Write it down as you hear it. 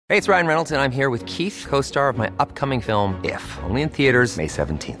Hey, it's Ryan Reynolds, and I'm here with Keith, co-star of my upcoming film, If, only in theaters May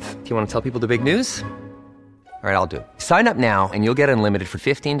 17th. Do you want to tell people the big news? All right, I'll do it. Sign up now and you'll get unlimited for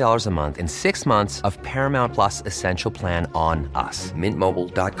 $15 a month and 6 months of Paramount Plus Essential Plan on us.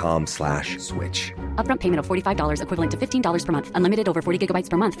 MintMobile.com/switch. Upfront payment of $45 equivalent to $15 per month. Unlimited over 40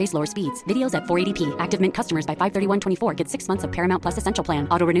 gigabytes per month. Face lower speeds. Videos at 480p. Active Mint customers by 531.24 get 6 months of Paramount Plus Essential Plan.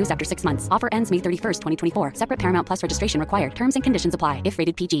 Auto renews after 6 months. Offer ends May 31st, 2024. Separate Paramount Plus registration required. Terms and conditions apply if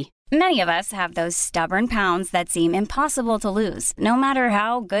rated PG. Many of us have those stubborn pounds that seem impossible to lose, no matter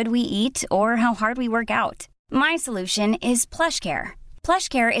how good we eat or how hard we work out. My solution is PlushCare.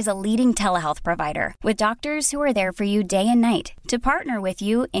 PlushCare is a leading telehealth provider with doctors who are there for you day and night to partner with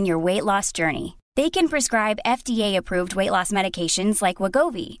you in your weight loss journey. They can prescribe FDA-approved weight loss medications like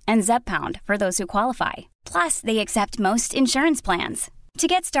Wegovy and Zepbound for those who qualify. Plus, they accept most insurance plans. To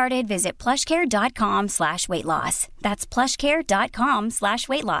get started, visit plushcare.com/weightloss. That's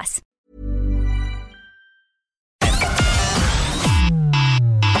plushcare.com/weightloss.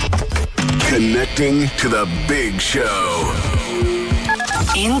 Connecting to the big show.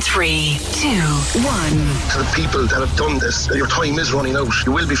 In 3, 2, 1. To the people that have done this, your time is running out.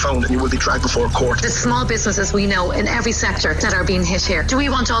 You will be found and you will be dragged before court. The small businesses we know in every sector that are being hit here. Do we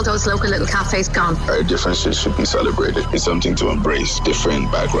want all those local little cafes gone? Our differences should be celebrated. It's something to embrace.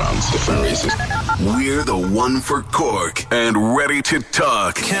 Different backgrounds, different races. We're the one for Cork and ready to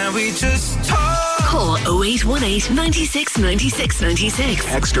talk. Can we just talk? Call 0818 96 96 96.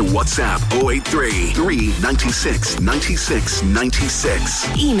 Text or WhatsApp 083 396 96 96.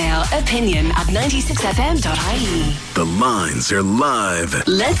 Email opinion@96fm.ie. The lines are live.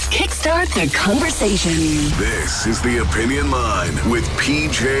 Let's kickstart the conversation. This is the Opinion Line with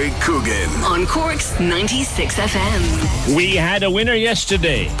PJ Coogan On Cork's 96 FM. We had a winner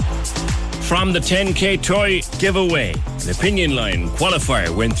yesterday from the 10K toy giveaway. An Opinion Line qualifier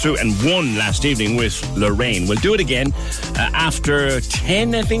went through and won last evening with Lorraine. We'll do it again after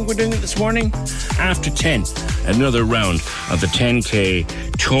 10, I think we're doing it this morning. After 10, another round of the 10K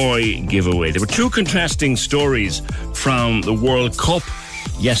toy giveaway. There were two contrasting stories from the World Cup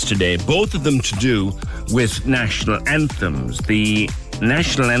yesterday, both of them to do with national anthems. The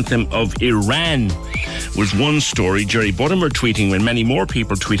national anthem of Iran was one story. Jerry Buttimer tweeting when many more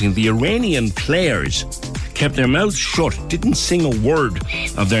people tweeting the Iranian players kept their mouths shut, didn't sing a word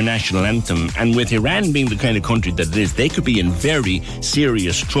of their national anthem. And with Iran being the kind of country that it is, they could be in very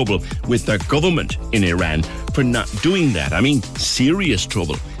serious trouble with their government in Iran for not doing that. I mean, serious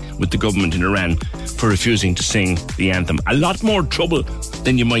trouble with the government in Iran for refusing to sing the anthem. A lot more trouble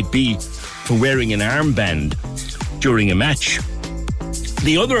than you might be for wearing an armband during a match.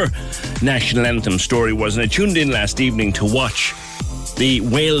 The other national anthem story was, and I tuned in last evening to watch the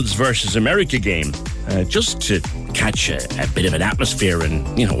Wales versus America game, just to catch a bit of an atmosphere and,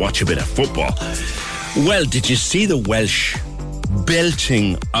 watch a bit of football. Well, did you see the Welsh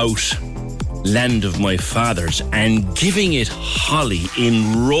belting out Land of My Fathers and giving it Holly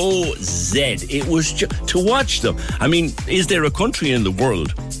in row Z? It was to watch them. I mean, is there a country in the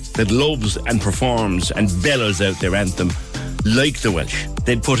world that loves and performs and bellows out their anthem like the Welsh?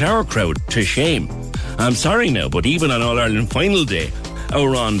 They'd put our crowd to shame. I'm sorry now, but even on All-Ireland final day,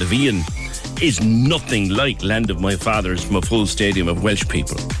 our on the Vian is nothing like Land of My Fathers from a full stadium of Welsh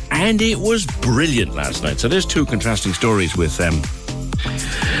people. And it was brilliant last night. So there's two contrasting stories with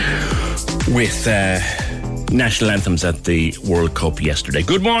national anthems at the World Cup yesterday.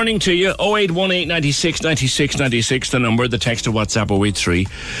 Good morning to you. 0818 96 96 96, the number. The text to WhatsApp 083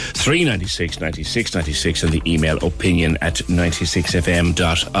 396 96 96, and the email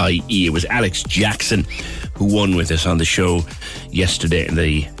opinion@96fm.ie. It was Alex Jackson who won with us on the show yesterday in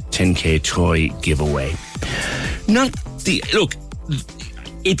the 10K toy giveaway. Look,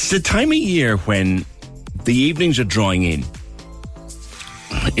 it's the time of year when the evenings are drawing in,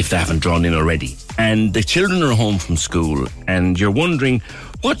 if they haven't drawn in already, and the children are home from school, and you're wondering,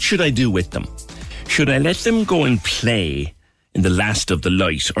 what should I do with them? Should I let them go and play in the last of the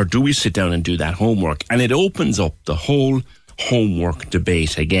light, or do we sit down and do that homework? And it opens up the whole homework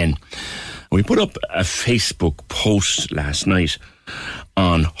debate again. We put up a Facebook post last night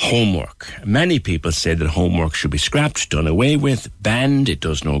on homework. Many people said that homework should be scrapped, done away with, banned. It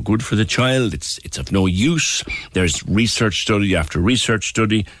does no good for the child. It's of no use. There's research study after research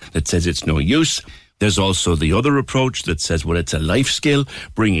study that says it's no use. There's also the other approach that says, well, it's a life skill.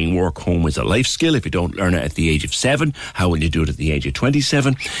 Bringing work home is a life skill. If you don't learn it at the age of 7, how will you do it at the age of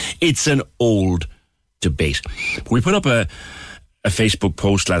 27? It's an old debate. We put up a Facebook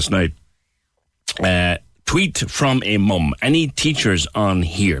post last night. Tweet from a mum. Any teachers on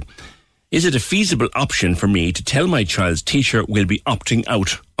here? Is it a feasible option for me to tell my child's teacher will be opting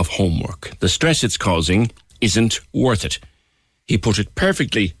out of homework. The stress it's causing isn't worth it. He put it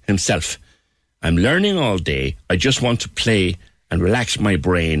perfectly himself. I'm learning all day. I just want to play and relax my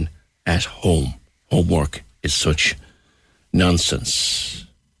brain at home. Homework is such nonsense.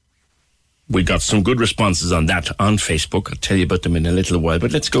 We got some good responses on that on Facebook. I'll tell you about them in a little while.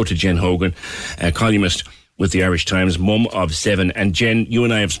 But let's go to Jen Hogan, a columnist with the Irish Times, mum of 7. And Jen, you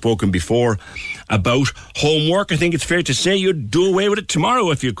and I have spoken before about homework. I think it's fair to say you'd do away with it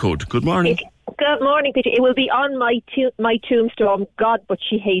tomorrow if you could. Good morning. Good morning, Peter. It will be on my tombstone. God, but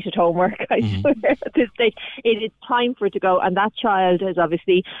she hated homework. I swear at this stage. It is time for it to go. And that child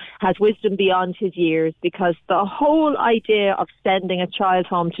has wisdom beyond his years, because the whole idea of sending a child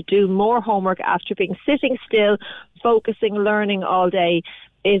home to do more homework after being sitting still, focusing, learning all day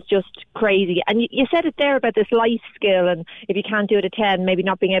is just crazy. And you said it there about this life skill, and if you can't do it at 10, maybe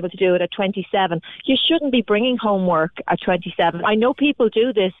not being able to do it at 27. You shouldn't be bringing homework at 27. I know people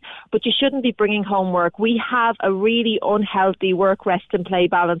do this, but you shouldn't be bringing homework. We have a really unhealthy work, rest and play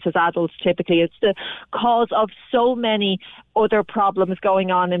balance as adults typically. It's the cause of so many other problems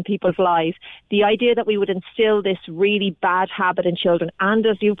going on in people's lives. The idea that we would instill this really bad habit in children, and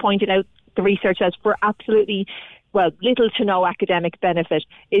as you pointed out, the research says for absolutely little to no academic benefit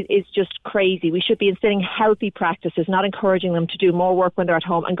is just crazy. We should be instilling healthy practices, not encouraging them to do more work when they're at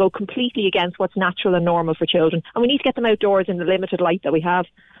home and go completely against what's natural and normal for children. And we need to get them outdoors in the limited light that we have.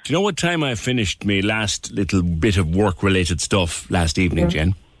 Do you know what time I finished my last little bit of work-related stuff last evening,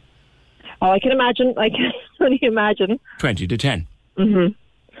 Jen? Oh, I can imagine. I can only imagine. 20 to 10. Mm-hmm.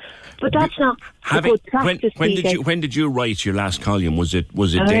 But that's not a good practice. When did you write your last column? Was it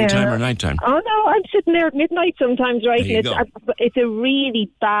daytime or nighttime? Oh no, I'm sitting there at midnight sometimes writing it. It's a really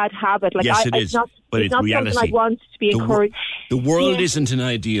bad habit. Yes, it is. But it's reality. Something I want to be encouraged. The world isn't an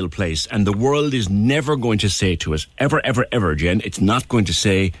ideal place, and the world is never going to say to us, ever, Jen, it's not going to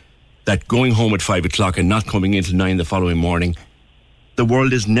say that going home at 5 o'clock and not coming in till 9 the following morning, the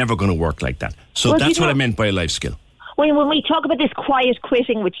world is never going to work like that. So that's what I meant by a life skill. When we talk about this quiet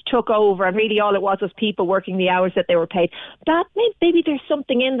quitting which took over, and really all it was people working the hours that they were paid, that maybe there's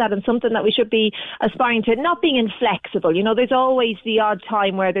something in that, and something that we should be aspiring to, not being inflexible. You know, there's always the odd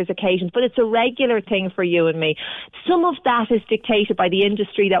time where there's occasions, but it's a regular thing for you and me. Some of that is dictated by the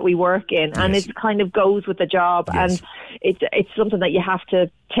industry that we work in, and it kind of goes with the job, and it's something that you have to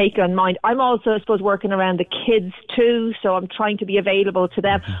take on mind. I'm also, I suppose, working around the kids too, so I'm trying to be available to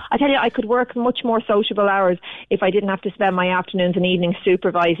them. I tell you, I could work much more sociable hours if I didn't have to spend my afternoons and evenings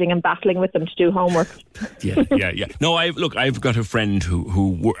supervising and battling with them to do homework. Yeah. No, I've got a friend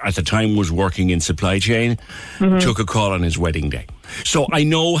who at the time was working in supply chain, took a call on his wedding day. So I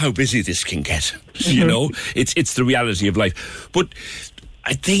know how busy this can get. You know, it's the reality of life. But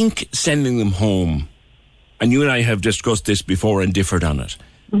I think sending them home, and you and I have discussed this before and differed on it,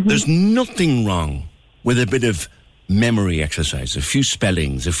 there's nothing wrong with a bit of memory exercise, a few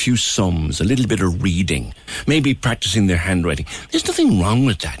spellings, a few sums, a little bit of reading, maybe practicing their handwriting. There's nothing wrong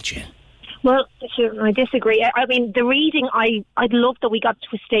with that, Jen. Well, sure, I disagree. I mean, the reading, I'd love that we got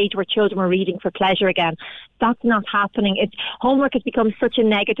to a stage where children were reading for pleasure again. That's not happening. Homework has become such a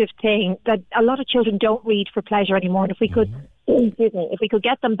negative thing that a lot of children don't read for pleasure anymore. And if we could, if we could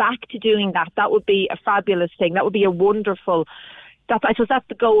get them back to doing that, that would be a fabulous thing. That would be a wonderful. I suppose that's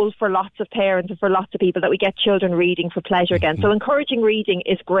the goal for lots of parents and for lots of people, that we get children reading for pleasure again. So encouraging reading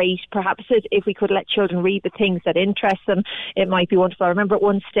is great. Perhaps if we could let children read the things that interest them, it might be wonderful. I remember at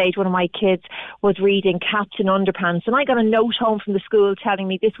one stage one of my kids was reading Captain Underpants, and I got a note home from the school telling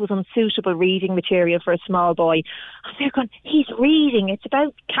me this was unsuitable reading material for a small boy. And they're going, he's reading, it's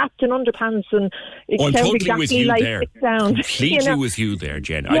about Captain Underpants, and it sounds totally exactly with you like there. it sounds. Completely with you there,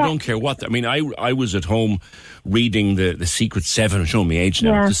 Jen. I don't care what. I mean, I was at home reading the Secret Seven. I'm showing my age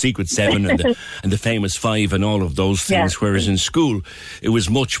now. The Secret Seven and the Famous Five and all of those things. Whereas in school, it was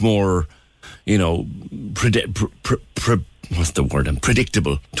much more, you know, what's the word?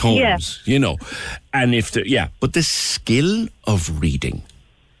 Predictable tones. You know, and but the skill of reading.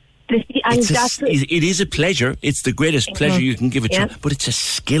 It is a pleasure. It's the greatest pleasure you can give a child, but it's a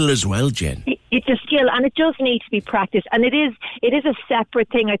skill as well, Jen. It's a skill, and it does need to be practiced, and it is a separate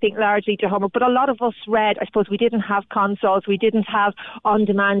thing, I think, largely to homework. But a lot of us read. I suppose we didn't have consoles, we didn't have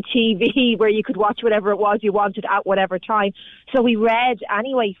on-demand TV where you could watch whatever it was you wanted at whatever time. So we read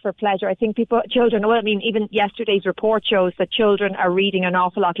anyway for pleasure. I think children. Well, I mean, even yesterday's report shows that children are reading an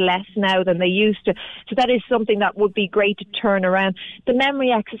awful lot less now than they used to. So that is something that would be great to turn around. The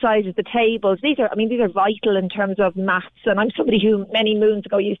memory exercises, the tables, these are vital in terms of maths. And I'm somebody who many moons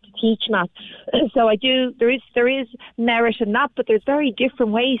ago used to teach maths. So there is merit in that, but there's very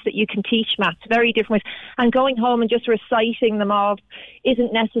different ways that you can teach maths, very different ways. And going home and just reciting them off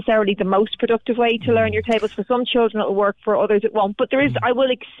isn't necessarily the most productive way to learn your tables. For some children it'll work, for others it won't. But I will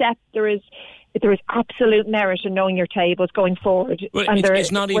accept there is absolute merit in knowing your tables going forward. Well,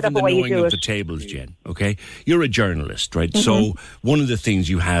 it's not even the knowing of the tables, Jen, okay? You're a journalist, right? So one of the things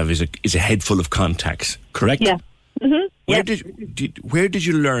you have is a head full of contacts, correct? Yeah. Where did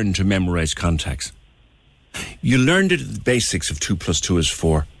you learn to memorise contacts? You learned it at the basics of 2 + 2 is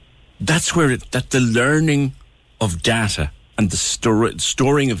 4. That's where the learning of data and the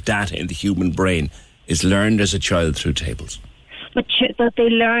storing of data in the human brain is learned as a child through tables. But they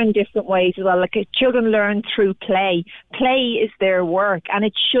learn different ways as well. Like children learn through play. Play is their work, and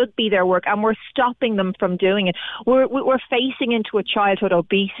it should be their work. And we're stopping them from doing it. We're facing into a childhood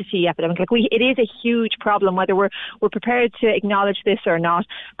obesity epidemic. It is a huge problem, whether we're prepared to acknowledge this or not.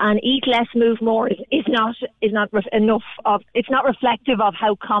 And eat less, move more is not enough of. It's not reflective of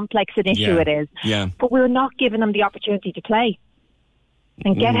how complex an issue it is. Yeah. But we're not giving them the opportunity to play.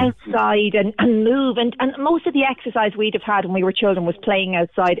 And get outside and move. And most of the exercise we'd have had when we were children was playing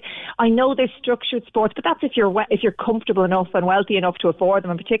outside. I know there's structured sports, but that's if you're comfortable enough and wealthy enough to afford them,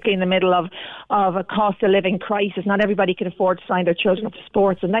 and particularly in the middle of a cost of living crisis. Not everybody can afford to sign their children up to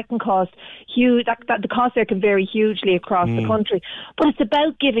sports, and that can cost huge. The cost there can vary hugely across the country. But it's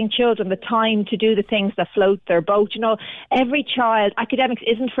about giving children the time to do the things that float their boat. Every child, academics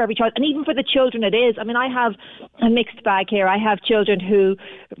isn't for every child, and even for the children it is. I mean, I have a mixed bag here. I have children who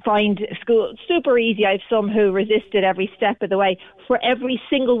find school super easy. I have some who resist it every step of the way. For every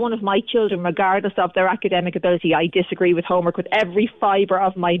single one of my children, regardless of their academic ability, I disagree with homework with every fibre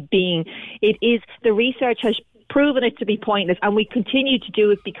of my being. The research has proven it to be pointless, and we continue to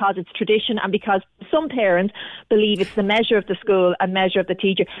do it because it's tradition and because some parents believe it's the measure of the school and measure of the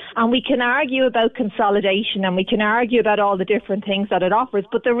teacher. And we can argue about consolidation and we can argue about all the different things that it offers,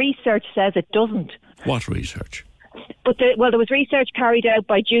 but the research says it doesn't. What research? But there was research carried out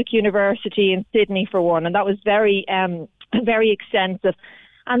by Duke University in Sydney, for one, and that was very, very extensive.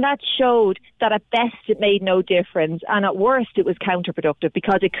 And that showed that at best it made no difference, and at worst it was counterproductive,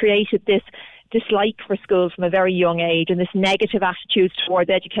 because it created this dislike for school from a very young age and this negative attitude towards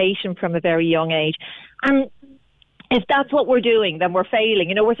education from a very young age. And if that's what we're doing, then we're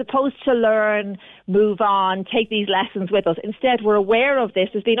failing. We're supposed to learn, move on, take these lessons with us. Instead, we're aware of this.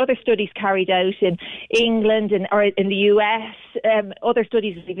 There's been other studies carried out in England or in the US, other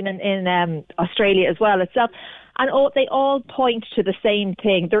studies even in Australia as well itself. And they all point to the same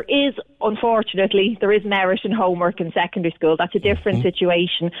thing. Unfortunately, there is merit in homework in secondary school. That's a different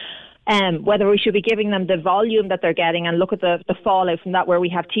situation. Whether we should be giving them the volume that they're getting, and look at the fallout from that, where we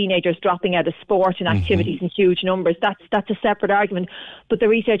have teenagers dropping out of sport and activities in huge numbers. That's a separate argument. But the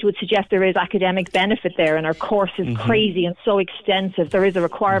research would suggest there is academic benefit there, and our course is crazy and so extensive. There is a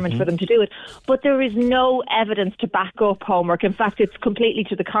requirement for them to do it. But there is no evidence to back up homework. In fact, it's completely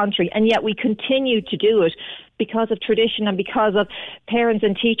to the contrary. And yet we continue to do it because of tradition and because of parents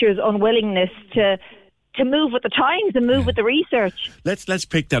and teachers' unwillingness to move with the times and move with the research. Let's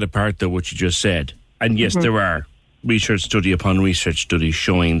pick that apart, though, what you just said. And yes, there are research study upon research studies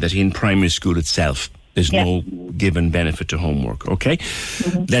showing that in primary school itself, there's no given benefit to homework, okay?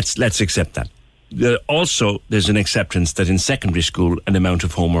 Let's accept that. Also, there's an acceptance that in secondary school, an amount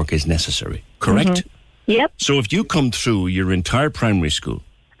of homework is necessary, correct? Yep. So if you come through your entire primary school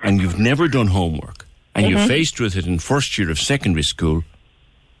and you've never done homework and you're faced with it in first year of secondary school,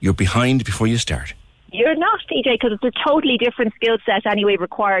 you're behind before you start. You're not, PJ, because it's a totally different skill set anyway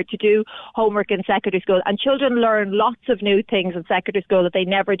required to do homework in secondary school. And children learn lots of new things in secondary school that they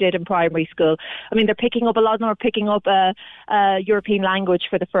never did in primary school. I mean, they're picking up, a lot of them are picking up a European language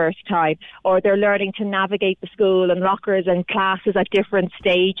for the first time, or they're learning to navigate the school and lockers and classes at different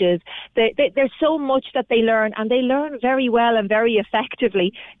stages. There's so much that they learn, and they learn very well and very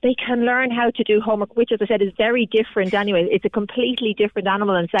effectively. They can learn how to do homework, which, as I said, is very different anyway. It's a completely different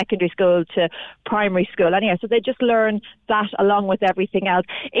animal in secondary school to primary school anyhow, so they just learn that along with everything else.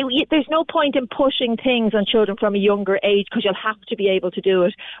 There's no point in pushing things on children from a younger age, because you'll have to be able to do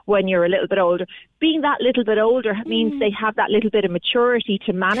it when you're a little bit older. Being that little bit older means they have that little bit of maturity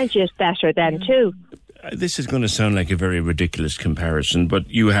to manage it better then too. This is going to sound like a very ridiculous comparison, but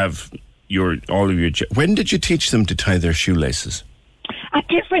you have when did you teach them to tie their shoelaces? At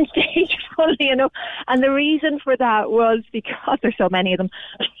different stages, funnily enough. And the reason for that was because there's so many of them.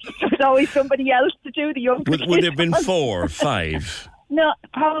 There's always somebody else to do the younger kids. Would it have been 4 or 5? No,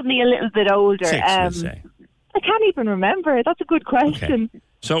 probably a little bit older. 6, let's say. I can't even remember. That's a good question. Okay.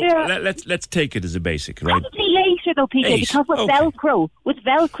 So let's take it as a basic, right? Probably later though, PJ, because with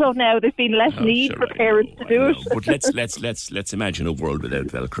Velcro now, there's been less need for parents to do it. But let's imagine a world without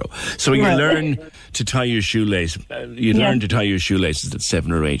Velcro. So you learn to tie your shoelace. You learn to tie your shoelaces at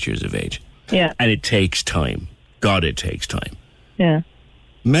 7 or 8 years of age. Yeah, and it takes time. God, it takes time. Yeah.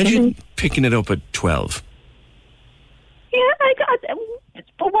 Imagine picking it up at 12. Yeah,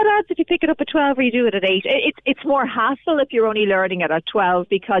 but what odds if you pick it up at 12 or you do it at 8? It's more hassle if you're only learning it at 12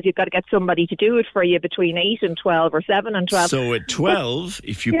 because you've got to get somebody to do it for you between 8 and 12 or 7 and 12. So at 12,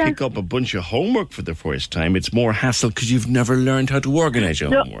 if you pick up a bunch of homework for the first time, it's more hassle because you've never learned how to organise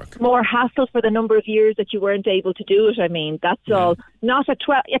your homework. More hassle for the number of years that you weren't able to do it, I mean. That's all. Not at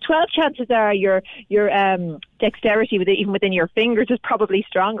 12. At 12, chances are your dexterity even within your fingers is probably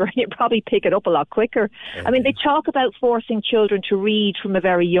stronger and you probably pick it up a lot quicker. I mean, they talk about forcing children to read from a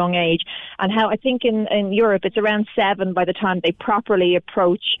very young age and how I think in Europe it's around 7 by the time they properly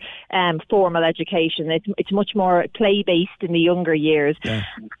approach formal education. It's much more play-based in the younger years. Yeah.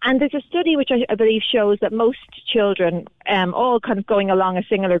 And there's a study which I believe shows that most children, all kind of going along a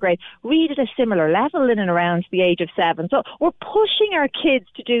similar grade, read at a similar level in and around the age of 7. So we're pushing our kids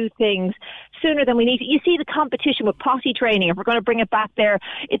to do things sooner than we need to. You see the competition with potty training, if we're going to bring it back there,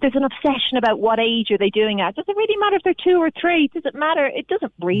 there's an obsession about what age are they doing it. Does it really matter if they're 2 or 3? Does it matter? It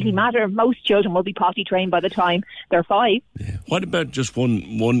doesn't really matter. Most children will be potty trained by the time they're 5. Yeah. What about just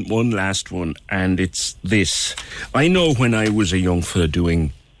one last one? And it's this. I know when I was a young fella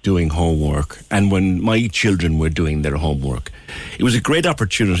doing homework, and when my children were doing their homework, it was a great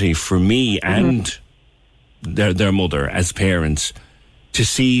opportunity for me and their mother as parents to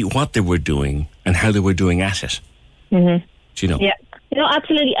see what they were doing and how they were doing at it. Do you know? Yeah.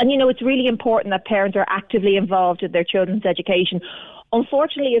 Absolutely. And, it's really important that parents are actively involved in their children's education.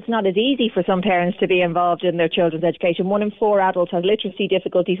 Unfortunately, it's not as easy for some parents to be involved in their children's education. 1 in 4 adults has literacy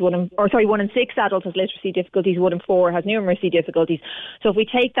difficulties. 1 in 6 adults has literacy difficulties. 1 in 4 has numeracy difficulties. So if we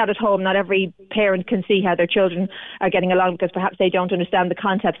take that at home, not every parent can see how their children are getting along because perhaps they don't understand the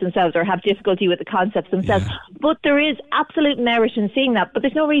concepts themselves or have difficulty with the concepts themselves. Yeah. But there is absolute merit in seeing that. But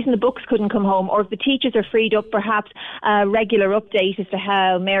there's no reason the books couldn't come home, or if the teachers are freed up, perhaps a regular update as to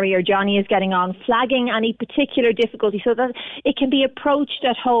how Mary or Johnny is getting on, flagging any particular difficulty so that it can be approached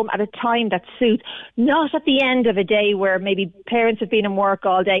at home at a time that suits, not at the end of a day where maybe parents have been in work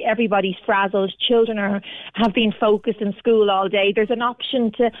all day, everybody's frazzled, children have been focused in school all day. There's an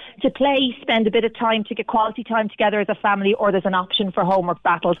option to play, spend a bit of time to get quality time together as a family, or there's an option for homework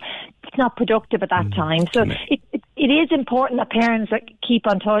battles. It's not productive at that time. So it is important that parents keep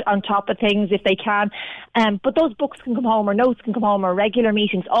on top of things if they can. But those books can come home, or notes can come home, or regular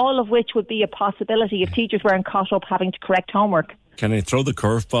meetings, all of which would be a possibility if teachers weren't caught up having to correct homework. Can I throw the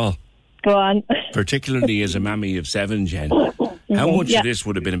curveball? Go on. Particularly as a mammy of 7, Jen. How much of this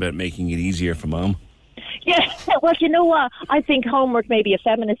would have been about making it easier for mom? Yeah, well, you know what? I think homework may be a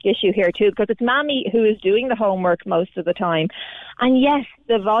feminist issue here too, because it's mammy who is doing the homework most of the time. And yes,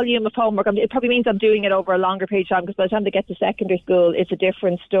 the volume of homework, it probably means I'm doing it over a longer period of time, because by the time they get to secondary school, it's a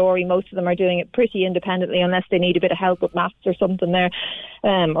different story. Most of them are doing it pretty independently, unless they need a bit of help with maths or something there,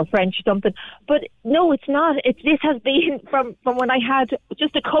 or French or something. But no, it's not. This has been from when I had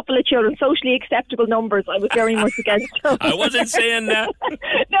just a couple of children, socially acceptable numbers. I was very much against them. I wasn't saying that.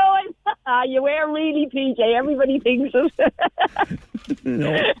 No, you were really, PJ. Everybody thinks it.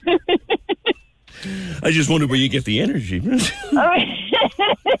 No. I just wonder where you get the energy.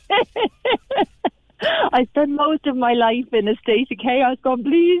 I spent most of my life in a state of chaos going,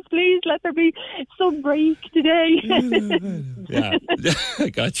 please, let there be some break today. Yeah, I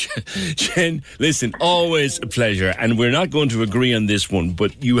got you. Jen, listen, always a pleasure. And we're not going to agree on this one,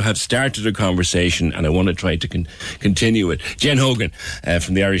 but you have started a conversation and I want to try to continue it. Jen Hogan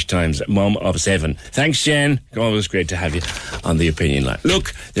from the Irish Times, mum of 7. Thanks, Jen. Always great to have you on the opinion line.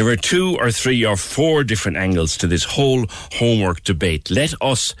 Look, there are 2 or 3 or 4 different angles to this whole homework debate. Let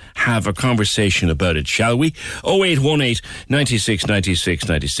us have a conversation about it, shall we? 0818 96 96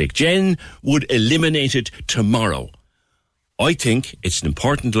 96. Jen would eliminate it tomorrow. I think it's an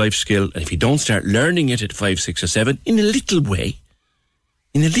important life skill, and if you don't start learning it at 5, 6 or 7, in a little way,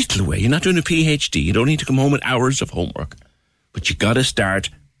 you're not doing a PhD, you don't need to come home with hours of homework, but you got to start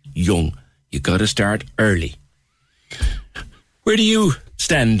young. You got to start early. Where do you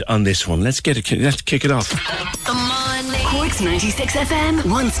stand on this one? Let's kick it off. Cork's 96 FM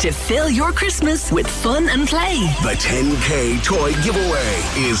wants to fill your Christmas with fun and play. The 10K toy giveaway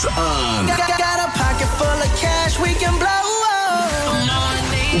is on. Got a pocket full of cash we can blow.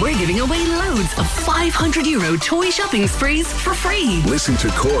 we're giving away loads of €500 toy shopping sprees for free. Listen to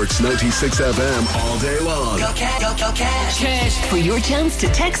Cork's 96 FM all day long. Go cash for your chance to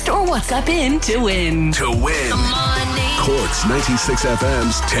text or WhatsApp in to win. To win. Cork's 96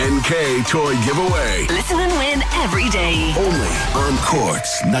 FM's 10K toy giveaway. Listen and win every day. Only on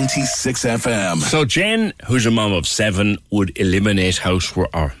Cork's 96 FM. So Jen, who's a mum of 7, would eliminate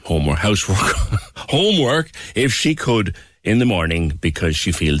homework if she could in the morning because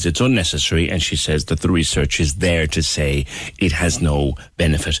she feels it's unnecessary, and she says that the research is there to say it has no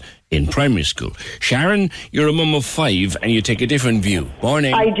benefit in primary school. Sharon, you're a mum of 5 and you take a different view.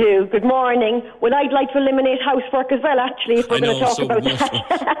 Morning. I do. Good morning. Well, I'd like to eliminate housework as well, actually, if we're going to talk about that.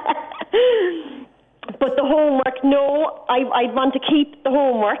 But the homework, no, I'd want to keep the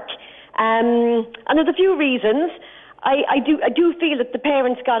homework. And there's a few reasons. I do feel that the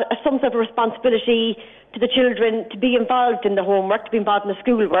parents got some sort of responsibility to the children to be involved in the homework, to be involved in the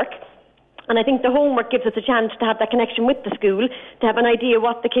schoolwork. And I think the homework gives us a chance to have that connection with the school, to have an idea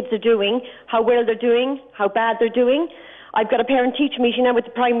what the kids are doing, how well they're doing, how bad they're doing. I've got a parent-teacher meeting now with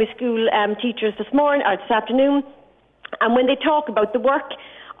the primary school teachers this afternoon. And when they talk about the work,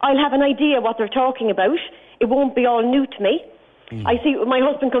 I'll have an idea what they're talking about. It won't be all new to me. I see when my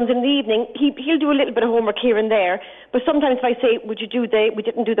husband comes in the evening, he'll do a little bit of homework here and there, but sometimes if I say, we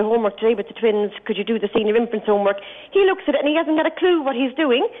didn't do the homework today with the twins, could you do the senior infants homework? He looks at it and he hasn't got a clue what he's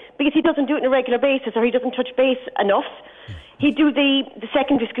doing because he doesn't do it on a regular basis, or he doesn't touch base enough. He'd do the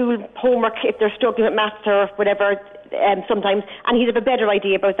secondary school homework if they're struggling with maths or whatever sometimes, and he'd have a better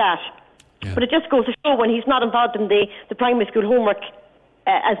idea about that. Yeah. But it just goes to show when he's not involved in the primary school homework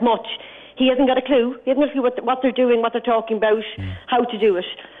as much, he hasn't got a clue. He hasn't got a clue what they're doing, what they're talking about, how to do it.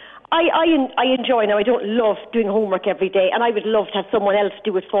 I enjoy now. I don't love doing homework every day, and I would love to have someone else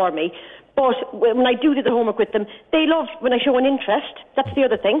do it for me. But when I do the homework with them, they love when I show an interest. That's the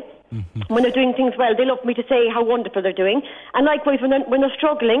other thing. Mm-hmm. When they're doing things well, they love me to say how wonderful they're doing. And likewise, when they're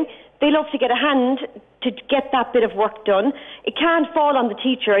struggling, they love to get a hand to get that bit of work done. It can't fall on the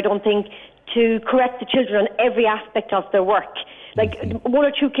teacher, I don't think, to correct the children on every aspect of their work. Like, one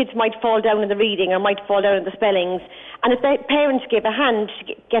or two kids might fall down in the reading or might fall down in the spellings. And if the parents give a hand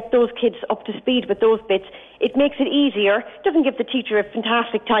to get those kids up to speed with those bits, it makes it easier. It doesn't give the teacher a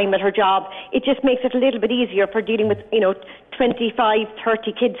fantastic time at her job. It just makes it a little bit easier for dealing with, 25,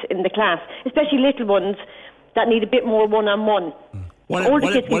 30 kids in the class, especially little ones that need a bit more one-on-one. What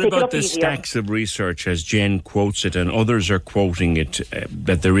about the stacks of research, as Jen quotes it, and others are quoting it,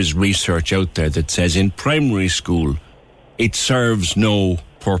 that there is research out there that says in primary school, it serves no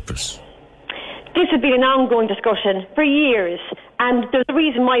purpose? This has been an ongoing discussion for years, and there's a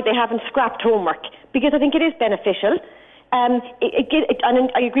reason why they haven't scrapped homework, because I think it is beneficial. And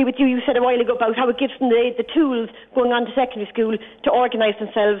I agree with you, you said a while ago about how it gives them the tools going on to secondary school to organise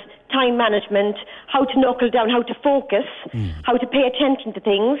themselves, time management, how to knuckle down, how to focus, how to pay attention to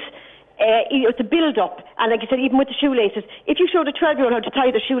things. To build up. And like I said, even with the shoelaces, if you showed a 12-year-old how to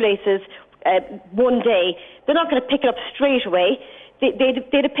tie their shoelaces one day, they're not going to pick it up straight away. They'd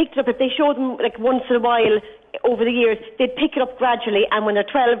have picked it up if they showed them like once in a while over the years. They'd pick it up gradually, and when they're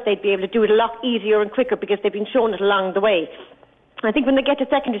 12, they'd be able to do it a lot easier and quicker because they've been shown it along the way. I think when they get to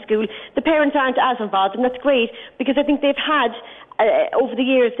secondary school, the parents aren't as involved, and that's great because I think they've had, over the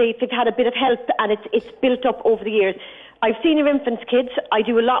years, they've had a bit of help, and it's built up over the years. I've senior infants kids. I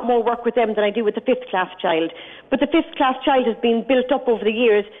do a lot more work with them than I do with the 5th class child. But the 5th class child has been built up over the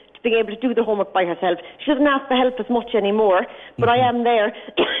years to being able to do the homework by herself. She doesn't ask for help as much anymore, but I am there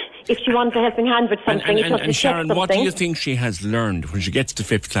if she wants a helping hand with something. And Sharon, what do you think she has learned when she gets to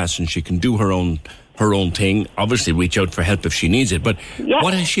 5th class and she can do her own thing? Obviously, reach out for help if she needs it. But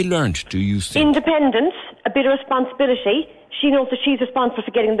what has she learned, do you think? Independence, a bit of responsibility. She knows that she's responsible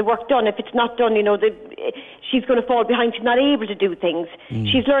for getting the work done. If it's not done, she's going to fall behind. She's not able to do things.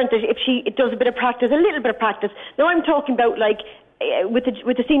 She's learned that if she does a bit of practice, a little bit of practice. Now, I'm talking about with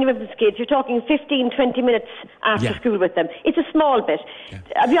the senior infants kids, you're talking 15, 20 minutes after school with them. It's a small bit.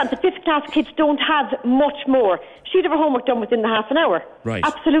 I'll be honest, the 5th class kids don't have much more. She'd have her homework done within the half an hour. Right.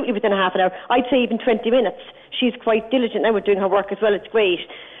 Absolutely within a half an hour. I'd say even 20 minutes. She's quite diligent now with doing her work as well. It's great.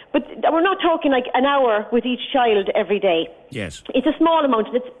 But we're not talking like an hour with each child every day. Yes. It's a small amount,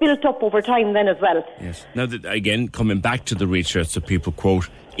 and it's built up over time then as well. Yes. Now, again, coming back to the research that people quote,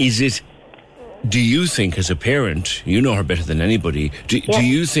 do you think as a parent, you know her better than anybody, do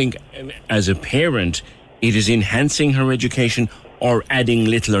you think as a parent it is enhancing her education or adding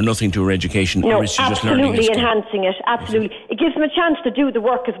little or nothing to her education? No, or is she just learning absolutely enhancing it, absolutely. It gives them a chance to do the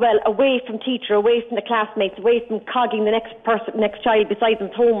work as well, away from teacher, away from the classmates, away from cogging the next child beside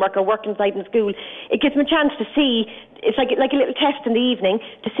them's homework or working inside in school. It gives them a chance to see it's like a little test in the evening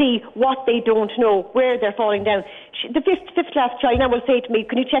to see what they don't know, where they're falling down. The fifth class child now will say to me,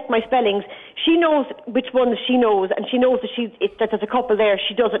 "Can you check my spellings?" She knows which ones she knows, and she knows that there's a couple there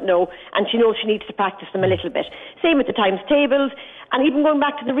she doesn't know, and she knows she needs to practice them a little bit. Same with the times tables, and even going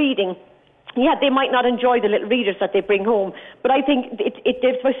back to the reading. Yeah, they might not enjoy the little readers that they bring home, but I think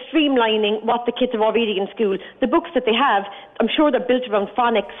it's by streamlining what the kids are all reading in school. The books that they have, I'm sure they're built around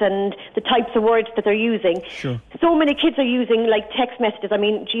phonics and the types of words that they're using. Sure. So many kids are using like text messages. I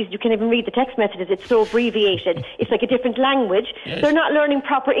mean, geez, you can't even read the text messages. It's so abbreviated. It's like a different language. Yes. They're not learning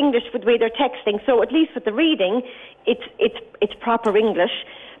proper English with the way they're texting. So at least with the reading, it's proper English.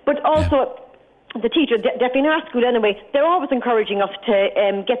 But also, the teacher, definitely in our school anyway, they're always encouraging us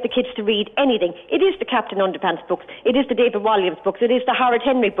to get the kids to read anything. It is the Captain Underpants books, it is the David Walliams books, it is the Howard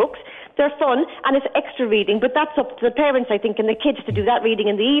Henry books. They're fun and it's extra reading, but that's up to the parents, I think, and the kids to do that reading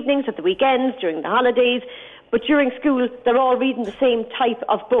in the evenings, at the weekends, during the holidays. But during school, they're all reading the same type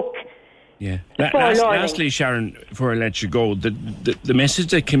of book. Yeah. Lastly, Sharon, before I let you go, the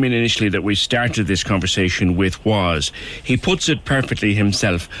message that came in initially that we started this conversation with was, he puts it perfectly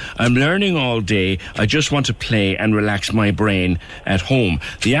himself, "I'm learning all day, I just want to play and relax my brain at home."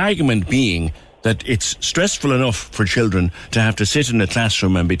 The argument being that it's stressful enough for children to have to sit in a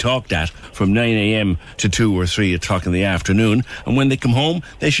classroom and be talked at from 9 a.m. to 2 or 3 o'clock in the afternoon, and when they come home,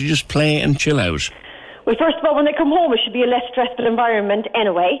 they should just play and chill out. Well, first of all, when they come home, it should be a less stressful environment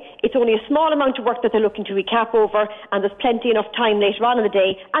anyway. It's only a small amount of work that they're looking to recap over, and there's plenty enough time later on in the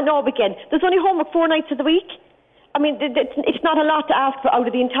day and all weekend. There's only homework 4 nights of the week. I mean, it's not a lot to ask for out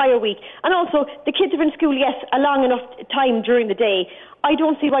of the entire week. And also, the kids are in school, yes, a long enough time during the day. I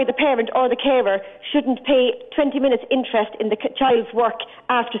don't see why the parent or the carer shouldn't pay 20 minutes interest in the child's work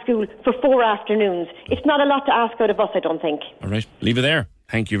after school for 4 afternoons. It's not a lot to ask out of us, I don't think. All right, leave it there.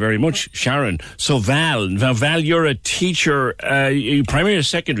 Thank you very much, Sharon. So Val, you're a teacher, primary or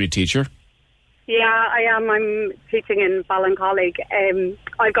secondary teacher? Yeah, I am. I'm teaching in Ballincollig.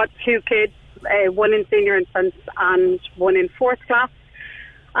 I've got 2 kids, one in senior infants and one in 4th class.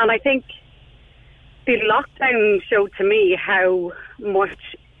 And I think the lockdown showed to me how much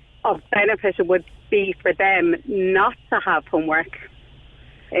of benefit it would be for them not to have homework.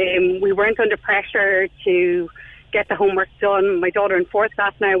 We weren't under pressure to get the homework done. My daughter in 4th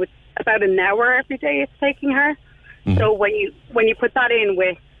class now, it's about an hour every day it's taking her. Mm-hmm. So when you put that in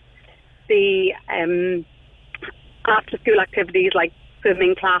with the after school activities like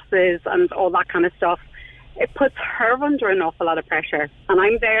swimming classes and all that kind of stuff, it puts her under an awful lot of pressure. And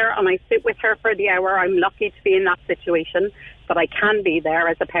I'm there and I sit with her for the hour. I'm lucky to be in that situation that I can be there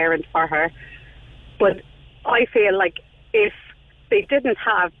as a parent for her. But I feel like if they didn't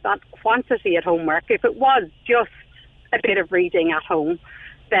have that quantity at homework, if it was just a bit of reading at home,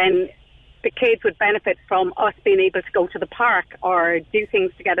 then the kids would benefit from us being able to go to the park or do things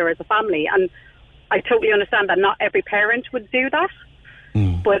together as a family. And I totally understand that not every parent would do that.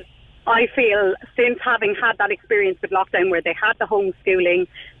 But I feel since having had that experience with lockdown where they had the homeschooling,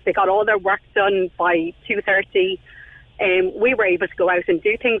 they got all their work done by 2:30, we were able to go out and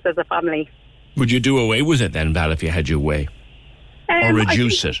do things as a family. Would you do away with it then, Val, if you had your way? Or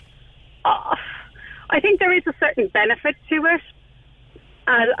reduce it? I think there is a certain benefit to it.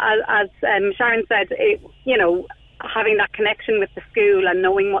 As Sharon said, having that connection with the school and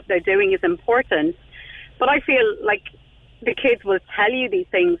knowing what they're doing is important. But I feel like the kids will tell you these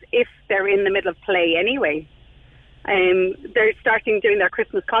things if they're in the middle of play anyway. They're starting doing their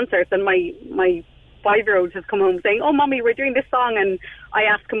Christmas concerts, and my 5-year-old has come home saying, "Oh, Mommy, we're doing this song," and I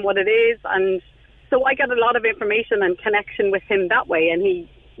ask him what it is, and so I get a lot of information and connection with him that way. And he,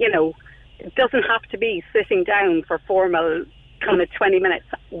 it doesn't have to be sitting down for formal kind of 20 minutes,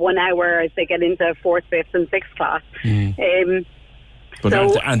 1 hour as they get into 4th, 5th and 6th class. But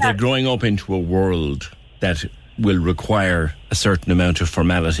they're growing up into a world that will require a certain amount of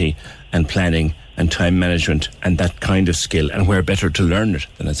formality and planning and time management and that kind of skill, and where better to learn it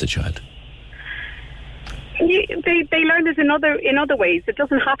than as a child? They learn it in other ways. It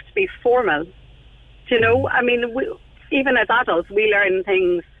doesn't have to be formal. I mean, even as adults, we learn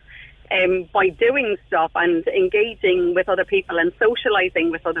things by doing stuff and engaging with other people and socialising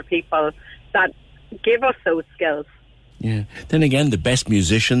with other people that give us those skills. Yeah. Then again, the best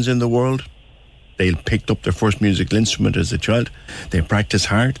musicians in the world, they picked up their first musical instrument as a child. They practice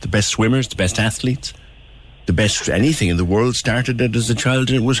hard. The best swimmers, the best athletes, the best anything in the world started it as a child,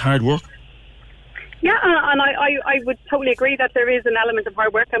 and it was hard work. Yeah, and I would totally agree that there is an element of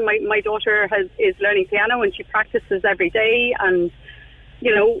hard work, and my daughter is learning piano and she practices every day, and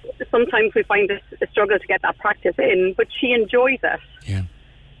sometimes we find a struggle to get that practice in, but she enjoys it. Yeah.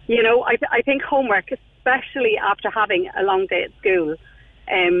 You know, I think homework, especially after having a long day at school,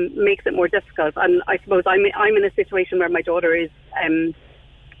 makes it more difficult. And I suppose I'm in a situation where my daughter has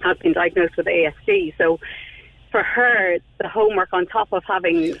been diagnosed with ASD. So for her, the homework on top of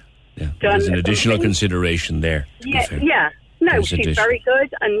having done... There's an additional consideration there. Yeah. No, she's very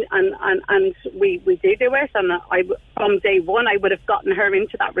good, and we do it. And from day one, I would have gotten her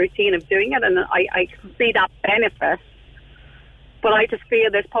into that routine of doing it, and I can see that benefit. But I just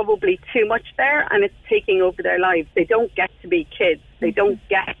feel there's probably too much there, and it's taking over their lives. They don't get to be kids. They don't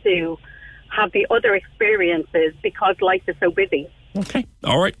get to have the other experiences because life is so busy. Okay.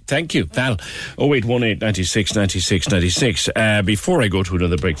 All right. Thank you, Val. 0818 96 96 96. Before I go to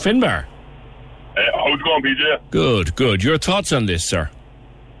another break, Finbar. How's it going, PJ? Good. Your thoughts on this, sir?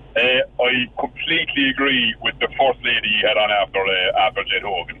 I completely agree with the first lady you had on after Jed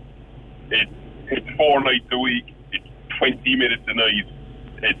Hogan. It's 4 nights a week. 20 minutes a night.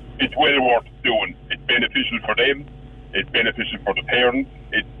 It's well worth doing. It's beneficial for them. It's beneficial for the parents.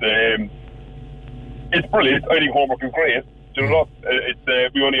 It's brilliant. I think homework is great. You know,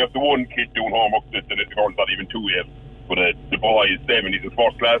 we only have the one kid doing homework. The girl's not even 2 yet, but the boy is 7. He's in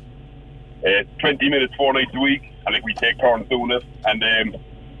first class. 20 minutes, 4 nights a week, and we take turns doing it. And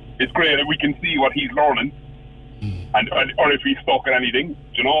it's great that we can see what he's learning, or if he's stuck at anything.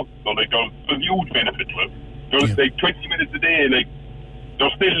 You know, so there's huge benefit to it. There's 20 minutes a day,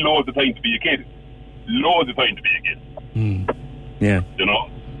 there's still loads of time to be a kid. Yeah. You know?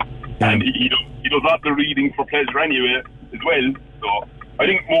 Yeah. And he does lots of reading for pleasure anyway, as well. So I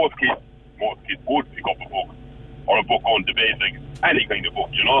think most kids would pick up a book, or a book on debate, any kind of book,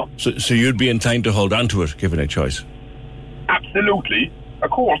 you know? So you'd be inclined to hold on to it, given a choice? Absolutely.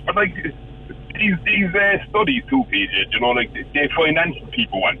 Of course. But these studies too, PJ, you know, they financial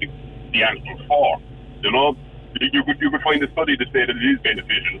people want the answers for. You know, you could find a study to say that it is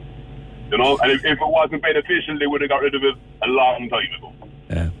beneficial. You know, and if it wasn't beneficial, they would have got rid of it a long time ago.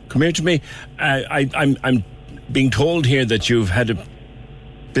 Yeah. Come here to me. I'm being told here that you've had a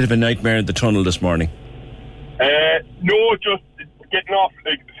bit of a nightmare in the tunnel this morning. No, just getting off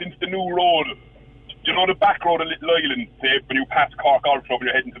since the new road. You know the back road of Little Island, say, when you pass Cork Golf Club and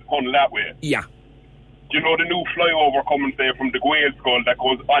you're heading to the tunnel that way. Yeah. You know the new flyover coming, say, from the Gael Skull that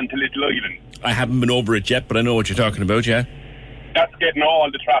goes onto Little Island? I haven't been over it yet, but I know what you're talking about, yeah? That's getting all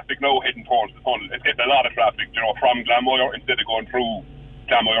the traffic now heading towards the tunnel. It's getting a lot of traffic, you know, from Glanmire, instead of going through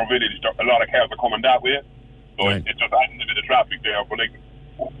Glanmire Village. A lot of cars are coming that way. So it's just adding a bit of traffic there. But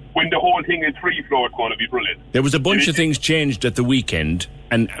when the whole thing is free flow, it's going to be brilliant. There was a bunch of things changed at the weekend,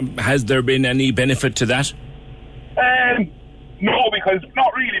 and has there been any benefit to that? No,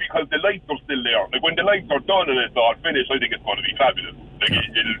 not really, because the lights are still there. When the lights are done and it's all finished, I think it's going to be fabulous.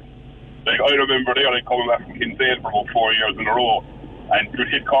 I remember there, coming back from Kinsale for about 4 years in a row, and you'd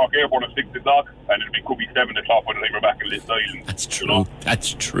hit Cork Airport at 6 o'clock, and it could be 7 o'clock by the time we're back in Little Island. That's true. You know?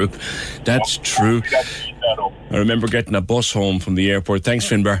 That's true. I remember getting a bus home from the airport. Thanks,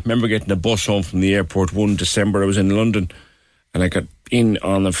 Finbar. I remember getting a bus home from the airport one December. I was in London, and I got in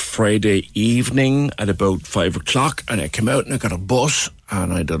on a Friday evening at about 5 o'clock, and I came out and I got a bus,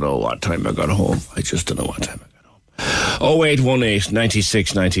 and I don't know what time I got home. I just don't know what time I got home. 0818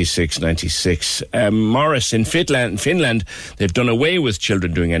 96 96 96. Morris, in Finland, they've done away with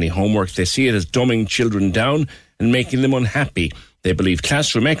children doing any homework. They see it as dumbing children down and making them unhappy. They believe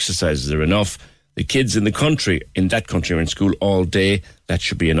classroom exercises are enough. The kids in that country are in school all day. That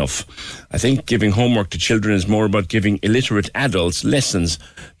should be enough. I think giving homework to children is more about giving illiterate adults lessons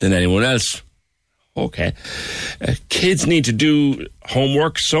than anyone else. Okay. Kids need to do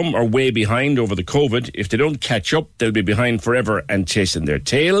homework. Some are way behind over the COVID. If they don't catch up, they'll be behind forever and chasing their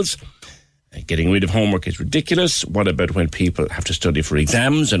tails. Getting rid of homework is ridiculous. What about when people have to study for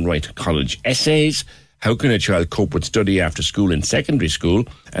exams and write college essays? How can a child cope with study after school in secondary school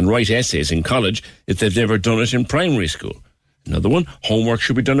and write essays in college if they've never done it in primary school? Another one, homework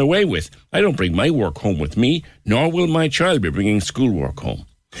should be done away with. I don't bring my work home with me, nor will my child be bringing schoolwork home.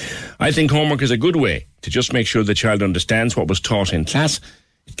 I think homework is a good way to just make sure the child understands what was taught in class.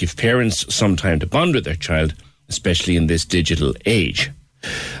 It gives parents some time to bond with their child, especially in this digital age.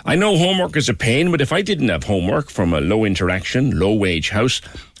 I know homework is a pain, but if I didn't have homework from a low-interaction, low-wage house,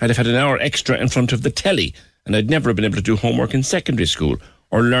 I'd have had an hour extra in front of the telly, and I'd never have been able to do homework in secondary school,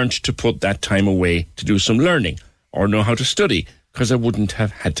 or learned to put that time away to do some learning, or know how to study, because I wouldn't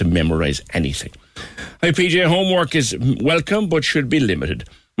have had to memorise anything. Hi, PJ, homework is welcome, but should be limited.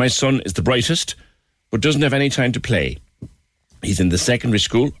 My son is the brightest, but doesn't have any time to play. He's in the secondary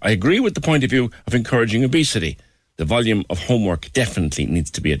school. I agree with the point of view of encouraging obesity. The volume of homework definitely needs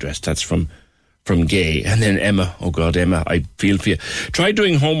to be addressed. That's from from Gay. And then Emma, oh God, Emma, I feel for you. Try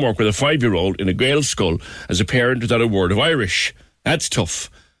doing homework with a 5-year-old in a Gael school as a parent without a word of Irish. That's tough.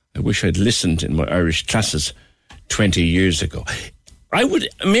 I wish I'd listened in my Irish classes 20 years ago.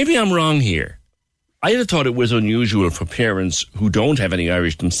 Maybe I'm wrong here. I'd have thought it was unusual for parents who don't have any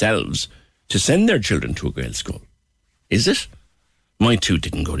Irish themselves to send their children to a Gael school. Is it? My two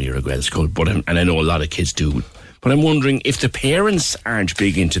didn't go near a Gael school, and I know a lot of kids do. But I'm wondering, if the parents aren't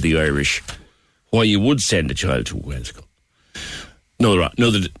big into the Irish, why you would send a child to a Gael school.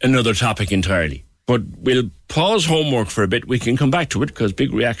 Another topic entirely. But we'll pause homework for a bit. We can come back to it, because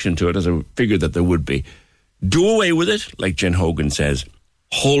big reaction to it, as I figured that there would be. Do away with it, like Jen Hogan says.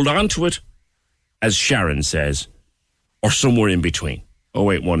 Hold on to it, as Sharon says. Or somewhere in between.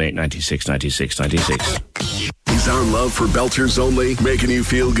 0818 96 96 96. Is our love for belters only making you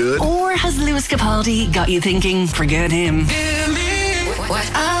feel good? Or has Lewis Capaldi got you thinking, forget him? Give me what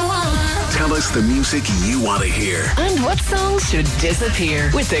I want. Tell us the music you want to hear. And what songs should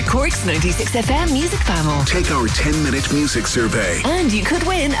disappear with the Corks 96 FM Music Panel. Take our 10-minute music survey. And you could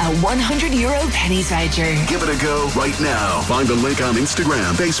win a €100 pennies voucher. Give it a go right now. Find the link on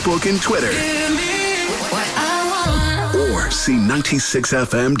Instagram, Facebook, and Twitter. Give me what I want. Or see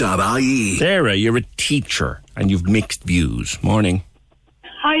 96fm.ie. Sarah, you're a teacher and you've mixed views. Morning.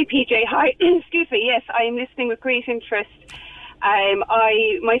 Hi, PJ. Hi. Excuse me. Yes, I'm listening with great interest. I'm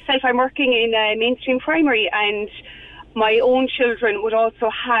working in mainstream primary, and my own children would also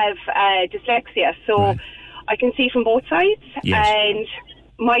have dyslexia. So I can see from both sides. Yes. And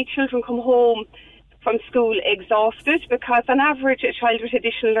my children come home from school exhausted, because on average a child with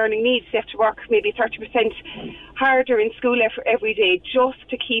additional learning needs, they have to work maybe 30% harder in school every day just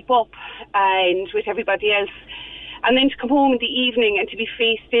to keep up and with everybody else. And then to come home in the evening and to be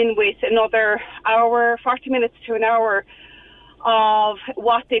faced in with another hour, 40 minutes to an hour of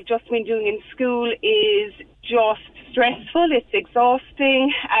what they've just been doing in school is just stressful. It's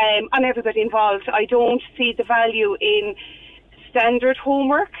exhausting on everybody involved. I don't see the value in standard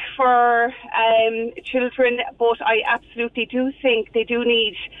homework for children, but I absolutely do think they do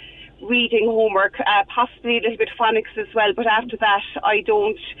need reading homework, possibly a little bit of phonics as well, but after that I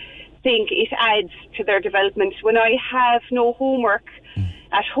don't think it adds to their development. When I have no homework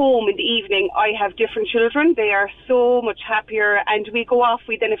at home in the evening, I have different children. They are so much happier, and we go off,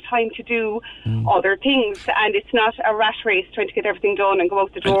 we then have time to do other things, and it's not a rat race trying to get everything done and go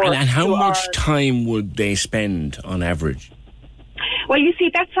out the door. And how much time would they spend on average? Well, you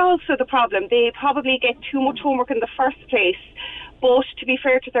see, that's also the problem. They probably get too much homework in the first place. But to be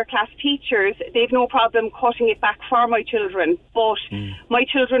fair to their class teachers, they've no problem cutting it back for my children. But my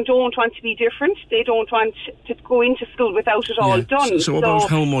children don't want to be different. They don't want to go into school without it all done. So about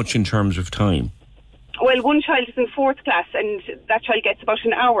how much in terms of time? Well, one child is in 4th class, and that child gets about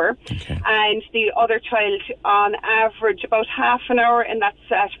an hour. Okay. And the other child, on average, about half an hour, and that's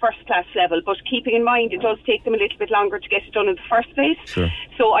at 1st class level. But keeping in mind, it does take them a little bit longer to get it done in the first place. Sure.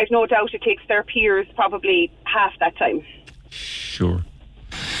 So I've no doubt it takes their peers probably half that time. Sure.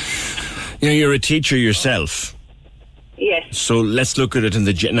 You're a teacher yourself. Yes. So let's look at it in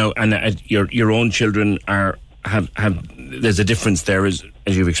the now. And your own children have. There's a difference there, as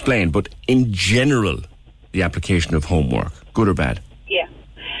you've explained. But in general, the application of homework, good or bad? Yeah.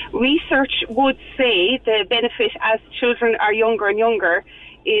 Research would say the benefit as children are younger and younger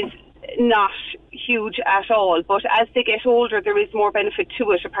is not huge at all, but as they get older there is more benefit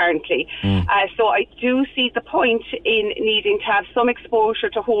to it apparently. So I do see the point in needing to have some exposure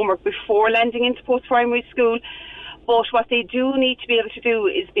to homework before landing into post-primary school, but what they do need to be able to do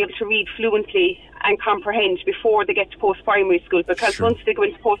is be able to read fluently and comprehend before they get to post-primary school, because once they go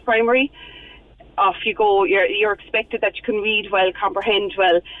into post-primary, off you go. You're expected that you can read well, comprehend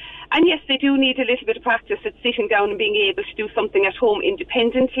well. And yes, they do need a little bit of practice at sitting down and being able to do something at home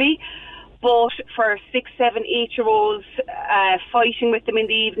independently. But for 6, 7, 8-year-olds, fighting with them in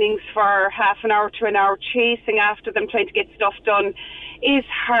the evenings for half an hour to an hour, chasing after them, trying to get stuff done, is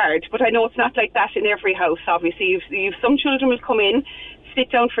hard. But I know it's not like that in every house, obviously. You've some children will come in, sit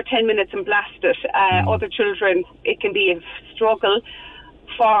down for 10 minutes and blast it. Other children, it can be a struggle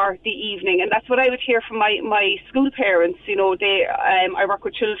for the evening, and that's what I would hear from my school parents. I work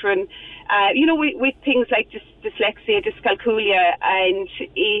with children with things like dyslexia, dyscalculia, and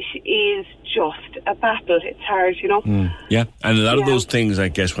it is just a battle. It's hard, Yeah, and a lot of those things, I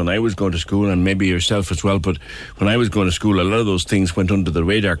guess, when I was going to school, and maybe yourself as well, but when I was going to school, a lot of those things went under the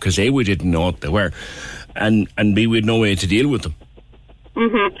radar because A, we didn't know what they were, and B, we had no way to deal with them.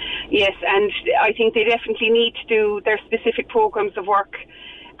 Yes, and I think they definitely need to do their specific programs of work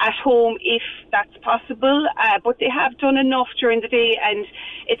at home if that's possible. But they have done enough during the day, and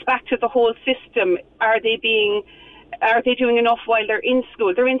it's back to the whole system. Are they doing enough while they're in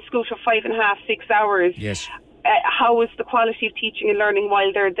school? They're in school for 5.5, 6 hours. Yes. How is the quality of teaching and learning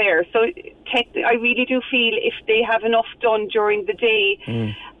while they're there? So I really do feel if they have enough done during the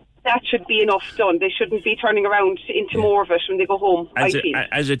day, that should be enough done. They shouldn't be turning around into more of it when they go home,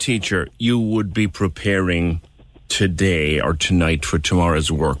 As a teacher, you would be preparing today or tonight for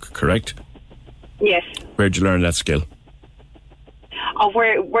tomorrow's work, correct? Yes. Where'd you learn that skill?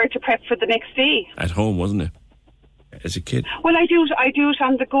 Where to prep for the next day. At home, wasn't it? As a kid? Well, I do it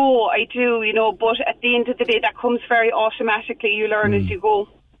on the go. I do, but at the end of the day, that comes very automatically. You learn as you go.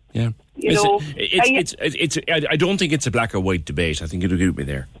 Yeah. I don't think it's a black or white debate. I think you'd agree with me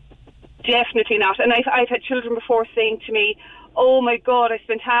there. Definitely not. And I've had children before saying to me, oh my God, I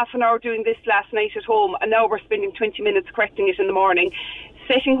spent half an hour doing this last night at home, and now we're spending 20 minutes correcting it in the morning.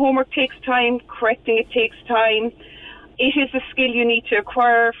 Setting homework takes time, correcting it takes time. It is a skill you need to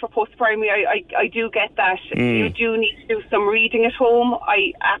acquire for post-primary. I do get that. You do need to do some reading at home.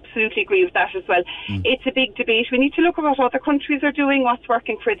 I absolutely agree with that as well. It's a big debate. We need to look at what other countries are doing, what's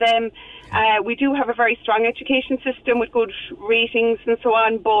working for them. We do have a very strong education system with good ratings and so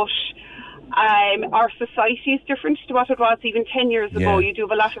on, but our society is different to what it was even 10 years ago. You do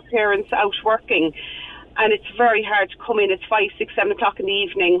have a lot of parents out working, and it's very hard to come in at 5, 6, 7 o'clock in the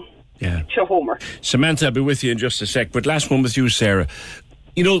evening to homework. Samantha, I'll be with you in just a sec, but last one with you, Sarah.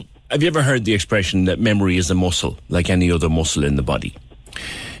 Have you ever heard the expression that memory is a muscle, like any other muscle in the body?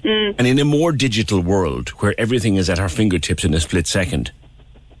 And in a more digital world, where everything is at our fingertips in a split second,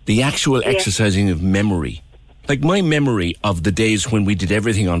 the actual exercising of memory, like my memory of the days when we did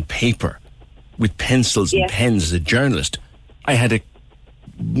everything on paper, with pencils and pens as a journalist, I had an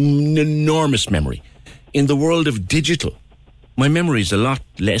enormous memory. In the world of digital, my memory is a lot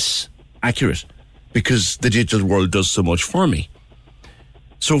less accurate because the digital world does so much for me.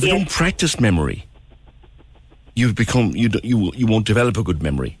 So if you don't practice memory, you won't develop a good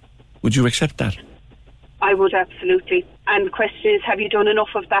memory. Would you accept that? I would, absolutely. And the question is, have you done enough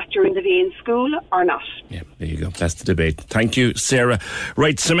of that during the day in school or not? Yeah, there you go. That's the debate. Thank you, Sarah.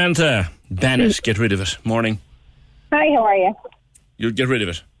 Right, Samantha Bennett, get rid of it. Morning. Hi, how are you? You'll get rid of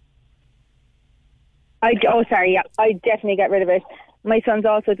it. I definitely get rid of it. My son's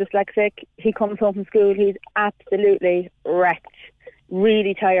also dyslexic. He comes home from school, he's absolutely wrecked,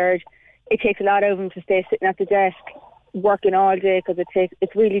 really tired. It takes a lot of him to stay sitting at the desk working all day because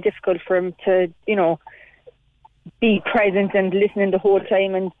it's really difficult for him to, be present and listening the whole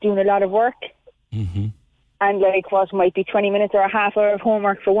time and doing a lot of work. Mm-hmm. And what might be 20 minutes or a half hour of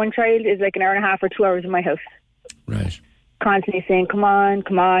homework for one child is like an hour and a half or 2 hours in my house. Right. Constantly saying, come on.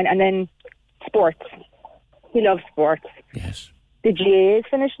 And then sports. He loves sports. Yes. The GAA is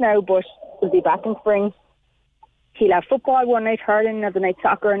finished now, but we'll be back in spring. He'll have football one night, hurling, another night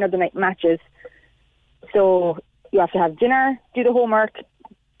soccer, another night matches. So you have to have dinner, do the homework,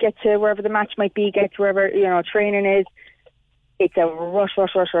 get to wherever the match might be, get to wherever, training is. It's a rush.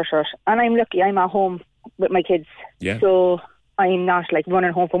 And I'm lucky, I'm at home with my kids. Yeah. So I'm not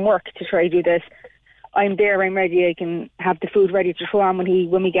running home from work to try to do this. I'm there, I'm ready, I can have the food ready to throw on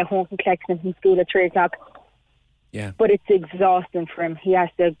when we get home from collecting him from school at 3 o'clock. Yeah. But it's exhausting for him. He has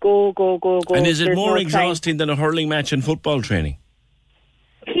to go. And is it more exhausting than a hurling match and football training?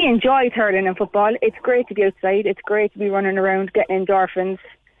 He enjoys hurling and football. It's great to be outside. It's great to be running around, getting endorphins.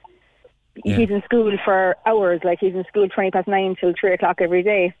 Yeah. He's in school for hours. He's in school 9:20 till 3 o'clock every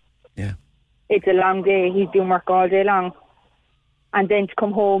day. Yeah. It's a long day. He's doing work all day long. And then to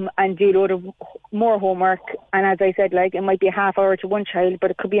come home and do a load of more homework. And as I said, it might be a half hour to one child,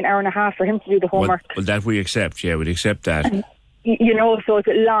 but it could be an hour and a half for him to do the homework. Well, that we accept. Yeah, we'd accept that. So it's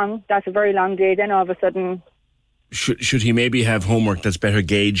long. That's a very long day. Then all of a sudden... Should he maybe have homework that's better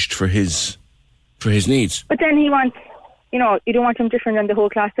gauged for his needs? But then he wants... you don't want him different than the whole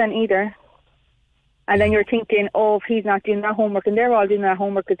class then either. And then you're thinking, if he's not doing that homework and they're all doing that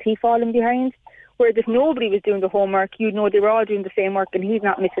homework, is he falling behind? Whereas if nobody was doing the homework, you'd know they were all doing the same work and he's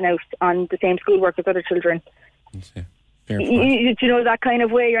not missing out on the same schoolwork as other children. Fair point. That kind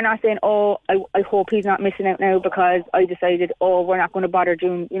of way, you're not saying, I hope he's not missing out now because I decided, we're not going to bother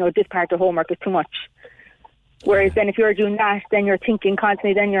doing, this part of homework is too much. Whereas then if you're doing that, then you're thinking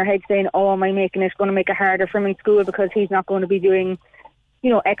constantly, then your head's saying, am I making it going to make it harder for him in school because he's not going to be doing,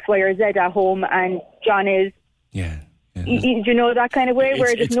 X, Y or Z at home and John is. Yeah. That kind of way?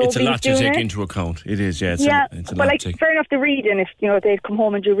 Where it's a lot to take into account. It is, yeah. It's a lot to take. Fair enough, the reading, if they'd come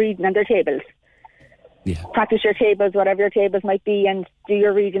home and do reading and their tables. Yeah. Practice your tables, whatever your tables might be, and do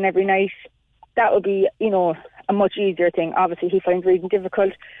your reading every night. That would be, a a much easier thing. Obviously, he finds reading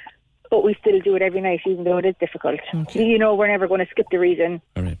difficult, but we still do it every night, even though it is difficult. Okay. You know, we're never going to skip the reading,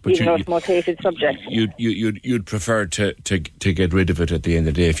 even though it's the most hated subject. You'd prefer to get rid of it at the end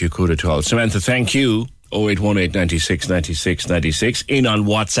of the day if you could at all. Samantha, thank you. 0818 96 96 96. In on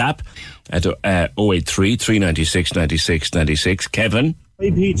WhatsApp at 083 396 96 96. Kevin?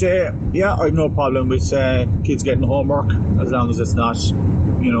 Hey PJ, yeah, I've no problem with kids getting homework as long as it's not,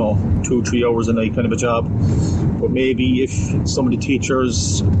 2-3 hours a night kind of a job. But maybe if some of the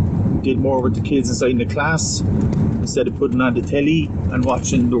teachers did more with the kids inside the class instead of putting on the telly and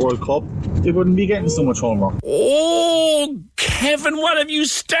watching the World Cup, they wouldn't be getting so much homework. Oh, Kevin, what have you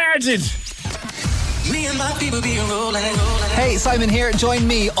started? Me and my people be rolling. Hey, Simon here. Join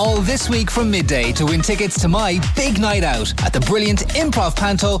me all this week from midday to win tickets to my big night out at the brilliant Improv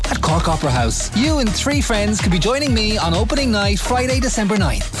Panto at Cork Opera House. You and 3 friends could be joining me on opening night, Friday, December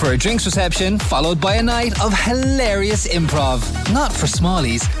 9th, for a drinks reception followed by a night of hilarious improv. Not for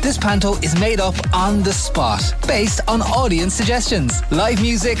smallies. This panto is made up on the spot, based on audience suggestions. Live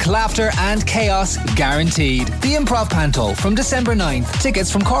music, laughter and chaos guaranteed. The Improv Panto from December 9th. Tickets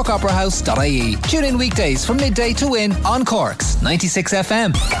from corkoperahouse.ie. Tune in weekdays from midday to win on Cork's 96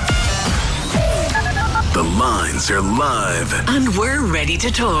 FM. The lines are live. And we're ready to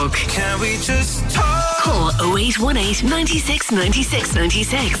talk. Can we just talk? Call 0818 96 96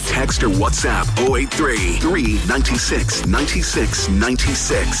 96. Text or WhatsApp 083 396 96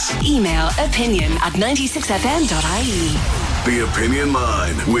 96. Email opinion@96fm.ie. The Opinion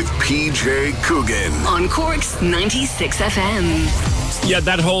Line with PJ Coogan. On Cork's 96 FM. Yeah,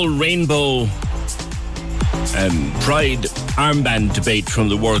 that whole rainbow pride armband debate from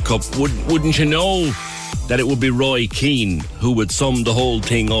the World Cup, wouldn't you know that it would be Roy Keane who would sum the whole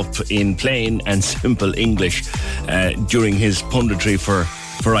thing up in plain and simple English during his punditry for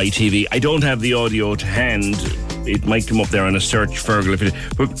ITV. I don't have the audio to hand. It might come up there on a search, Fergal.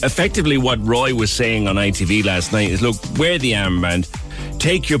 But effectively what Roy was saying on ITV last night is, look, wear the armband,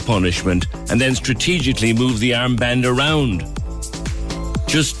 take your punishment, and then strategically move the armband around.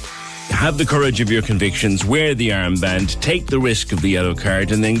 Just have the courage of your convictions, wear the armband, take the risk of the yellow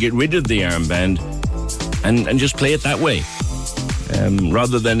card, and then get rid of the armband and just play it that way.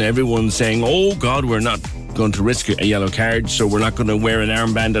 Rather than everyone saying, oh God, we're not going to risk a yellow card, so we're not going to wear an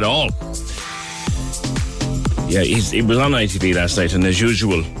armband at all. Yeah, it was on ITV last night, and as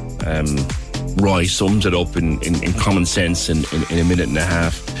usual, Roy sums it up in common sense in a minute and a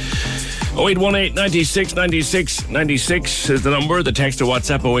half. 0818 96 96 96 is the number. The text or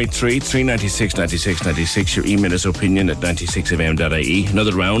WhatsApp 083 396 96 96. Your email is opinion@96fm.ie.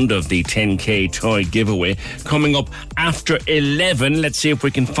 Another round of the 10k toy giveaway coming up after 11. Let's see if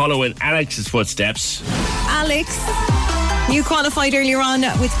we can follow in Alex's footsteps. Alex, you qualified earlier on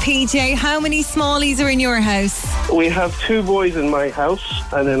with PJ. How many smallies are in your house? We have 2 boys in my house,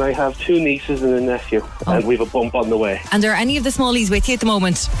 and then I have 2 nieces and a nephew, and we have a bump on the way. And are any of the smallies with you at the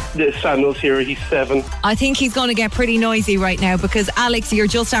moment? Samuel's here, he's 7. I think he's going to get pretty noisy right now because, Alex, you're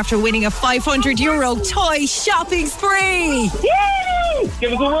just after winning a €500 toy shopping spree. Yay!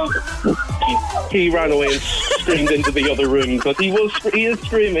 Give us a whoop. He ran away and screamed into the other room, but he is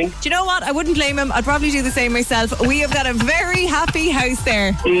screaming. Do you know what? I wouldn't blame him. I'd probably do the same myself. We have got a very happy house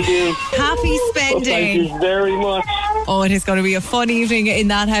there. We do. Happy spending. Well, thank you very much. Oh, it is going to be a fun evening in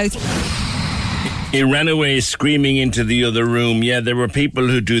that house. He ran away screaming into the other room. Yeah, there were people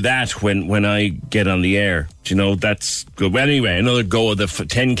who do that when I get on the air. Do you know, that's good. Well, anyway, another go of the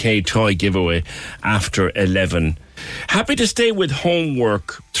 10k toy giveaway after 11. Happy to stay with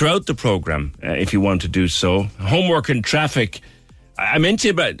homework throughout the programme, if you want to do so. Homework and traffic. I meant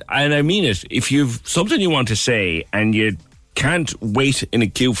it, but, and I mean it. If you've something you want to say and you can't wait in a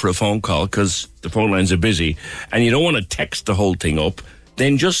queue for a phone call because the phone lines are busy and you don't want to text the whole thing up,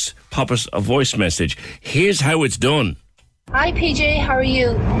 then just pop us a voice message. Here's how it's done. Hi PJ, how are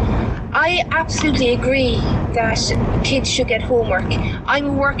you? I absolutely agree that kids should get homework. I'm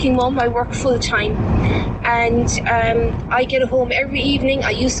a working mum, I work full time, and I get home every evening. I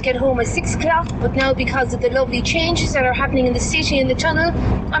used to get home at 6 o'clock, but now because of the lovely changes that are happening in the city and the tunnel,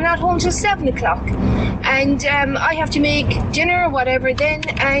 I'm not home till 7 o'clock. And I have to make dinner or whatever then,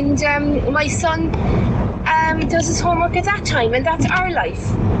 and my son does his homework at that time, and that's our life.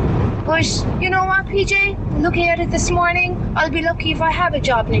 But you know what, PJ? Looking at it this morning, I'll be lucky if I have a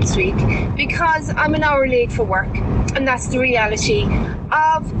job next week because I'm an hour late for work. And that's the reality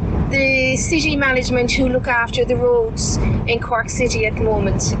of the city management who look after the roads in Cork City at the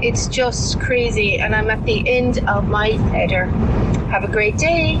moment. It's just crazy, and I'm at the end of my header. Have a great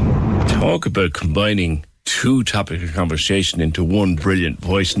day. Talk about combining 2 topics of conversation into one brilliant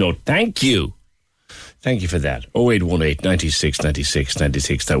voice note. Thank you. Thank you for that. 0818 96 96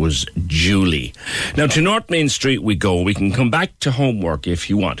 96. That was Julie. Now, to North Main Street we go. We can come back to homework if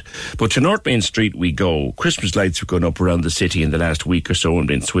you want. But to North Main Street we go. Christmas lights have gone up around the city in the last week or so and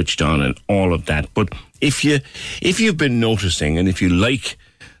been switched on and all of that. But if you've been noticing, and if you like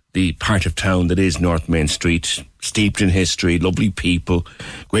the part of town that is North Main Street, steeped in history, lovely people,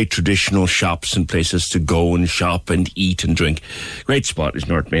 great traditional shops and places to go and shop and eat and drink. Great spot is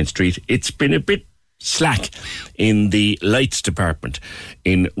North Main Street. It's been a bit slack in the lights department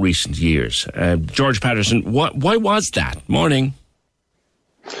in recent years. George Patterson, why was that? Morning.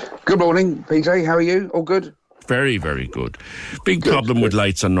 Good morning, PJ. How are you? All good? Very, very good. Big problem with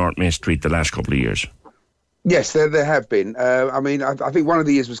lights on North Main Street the last couple of years. Yes, there have been. I think one of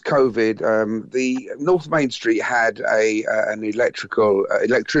the years was COVID. The North Main Street had an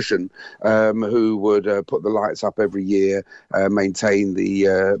electrician who would put the lights up every year, maintain the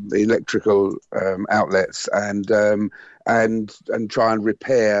electrical outlets, and try and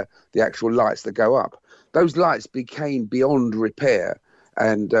repair the actual lights that go up. Those lights became beyond repair,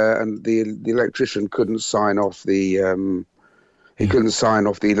 and the electrician couldn't sign off the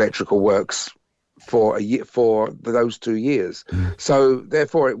electrical works for a year, for those 2 years. So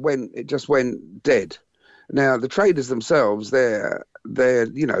therefore it just went dead. Now the traders themselves, they're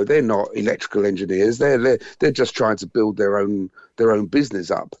not electrical engineers. They're just trying to build their own business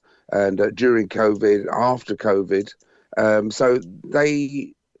up. And during COVID, after COVID, so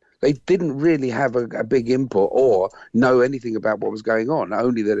they didn't really have a big input or know anything about what was going on,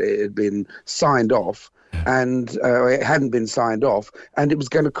 only that it had been signed off, and it hadn't been signed off, and it was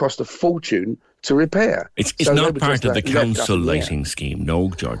going to cost a fortune to repair. It's not part of the council lighting scheme,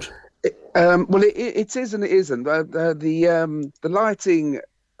 no, George? It is and it isn't. The lighting,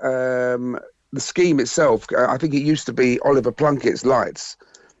 the scheme itself, I think it used to be Oliver Plunkett's lights.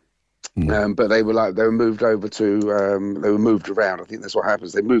 But they were moved over to they were moved around. I think that's what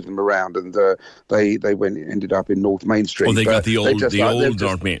happens. They moved them around, and they ended up in North Main Street. Oh, they got the old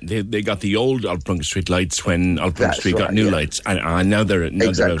North Main. They got the old Aldplunket Street lights when Aldplunket Street got new lights, and now they're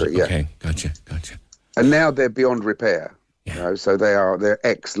exactly they're out. Okay, gotcha. And now they're beyond repair. Yeah. So they're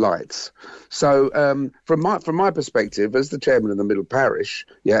ex lights. So from my perspective, as the chairman of the Middle Parish,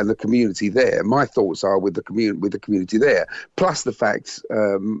 and the community there, my thoughts are with the community there. Plus the fact,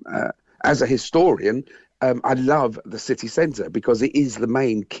 as a historian, I love the city centre because it is the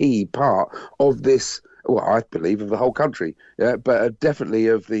main key part of this. Well, I believe of the whole country, but definitely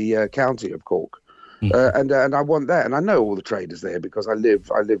of the county of Cork. And I want that, and I know all the traders there because I live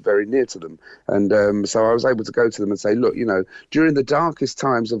very near to them, and so I was able to go to them and say, look, during the darkest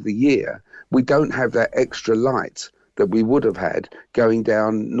times of the year, we don't have that extra light that we would have had going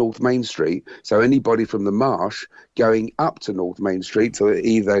down North Main Street. So anybody from the Marsh going up to North Main Street to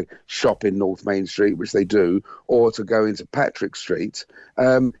either shop in North Main Street, which they do, or to go into Patrick Street,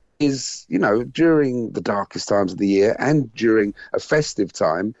 is, during the darkest times of the year and during a festive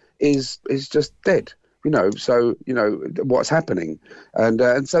time, is just dead, so, what's happening.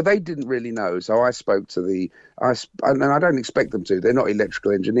 And so they didn't really know. So I spoke to and I don't expect them to, they're not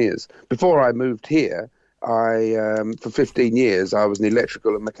electrical engineers. Before I moved here, for 15 years, I was an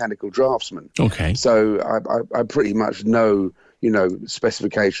electrical and mechanical draftsman. Okay. So I pretty much know,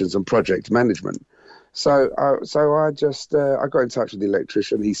 specifications and project management. So I got in touch with the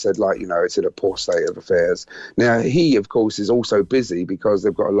electrician. He said, it's in a poor state of affairs. Now, he, of course, is also busy because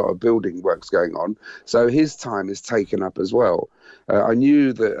they've got a lot of building works going on. So his time is taken up as well. I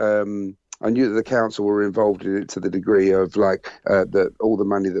knew that the council were involved in it to the degree of that all the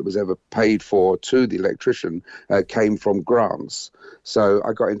money that was ever paid for to the electrician came from grants. So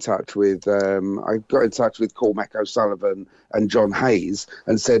I got in touch with Cormac O'Sullivan and John Hayes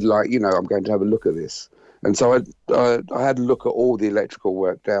and said, I'm going to have a look at this. And so I had a look at all the electrical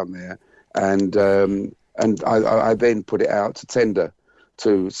work down there, and I then put it out to tender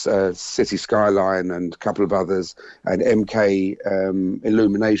to City Skyline and a couple of others, and MK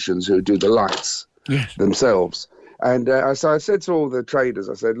Illuminations, who do the lights themselves. And so I said to all the traders,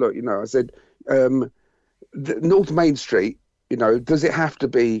 I said, look, North Main Street, does it have to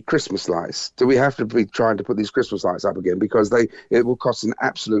be Christmas lights? Do we have to be trying to put these Christmas lights up again? Because it will cost an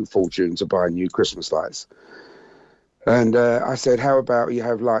absolute fortune to buy new Christmas lights. And I said, how about you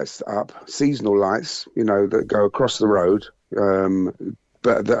have lights up, seasonal lights, that go across the road,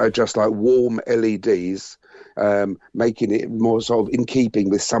 but that are just like warm LEDs, making it more sort of in keeping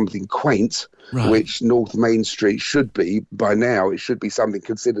with something quaint, which North Main Street should be by now. It should be something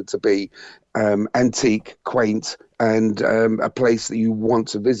considered to be antique, quaint, and a place that you want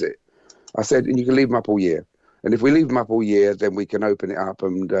to visit. I said, and you can leave them up all year. And if we leave them up all year, then we can open it up,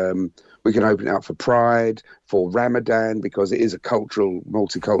 and we can open it up for Pride, for Ramadan, because it is a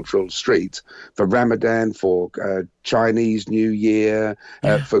multicultural street, for Ramadan, for Chinese New Year,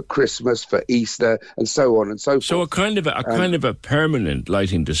 for Christmas, for Easter, and so on and so forth. So a kind of a permanent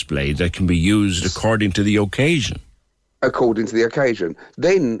lighting display that can be used according to the occasion. According to the occasion.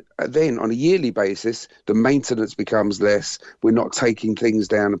 Then on a yearly basis, the maintenance becomes less. We're not taking things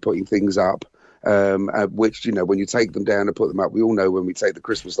down and putting things up. Which, when you take them down and put them up, we all know when we take the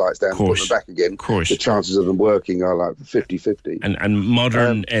Christmas lights down and put them back again, the chances of them working are like 50-50. And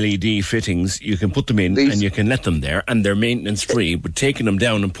modern LED fittings, you can put them in and you can let them there, and they're maintenance free, but taking them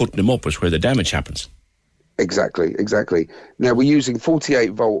down and putting them up is where the damage happens. Exactly. Now, we're using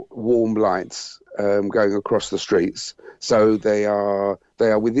 48-volt warm lights going across the streets, so they are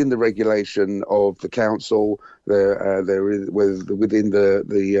within the regulation of the council. They're within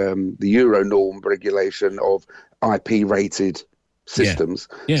the Euro norm regulation of IP rated systems.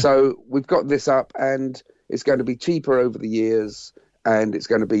 Yeah. So we've got this up, and it's going to be cheaper over the years, and it's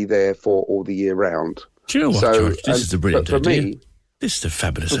going to be there for all the year round. Do you know what, George? This is a brilliant idea. This is a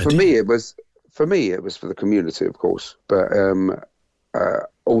fabulous idea. For me, it was for the community, of course, but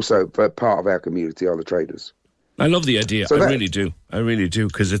also for part of our community are the traders. I love the idea. I really do,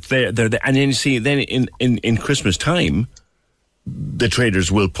 because it's there. They're there. And then you see, then in Christmas time, the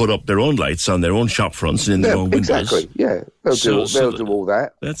traders will put up their own lights on their own shop fronts and in their own windows. Exactly. Yeah, they'll do all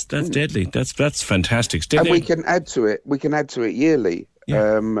that. That's deadly. That's fantastic. And we can add to it. We can add to it yearly.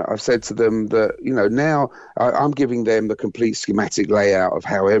 Yeah. I've said to them that now I'm giving them the complete schematic layout of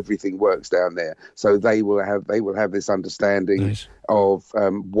how everything works down there, so they will have this understanding of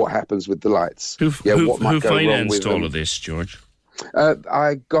what happens with the lights. Who financed all of this, George?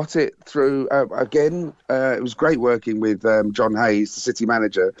 I got it through, again, it was great working with John Hayes, the city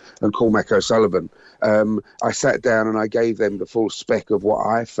manager, and Cormac O'Sullivan. I sat down and I gave them the full spec of what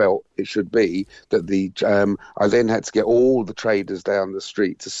I felt it should be. I then had to get all the traders down the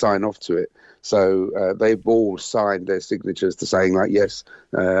street to sign off to it. So they've all signed their signatures to saying, like, yes,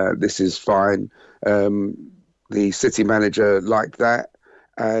 this is fine. The city manager liked that.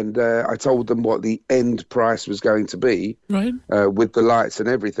 And I told them what the end price was going to be, right, with the lights and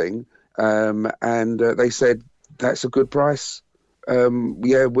everything. And they said, that's a good price.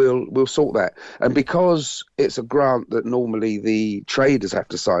 We'll sort that. And because it's a grant that normally the traders have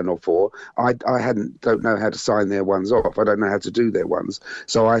to sign off for, I don't know how to sign their ones off. I don't know how to do their ones.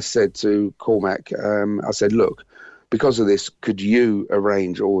 So I said to Cormac, I said, look, because of this, could you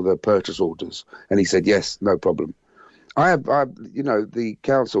arrange all the purchase orders? And he said, yes, no problem. I have, the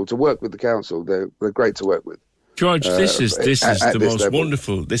council, to work with the council, they're great to work with. George, this is the most level.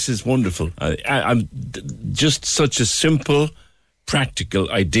 Wonderful. This is wonderful. I'm just such a simple,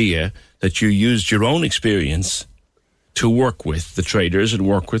 practical idea that you used your own experience to work with the traders and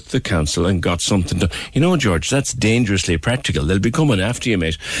work with the council and got something done. George, that's dangerously practical. They'll be coming after you,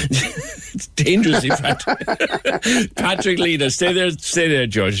 mate. It's dangerously practical. Patrick Leader, stay there,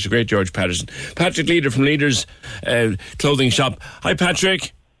 George. It's a great George Patterson. Patrick Leader from Leader's Clothing Shop. Hi,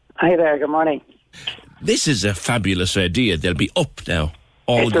 Patrick. Hi there, good morning. This is a fabulous idea. They'll be up now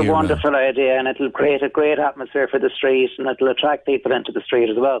all year round. It's a wonderful idea, and it'll create a great atmosphere for the street, and it'll attract people into the street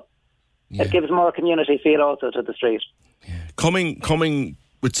as well. Yeah. It gives more community feel also to the street. Yeah. Coming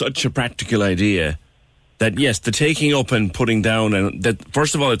with such a practical idea that, yes, the taking up and putting down, and that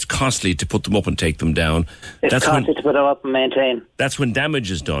first of all, it's costly to put them up and take them down. It's costly to put them up and maintain. That's when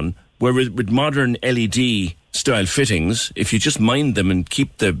damage is done. Where with modern LED style fittings, if you just mind them and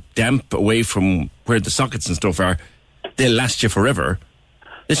keep the damp away from where the sockets and stuff are, they'll last you forever.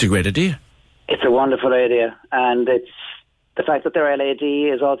 It's a great idea. It's a wonderful idea, and it's the fact that they're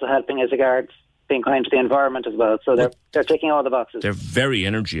LED is also helping as regards being kind to the environment as well. So they're ticking all the boxes. They're very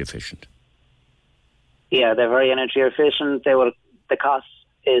energy efficient. Yeah, they're very energy efficient. The cost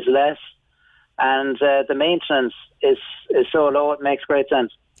is less, and the maintenance is so low. It makes great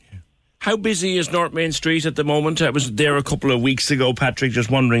sense. How busy is North Main Street at the moment? I was there a couple of weeks ago, Patrick, just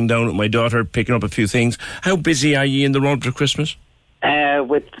wandering down with my daughter, picking up a few things. How busy are you in the run for Christmas?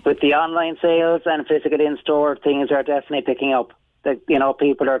 With the online sales and physical in-store, things are definitely picking up.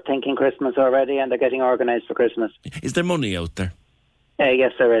 People are thinking Christmas already, and they're getting organised for Christmas. Is there money out there?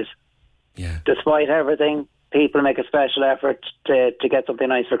 Yes, there is. Yeah. Despite everything, people make a special effort to get something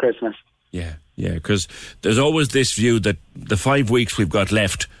nice for Christmas. Yeah, because there's always this view that the 5 weeks we've got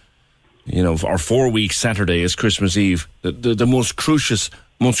left, our 4 weeks, Saturday is Christmas Eve, the most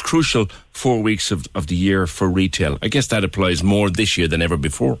crucial 4 weeks of the year for retail. I guess that applies more this year than ever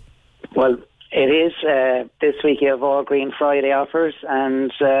before. Well, it is. This week you have all Green Friday offers,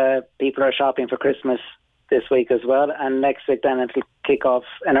 and people are shopping for Christmas this week as well, and next week then it'll kick off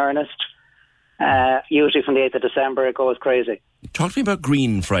in earnest. Usually from the 8th of December it goes crazy. Talk to me about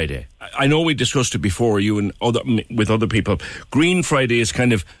Green Friday. I know we discussed it before, you and with other people. Green Friday is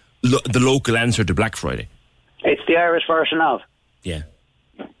kind of the local answer to Black Friday. It's the Irish version of. Yeah.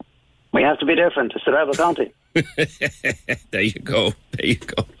 We have to be different. It's the Rebel County. There you go.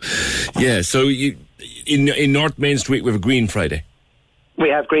 Yeah, so in North Main Street we have a Green Friday. We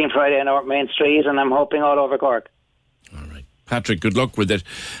have Green Friday in North Main Street, and I'm hoping all over Cork. Patrick, good luck with it,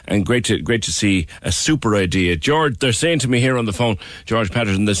 and great to see a super idea. George, they're saying to me here on the phone, George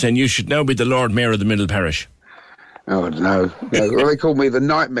Patterson, they're saying you should now be the Lord Mayor of the Middle Parish. Oh, no. Well, they call me the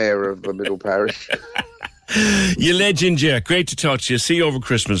nightmare of the Middle Parish. You legend, yeah. Great to talk to you. See you over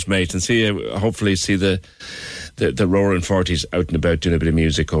Christmas, mate, and hopefully see the Roaring 40s out and about doing a bit of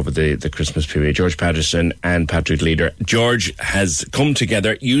music over the Christmas period. George Patterson and Patrick Leader. George has come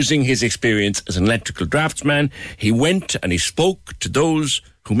together using his experience as an electrical draftsman. He went and he spoke to those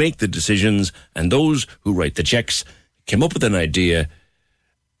who make the decisions and those who write the checks, came up with an idea.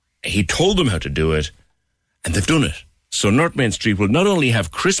 He told them how to do it, and they've done it. So North Main Street will not only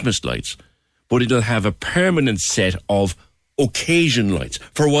have Christmas lights, but it'll have a permanent set of occasion lights.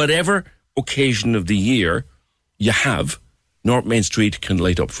 For whatever occasion of the year you have, North Main Street can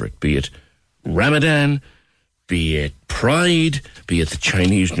light up for it, be it Ramadan, be it Pride, be it the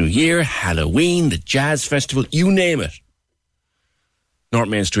Chinese New Year, Halloween, the Jazz Festival, you name it. North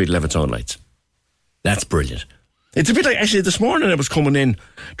Main Street will have its own lights. That's brilliant. It's a bit like, actually, this morning I was coming in,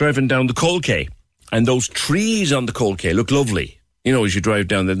 driving down the Coal Quay, and those trees on the Coal Quay look lovely. You know, as you drive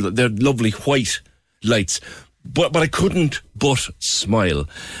down, they're lovely white lights. But I couldn't but smile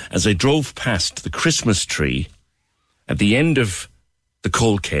as I drove past the Christmas tree at the end of the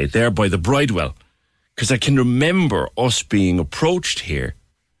Coal Quay, there by the Bridewell, because I can remember us being approached here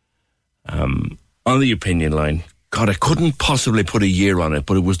on the opinion line. God, I couldn't possibly put a year on it,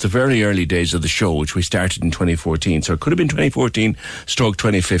 but it was the very early days of the show, which we started in 2014. So it could have been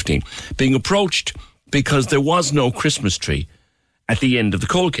 2014/2015. Being approached because there was no Christmas tree at the end of the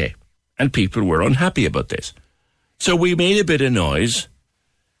Coal Quay, and people were unhappy about this. So we made a bit of noise,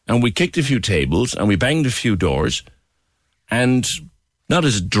 and we kicked a few tables, and we banged a few doors, and not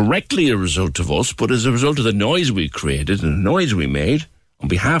as directly a result of us, but as a result of the noise we created and the noise we made, on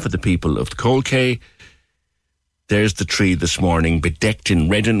behalf of the people of the Coal Quay, there's the tree this morning, bedecked in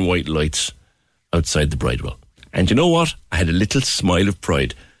red and white lights outside the Bridewell. And you know what? I had a little smile of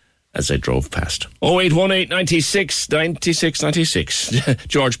pride as I drove past. 0818 96 96 96.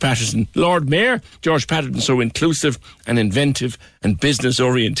 George Patterson, Lord Mayor. George Patterson, so inclusive and inventive and business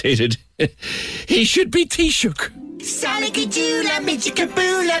orientated. He should be Taoiseach.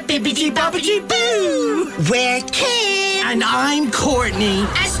 Boo. We're Kim. And I'm Courtney.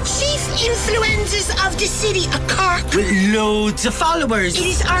 As chief influencers of the city of Cork, with loads of followers, it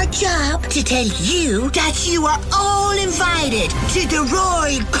is our job to tell you that you are all invited to the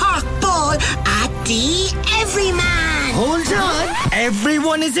Royal Cork Ball at the Everyman. Hold on.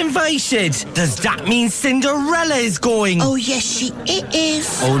 Everyone is invited. Does that mean Cinderella is going? Oh, yes, she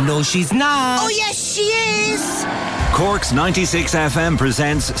is. Oh, no, she's not. Oh, yes, she is. Cork's 96 FM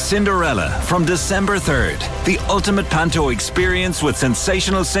presents Cinderella from December 3rd. The ultimate panto experience with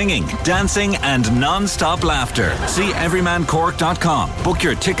sensational singing, dancing and non-stop laughter. See everymancork.com. Book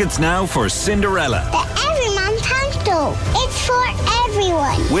your tickets now for Cinderella. The Everyman Panto. It's for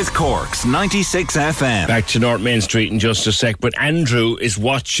everyone. With Cork's 96 FM. Back to North Main Street in just a sec, but Andrew is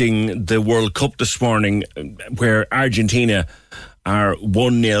watching the World Cup this morning where Argentina are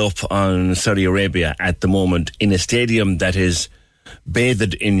 1-0 up on Saudi Arabia at the moment in a stadium that is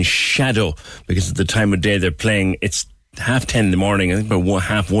bathed in shadow because of the time of day they're playing. It's 10:30 in the morning, I think about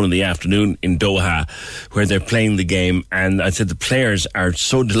 1:30 in the afternoon in Doha, where they're playing the game. And I said the players are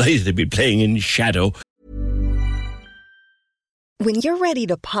so delighted to be playing in shadow. When you're ready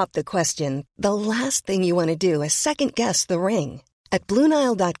to pop the question, the last thing you want to do is second-guess the ring. At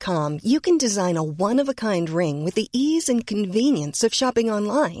BlueNile.com, you can design a one-of-a-kind ring with the ease and convenience of shopping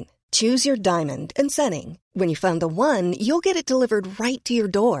online. Choose your diamond and setting. When you find the one, you'll get it delivered right to your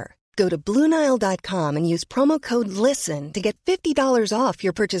door. Go to BlueNile.com and use promo code LISTEN to get $50 off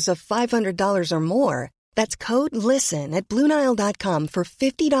your purchase of $500 or more. That's code LISTEN at BlueNile.com for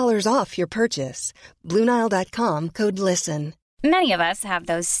 $50 off your purchase. BlueNile.com, code LISTEN. Many of us have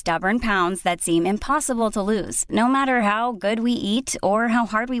those stubborn pounds that seem impossible to lose, no matter how good we eat or how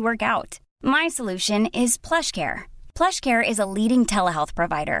hard we work out. My solution is PlushCare. PlushCare is a leading telehealth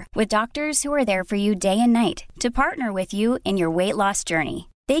provider with doctors who are there for you day and night to partner with you in your weight loss journey.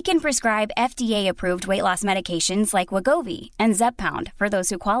 They can prescribe FDA-approved weight loss medications like Wegovy and Zepbound for those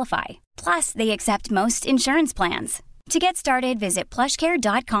who qualify. Plus, they accept most insurance plans. To get started, visit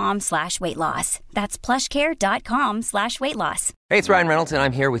plushcare.com/weightloss. That's plushcare.com/weightloss. Hey, it's Ryan Reynolds, and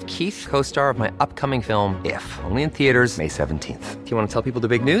I'm here with Keith, co-star of my upcoming film, If, only in theaters May 17th. Do you want to tell people the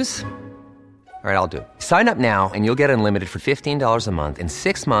big news? All right, I'll do it. Sign up now and you'll get unlimited for $15 a month and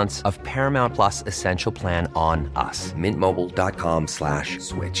 6 months of Paramount Plus Essential Plan on us.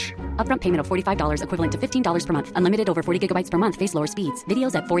 MintMobile.com/switch. Upfront payment of $45 equivalent to $15 per month. Unlimited over 40 gigabytes per month. Face lower speeds.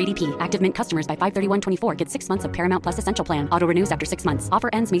 Videos at 480p. Active Mint customers by 531.24 get 6 months of Paramount Plus Essential Plan. Auto renews after 6 months. Offer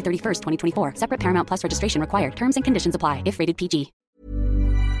ends May 31st, 2024. Separate Paramount Plus registration required. Terms and conditions apply if rated PG.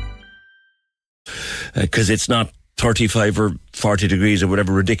 Because it's not 35 or 40 degrees or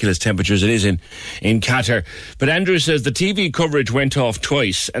whatever ridiculous temperatures it is in Qatar. But Andrew says the TV coverage went off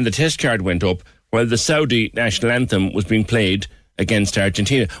twice and the test card went up while the Saudi national anthem was being played against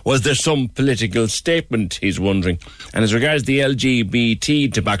Argentina. Was there some political statement, he's wondering? And as regards the LGBT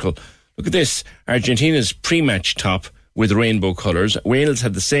debacle, look at this. Argentina's pre-match top with rainbow colours. Wales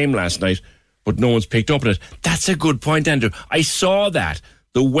had the same last night, but no one's picked up on it. That's a good point, Andrew. I saw that.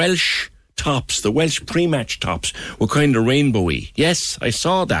 The Welsh tops, the Welsh pre-match tops were kind of rainbowy. Yes, I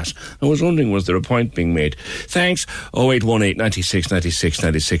saw that. I was wondering, was there a point being made? Thanks. 0818 96 96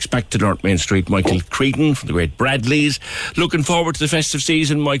 96. Back to North Main Street. Michael Creedon from the great Bradleys. Looking forward to the festive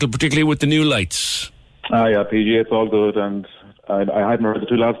season, Michael, particularly with the new lights. Yeah, PG, it's all good. And I hadn't heard the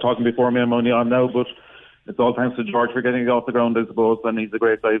two lads talking before me. I'm only on now, but it's all thanks to George for getting it off the ground, I suppose, and he's a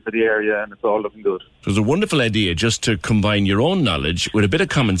great guy for the area, and it's all looking good. It was a wonderful idea just to combine your own knowledge with a bit of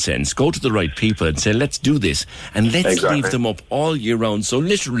common sense, go to the right people and say, let's do this, and let's leave them up all year round. So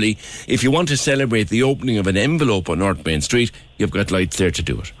literally, if you want to celebrate the opening of an envelope on North Main Street, you've got lights there to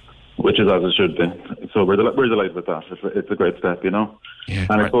do it. Which is as it should be. So we're delighted with that. It's a great step, you know. Yeah,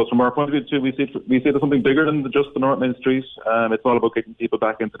 and I suppose from our point of view too, we see it as something bigger than just the North Main Street. It's all about getting people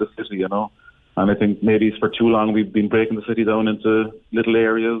back into the city, you know. And I think maybe for too long we've been breaking the city down into little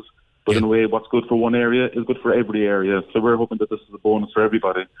areas, but in a way what's good for one area is good for every area. So we're hoping that this is a bonus for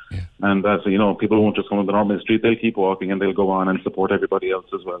everybody. Yeah. And that, you know, people won't just come on the North Main Street, they'll keep walking and they'll go on and support everybody else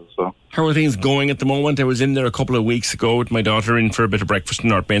as well. So how are things going at the moment? I was in there a couple of weeks ago with my daughter in for a bit of breakfast in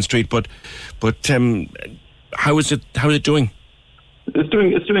North Main Street, but how is it doing? It's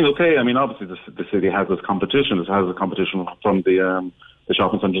doing okay. I mean, obviously the city has its competition. It has a competition from the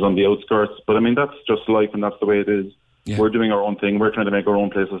shopping centres on the outskirts. But I mean, that's just life and that's the way it is. Yeah. We're doing our own thing. We're trying to make our own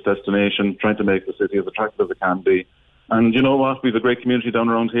place as destination, trying to make the city as attractive as it can be. And you know what? We have a great community down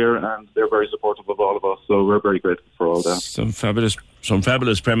around here and they're very supportive of all of us. So we're very grateful for all that. Some fabulous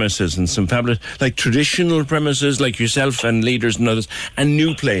premises and some fabulous, like traditional premises like yourself and leaders and others, and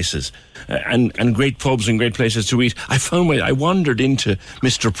new places and great pubs and great places to eat. I wandered into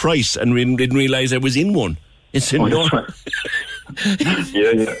Mr. Price and didn't realise I was in one. It's in North.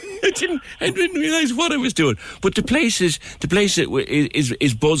 Yeah. I didn't realise what I was doing. But the place is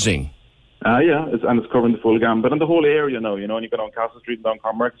buzzing. Yeah, it's covering the full gambit and the whole area now, you know, and you go down Castle Street and down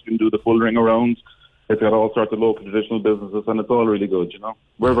Commerce, you can do the full ring around. It's got all sorts of local traditional businesses and it's all really good, you know.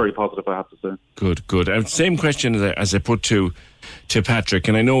 We're very positive, I have to say. Good. Same question as I put to Patrick,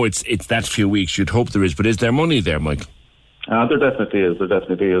 and I know it's that few weeks, you'd hope there is, but is there money there, Michael? There definitely is.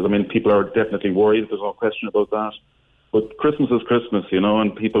 I mean, people are definitely worried, there's no question about that. But Christmas is Christmas, you know,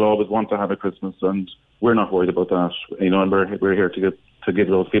 and people always want to have a Christmas, and we're not worried about that, you know, and we're here to give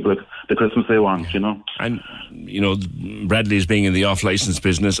those people the Christmas they want, you know. And, you know, Bradley's being in the off-licence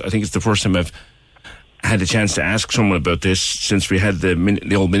business, I think it's the first time I've had a chance to ask someone about this since we had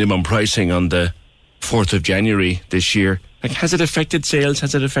the old minimum pricing on the 4th of January this year. Like, has it affected sales?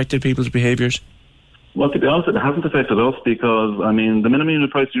 Has it affected people's behaviours? Well, to be honest, it hasn't affected us because, I mean, the minimum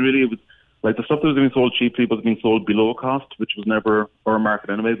unit price really was, like the stuff that was being sold cheaply was being sold below cost, which was never our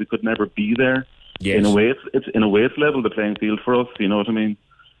market anyway. We could never be there. Yes. In a way, it's leveled the playing field for us. You know what I mean?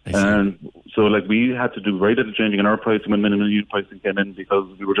 And so, like, we had to do right at the changing in our pricing when minimum unit pricing came in because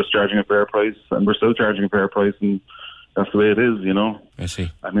we were just charging a fair price, and we're still charging a fair price, and that's the way it is. You know? I see.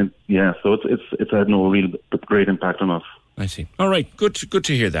 I mean, yeah. So it's had no real great impact on us. I see. All right, good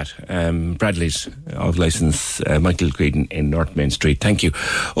to hear that. Bradley's of licence, Michael Creedon in North Main Street. Thank you.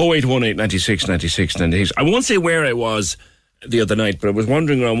 0818 96 96 98. I won't say where I was the other night, but I was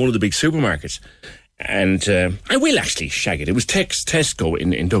wandering around one of the big supermarkets, and I will actually shag it. It was Tesco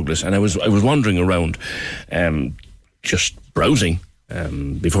in Douglas, and I was wandering around, just browsing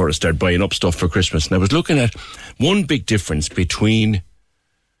before I started buying up stuff for Christmas, and I was looking at one big difference between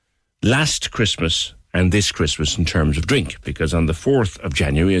last Christmas and this Christmas in terms of drink, because on the 4th of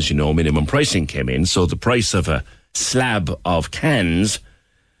January, as you know, minimum pricing came in, so the price of a slab of cans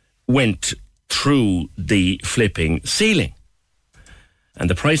went through the flipping ceiling. And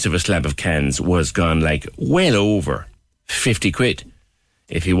the price of a slab of cans was gone like well over 50 quid.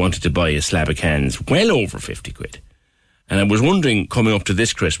 If you wanted to buy a slab of cans, well over 50 quid. And I was wondering, coming up to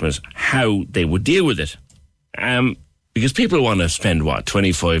this Christmas, how they would deal with it. Because people want to spend,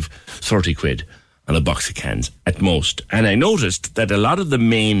 25, 30 quid on a box of cans at most. And I noticed that a lot of the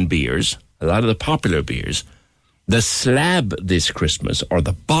main beers, a lot of the popular beers, the slab this Christmas, or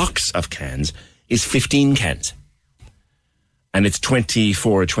the box of cans, is 15 cans. And it's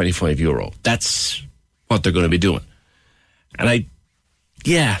 24 or 25 euro. That's what they're going to be doing. And I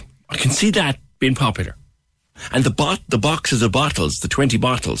can see that being popular. And the boxes of bottles, the 20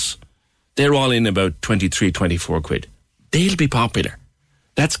 bottles, they're all in about 23, 24 quid. They'll be popular.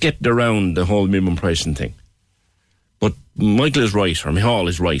 That's getting around the whole minimum pricing thing. But Michael is right, or Michal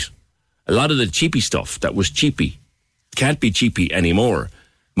is right. A lot of the cheapy stuff that was cheapy can't be cheapy anymore.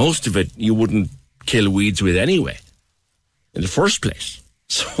 Most of it you wouldn't kill weeds with anyway, in the first place.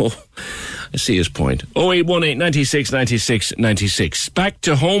 So, I see his point. 0818 96 96 96. Back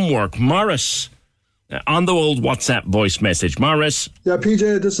to homework. Morris, on the old WhatsApp voice message. Morris. Yeah,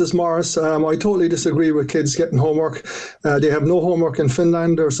 PJ, this is Morris. I totally disagree with kids getting homework. They have no homework in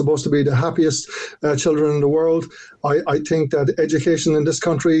Finland. They're supposed to be the happiest children in the world. I think that education in this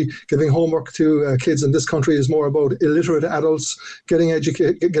country, giving homework to kids in this country, is more about illiterate adults getting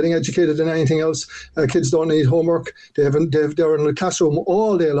educated than anything else. Kids don't need homework. They're in the classroom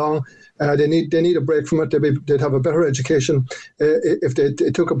all day long. They need a break from it. They'd have a better education if they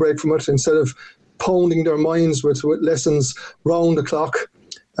took a break from it, instead of pounding their minds with lessons round the clock.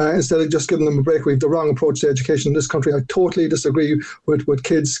 Instead of just giving them a break. We have the wrong approach to education in this country. I totally disagree with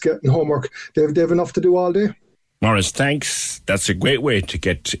kids getting homework. They have enough to do all day. Morris, thanks. That's a great way to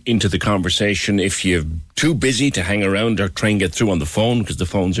get into the conversation. If you're too busy to hang around or try and get through on the phone because the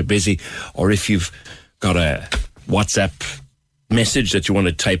phones are busy, or if you've got a WhatsApp message that you want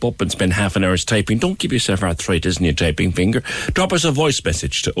to type up and spend half an hour typing, don't give yourself arthritis in your typing finger. Drop us a voice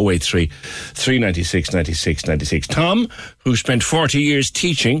message to 083 396 96 96. Tom, who spent 40 years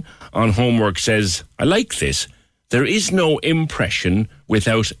teaching on homework, says, I like this. There is no impression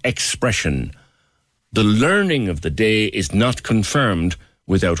without expression. The learning of the day is not confirmed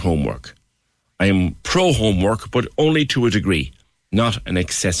without homework. I am pro-homework, but only to a degree, not an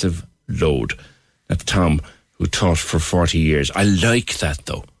excessive load. That's Tom, who taught for 40 years. I like that,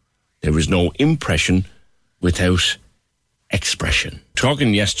 though. There is no impression without expression.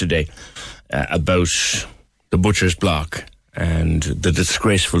 Talking yesterday about the Butcher's Block and the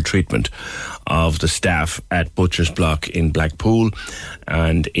disgraceful treatment of the staff at Butcher's Block in Blackpool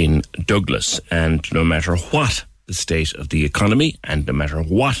and in Douglas. And no matter what the state of the economy and no matter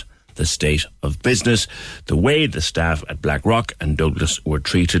what the state of business, the way the staff at Blackrock and Douglas were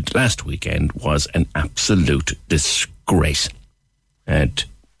treated last weekend was an absolute disgrace. And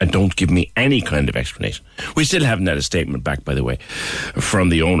don't give me any kind of explanation. We still haven't had a statement back, by the way, from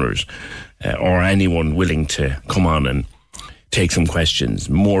the owners or anyone willing to come on and take some questions,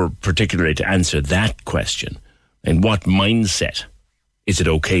 more particularly to answer that question. In what mindset is it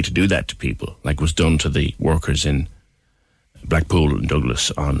okay to do that to people, like was done to the workers in Blackpool and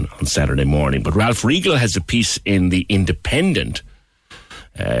Douglas on Saturday morning? But Ralph Riegel has a piece in The Independent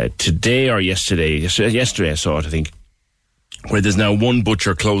today or yesterday I saw it, I think, where there's now one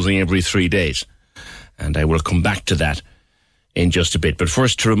butcher closing every 3 days. And I will come back to that in just a bit. But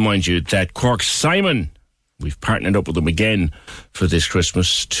first, to remind you that Cork Simon, we've partnered up with them again for this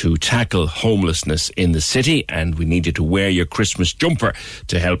Christmas to tackle homelessness in the city, and we need you to wear your Christmas jumper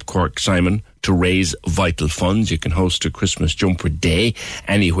to help Cork Simon to raise vital funds. You can host a Christmas jumper day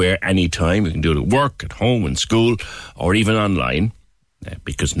anywhere, anytime. You can do it at work, at home, in school, or even online,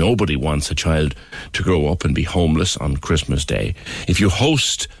 because nobody wants a child to grow up and be homeless on Christmas Day. If you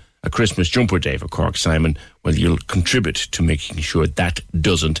host a Christmas jumper day for Cork Simon, well, you'll contribute to making sure that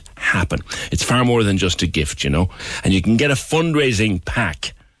doesn't happen. It's far more than just a gift, you know. And you can get a fundraising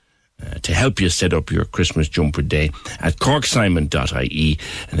pack to help you set up your Christmas jumper day at corksimon.ie,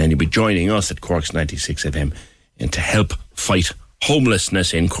 and then you'll be joining us at Cork's 96 FM and to help fight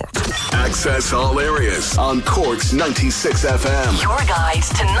homelessness in Cork. Access all areas on Cork's 96 FM. Your guide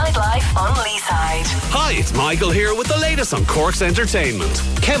to nightlife on Leeside. Hi, it's Michael here with the latest on Cork's entertainment.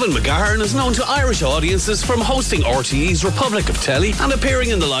 Kevin McGahern is known to Irish audiences from hosting RTE's Republic of Telly and appearing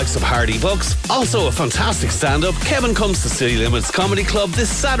in the likes of Hardy Bucks. Also a fantastic stand-up, Kevin comes to City Limits Comedy Club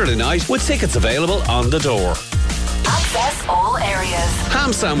this Saturday night with tickets available on the door. Access all areas.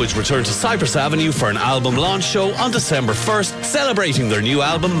 Ham Sandwich return to Cypress Avenue for an album launch show on December 1st, celebrating their new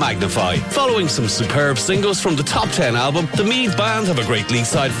album Magnify. Following some superb singles from the top 10 album, the Meath Band have a great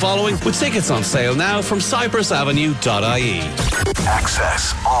Leaside following, with tickets on sale now from cypressavenue.ie.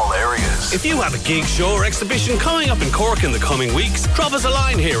 Access all areas. If you have a gig, show or exhibition coming up in Cork in the coming weeks, drop us a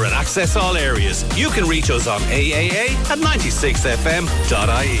line here at Access All Areas. You can reach us on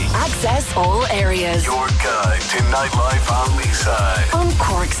aaa@96fm.ie. Access all areas. Your guide to nightlife on Leaside. On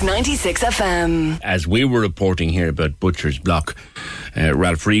Cork's 96 FM. As we were reporting here about Butcher's Block,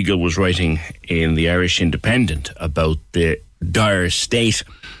 Ralph Riegel was writing in the Irish Independent about the dire state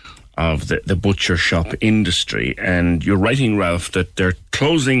of the butcher shop industry. And you're writing, Ralph, that they're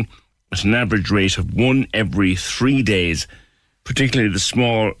closing at an average rate of 1 every 3 days, particularly the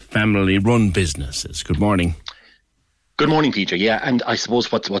small family-run businesses. Good morning. Good morning, Peter. Yeah, and I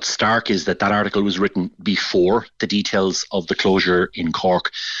suppose what's stark is that article was written before the details of the closure in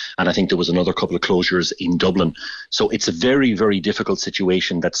Cork, and I think there was another couple of closures in Dublin. So it's a very, very difficult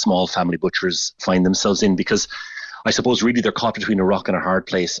situation that small family butchers find themselves in, because I suppose really they're caught between a rock and a hard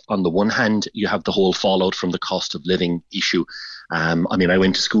place. On the one hand, you have the whole fallout from the cost of living issue. I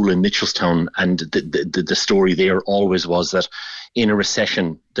went to school in Mitchelstown, and the story there always was that in a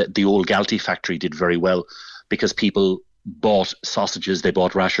recession, the old Galtee factory did very well because people bought sausages, they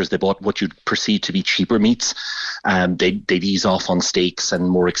bought rashers, they bought what you'd perceive to be cheaper meats. They'd ease off on steaks and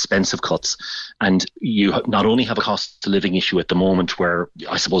more expensive cuts. And you not only have a cost of living issue at the moment, where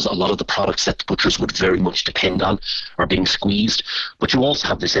I suppose a lot of the products that the butchers would very much depend on are being squeezed, but you also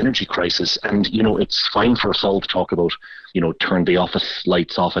have this energy crisis. And, it's fine for us all to talk about, turn the office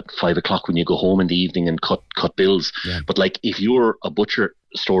lights off at 5 o'clock when you go home in the evening and cut bills. Yeah. But like, if you're a butcher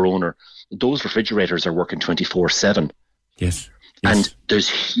store owner, those refrigerators are working 24/7. Yes. And there's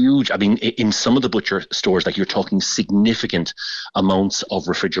huge, in some of the butcher stores, like, you're talking significant amounts of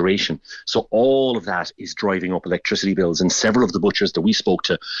refrigeration. So all of that is driving up electricity bills. And several of the butchers that we spoke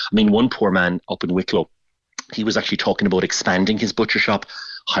to, one poor man up in Wicklow, he was actually talking about expanding his butcher shop,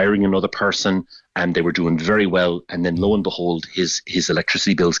 hiring another person, and they were doing very well. And then lo and behold, his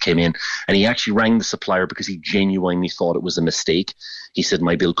electricity bills came in, and he actually rang the supplier because he genuinely thought it was a mistake. He said,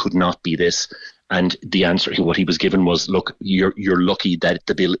 my bill could not be this. And the answer, what he was given was, look, you're lucky that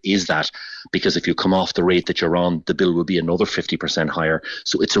the bill is that, because if you come off the rate that you're on, the bill will be another 50% higher.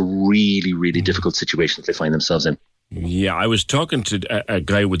 So it's a really, really difficult situation that they find themselves in. Yeah, I was talking to a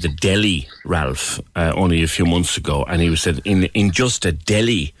guy with the deli, Ralph, only a few months ago, and he said in just a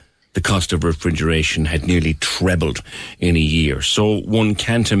deli, the cost of refrigeration had nearly trebled in a year. So one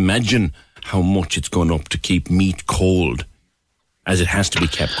can't imagine how much it's gone up to keep meat cold, as it has to be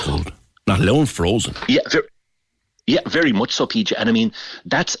kept cold. Not alone frozen. Yeah, very much so, PJ. And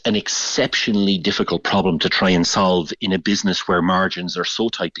that's an exceptionally difficult problem to try and solve in a business where margins are so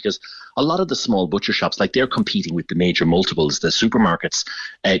tight, because a lot of the small butcher shops, like, they're competing with the major multiples, the supermarkets,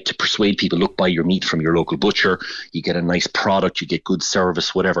 to persuade people, look, buy your meat from your local butcher, you get a nice product, you get good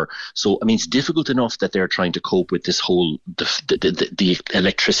service, whatever. So, it's difficult enough that they're trying to cope with this whole, the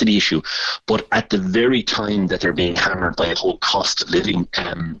electricity issue. But at the very time that they're being hammered by a whole cost of living,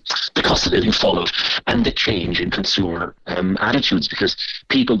 the cost of living fallout, and the change in consumer attitudes, because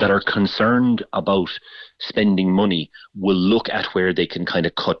people that are concerned about spending money will look at where they can kind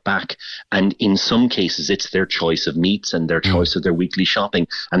of cut back, and in some cases it's their choice of meats and their choice of their weekly shopping,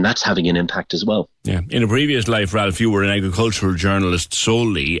 and that's having an impact as well. Yeah. In a previous life, Ralph, you were an agricultural journalist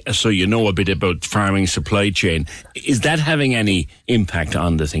solely, so you know a bit about farming supply chain. Is that having any impact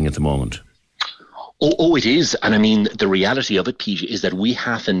on the thing at the moment? Oh, it is. And the reality of it, PJ, is that we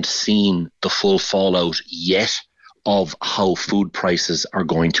haven't seen the full fallout yet of how food prices are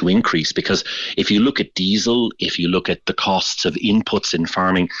going to increase. Because if you look at diesel, if you look at the costs of inputs in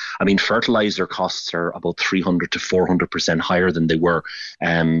farming, fertilizer costs are about 300 to 400% higher than they were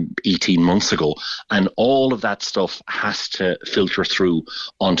 18 months ago. And all of that stuff has to filter through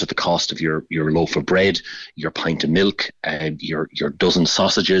onto the cost of your loaf of bread, your pint of milk, your dozen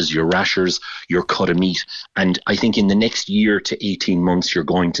sausages, your rashers, your cut of meat. And I think in the next year to 18 months, you're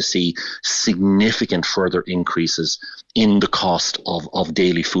going to see significant further increases in the cost of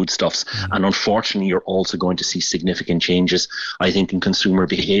daily foodstuffs. And unfortunately, you're also going to see significant changes, I think, in consumer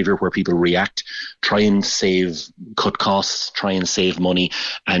behaviour, where people react, try and cut costs, try and save money,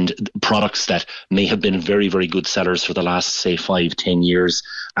 and products that may have been very, very good sellers for the last, say, 5-10 years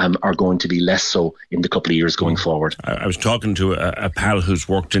are going to be less so in the couple of years going forward. I was talking to a pal who's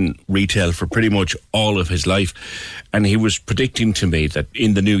worked in retail for pretty much all of his life, and he was predicting to me that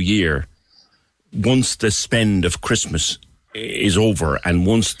in the new year, once the spend of Christmas is over, and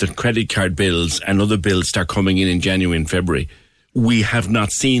once the credit card bills and other bills start coming in January and February, we have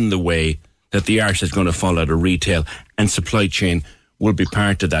not seen the way that the arse is going to fall out of retail, and supply chain will be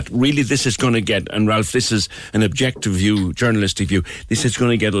part of that. Really, this is going to get, and Ralph, this is an objective view, journalistic view, this is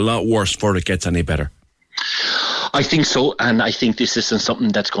going to get a lot worse before it gets any better. I think so, and I think this isn't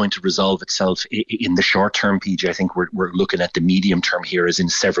something that's going to resolve itself in the short term, PJ. I think we're looking at the medium term here, as in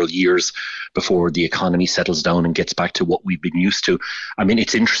several years before the economy settles down and gets back to what we've been used to. I mean,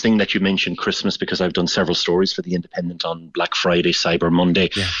 it's interesting that you mentioned Christmas, because I've done several stories for The Independent on Black Friday, Cyber Monday,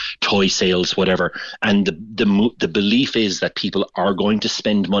 toy sales, whatever. And the belief is that people are going to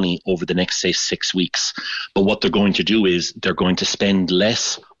spend money over the next, say, 6 weeks. But what they're going to do is they're going to spend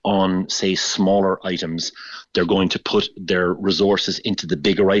less on, say, smaller items. They're going to put their resources into the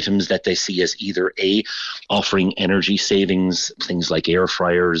bigger items that they see as either A, offering energy savings, things like air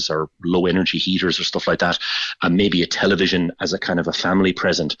fryers or low energy heaters or stuff like that, and maybe a television as a kind of a family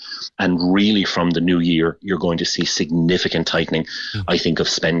present. And really from the new year, you're going to see significant tightening, I think, of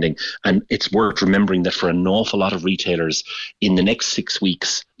spending. And it's worth remembering that for an awful lot of retailers, in the next 6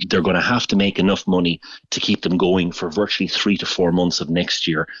 weeks, they're going to have to make enough money to keep them going for virtually 3 to 4 months of next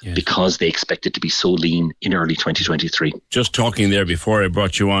year, because they expect it to be so lean in early 2023. Just talking there before I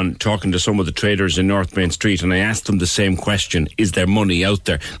brought you on, talking to some of the traders in North Main Street, and I asked them the same question: is there money out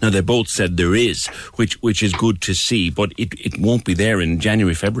there? Now, they both said there is, which is good to see, but it won't be there in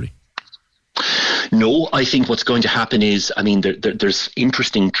January, February. No, I think what's going to happen is, I mean, there's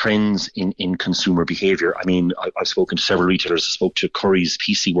interesting trends in consumer behaviour. I mean, I've spoken to several retailers. I spoke to Curry's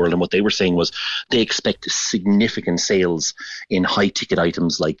PC World, and what they were saying was they expect significant sales in high-ticket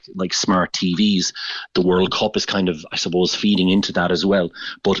items like smart TVs. The World Cup is kind of, I suppose, feeding into that as well.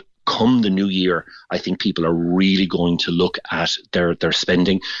 But come the new year, I think people are really going to look at their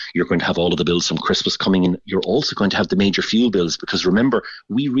spending. You're going to have all of the bills from Christmas coming in. You're also going to have the major fuel bills, because remember,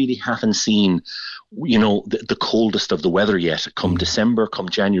 we really haven't seen, you know, the coldest of the weather yet. Come December, come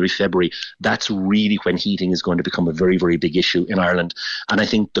January, February, that's really when heating is going to become a very, very big issue in Ireland. And I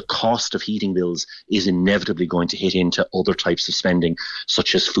think the cost of heating bills is inevitably going to hit into other types of spending,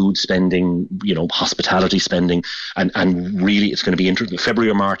 such as food spending, you know, hospitality spending, and really it's going to be interesting.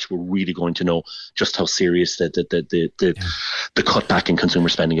 February or March, we're really going to know just how serious the cutback in consumer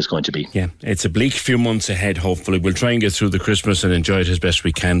spending is going to be. Yeah, it's a bleak few months ahead, hopefully. We'll try and get through the Christmas and enjoy it as best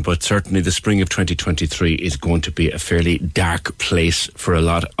we can, but certainly the spring of 2023 is going to be a fairly dark place for a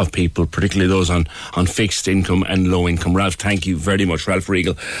lot of people, particularly those on fixed income and low income. Ralph, thank you very much. Ralph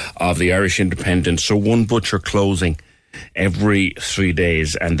Riegel of the Irish Independent. So one butcher closing every 3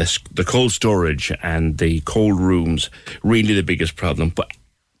 days, and the cold storage and the cold rooms, really the biggest problem. But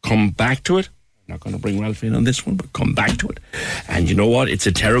come back to it. I'm not going to bring Ralph in on this one, but come back to it. And you know what? It's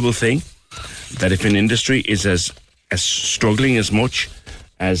a terrible thing that if an industry is as struggling as much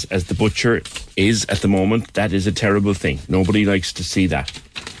as the butcher is at the moment, that is a terrible thing. Nobody likes to see that.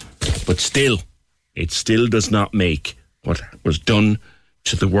 But still, it still does not make what was done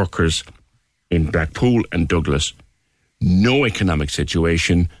to the workers in Blackpool and Douglas. No economic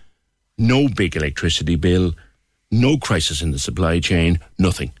situation, no big electricity bill, no crisis in the supply chain,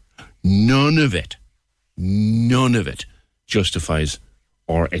 nothing. None of it justifies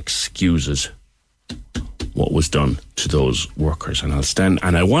or excuses what was done to those workers. And I'll stand,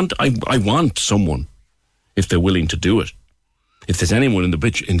 and I want someone, if they're willing to do it, if there's anyone in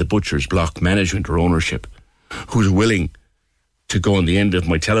the butcher's block management or ownership who's willing to go on the end of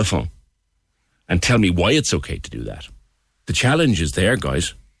my telephone and tell me why it's okay to do that. The challenge is there,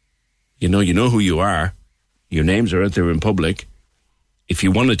 guys. You know who you are. Your names are out there in public. If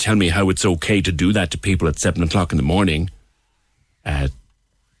you want to tell me how it's okay to do that to people at 7 o'clock in the morning,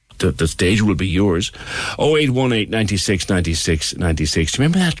 the stage will be yours. 0818 96 96 96.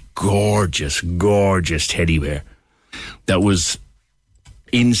 Remember that gorgeous teddy bear that was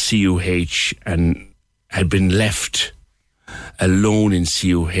in CUH and had been left alone in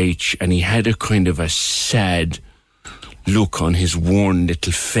CUH, and he had a kind of a sad look on his worn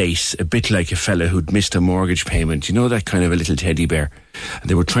little face, a bit like a fella who'd missed a mortgage payment. You know, that kind of a little teddy bear. And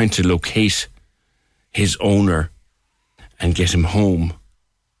they were trying to locate his owner and get him home.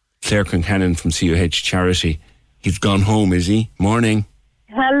 Claire Concannon from CUH Charity. He's gone home, is he? Morning.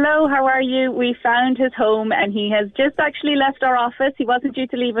 Hello, how are you? We found his home and he has just actually left our office. He wasn't due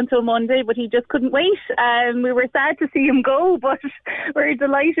to leave until Monday, but he just couldn't wait. We were sad to see him go, but we're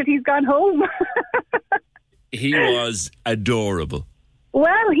delighted he's gone home. He was adorable.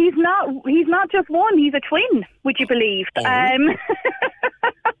 Well, he's not just one, he's a twin, would you believe? Oh.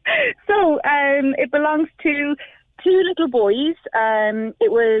 So it belongs to two little boys.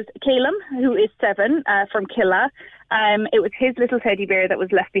 It was Caleb, who is 7, from Killa, It was his little teddy bear that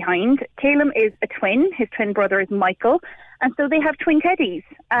was left behind. Calum is a twin. His twin brother is Michael. And so they have twin teddies.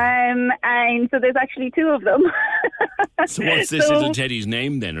 And so there's actually two of them. So what's this little teddy's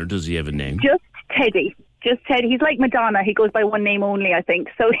name then, or does he have a name? Just Teddy. Just Teddy. He's like Madonna. He goes by one name only, I think.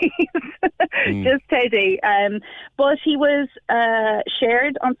 So he's just Teddy. But he was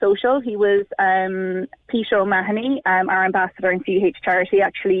shared on social. He was Peter O'Mahony, our ambassador in CUH Charity,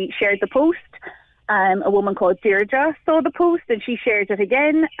 actually shared the post. A woman called Deirdre saw the post and she shared it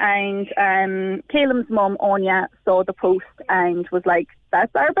again. And Calum's mum, Anya, saw the post and was like,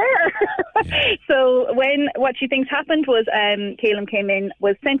 that's our bear. Yeah. So what she thinks happened was Calum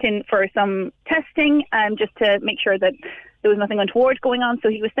was sent in for some testing just to make sure that there was nothing untoward going on. So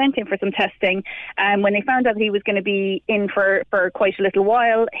he was sent in for some testing. When they found out that he was going to be in for quite a little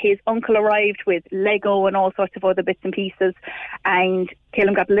while, his uncle arrived with Lego and all sorts of other bits and pieces. And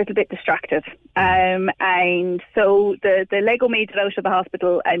Calum got a little bit distracted. And so the Lego made it out of the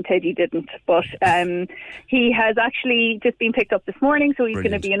hospital and Teddy didn't. But he has actually just been picked up this morning. So he's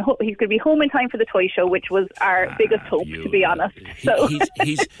going to be he's going to be home in time for the toy show, which was our biggest hope, to be honest.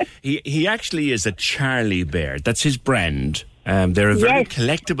 He actually is a Charlie bear. That's his brand. They're a very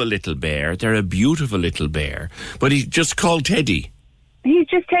collectible little bear. They're a beautiful little bear. But he's just called Teddy. He's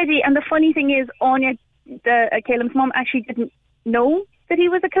just Teddy. And the funny thing is, Anya, Calum's mum, actually didn't know that he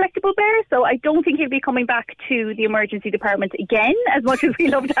was a collectible bear, so I don't think he'll be coming back to the emergency department again, as much as we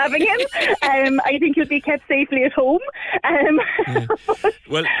loved having him. I think he'll be kept safely at home.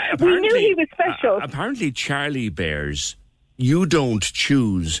 Well, we knew he was special. Apparently Charlie bears, you don't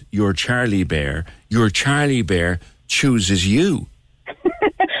choose your Charlie bear. Your Charlie bear chooses you.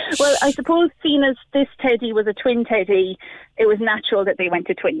 Well, I suppose seeing as this teddy was a twin teddy, it was natural that they went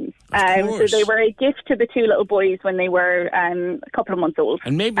to twins. So they were a gift to the two little boys when they were a couple of months old.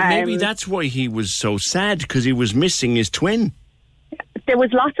 And maybe that's why he was so sad, because he was missing his twin. There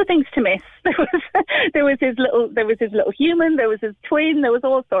was lots of things to miss. There was his little human, there was his twin, there was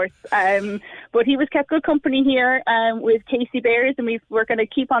all sorts. But he was kept good company here with Casey Bears, and we're going to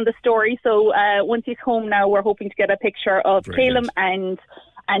keep on the story. So once he's home now, we're hoping to get a picture of Calum and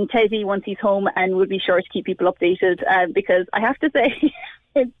Teddy once he's home, and we'll be sure to keep people updated because I have to say,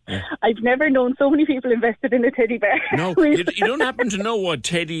 I've never known so many people invested in a teddy bear. No, you don't happen to know what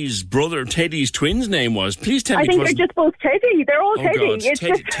Teddy's twin's name was? Please tell me. I think they're just both Teddy. They're all Teddy.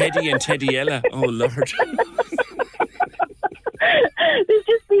 God, Teddy and Teddyella. Oh, Lord. There's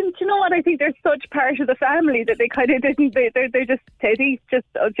just been, do you know what? I think they're such part of the family that they kind of didn't. They're just Teddy, just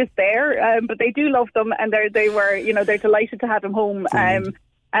there. But they do love them, and they're delighted to have him home.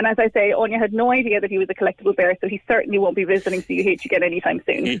 And as I say, Anya had no idea that he was a collectible bear, so he certainly won't be visiting CUH again anytime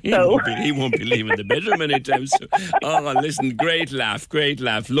soon. He won't be leaving the bedroom anytime soon. Oh, listen, great laugh.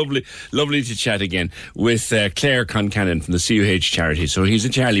 Lovely to chat again with Claire Concannon from the CUH charity. So he's a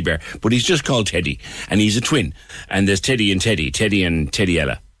Charlie bear, but he's just called Teddy, and he's a twin. And there's Teddy and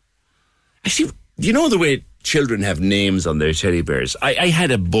Teddyella. Actually, you know the way children have names on their teddy bears? I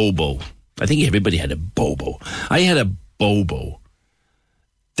had a Bobo. I think everybody had a Bobo. I had a Bobo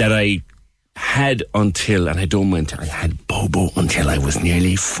that I had until, and I don't mind, I had Bobo until I was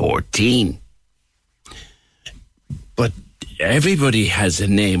nearly 14. But everybody has a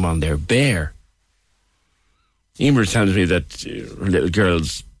name on their bear. Emer tells me that her little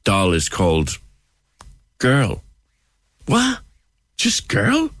girl's doll is called Girl. What? Just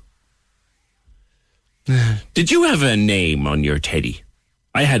Girl? Did you have a name on your teddy?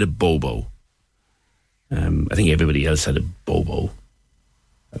 I had a Bobo. I think everybody else had a Bobo.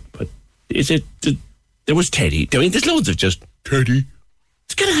 But there was Teddy. I mean, there's loads of just Teddy.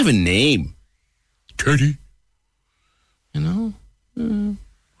 It's got to have a name. Teddy. You know?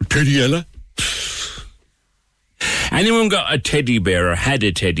 Teddyella. Anyone got a teddy bear or had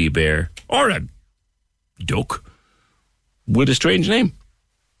a teddy bear or a duck with a strange name?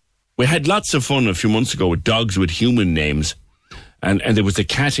 We had lots of fun a few months ago with dogs with human names. And there was a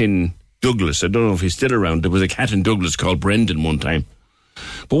cat in Douglas. I don't know if he's still around. There was a cat in Douglas called Brendan one time.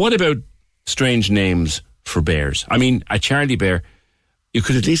 But what about strange names for bears? I mean, a Charlie bear, you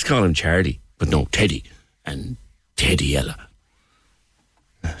could at least call him Charlie. But no, Teddy and Teddyella.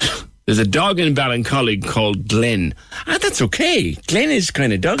 There's a dog in Ballincollig called Glenn. That's okay. Glenn is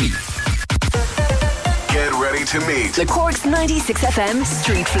kind of doggy. Get ready to meet the Cork's 96 FM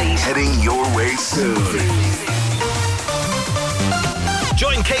Street Fleet. Heading your way soon.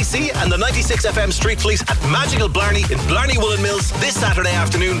 Join KC and the 96 FM Street Fleet at Magical Blarney in Blarney Woolen Mills this Saturday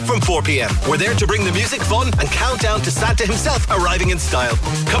afternoon from 4 p.m. We're there to bring the music, fun and countdown to Santa himself arriving in style.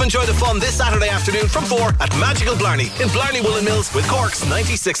 Come enjoy the fun this Saturday afternoon from 4 at Magical Blarney in Blarney Woolen Mills with Cork's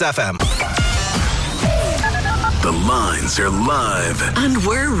 96 FM. The lines are live. And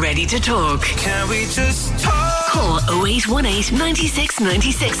we're ready to talk. Can we just talk? Call 0818 96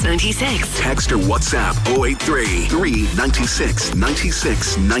 96 96. Text or WhatsApp 083 396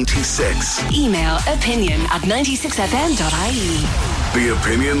 96 96. Email opinion@96fm.ie. The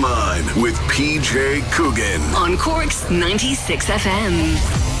Opinion Line with PJ Coogan. On Cork's 96 FM.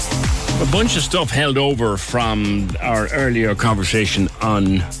 A bunch of stuff held over from our earlier conversation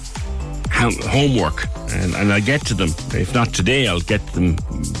on homework, and I'll get to them. If not today, I'll get to them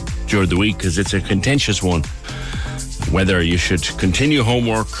during the week, because it's a contentious one. Whether you should continue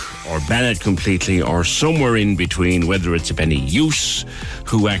homework or ban it completely, or somewhere in between, whether it's of any use,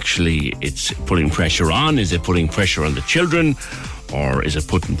 who actually it's putting pressure on. Is it putting pressure on the children, or is it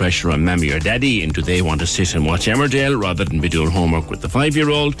putting pressure on mammy or daddy, and do they want to sit and watch Emmerdale rather than be doing homework with the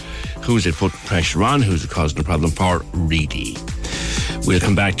 5-year-old? Who's it putting pressure on? Who's it causing a problem for? Really? We'll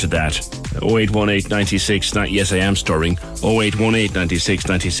come back to that. 0818 96, yes, I am stirring. 0818 96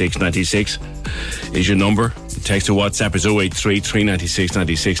 96 96 is your number. The text to WhatsApp is 083 396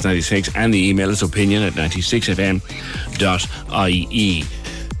 96 96, and the email is opinion@96fm.ie.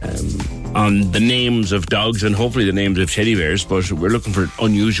 On the names of dogs and hopefully the names of teddy bears, but we're looking for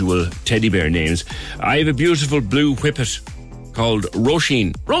unusual teddy bear names. I have a beautiful blue whippet called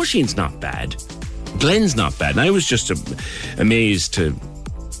Roisin. Roisin's not bad. Glenn's not bad. And I was just amazed to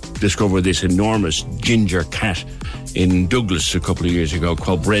discover this enormous ginger cat in Douglas a couple of years ago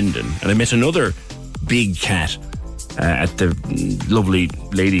called Brendan. And I met another big cat at the lovely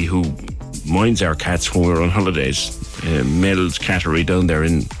lady who minds our cats when we're on holidays, Mel's Cattery down there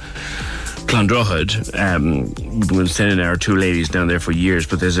in Clondrohid. We've been sending our two ladies down there for years,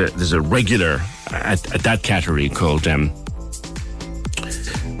 but there's a regular at that cattery called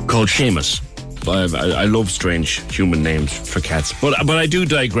Seamus. I love strange human names for cats, but I do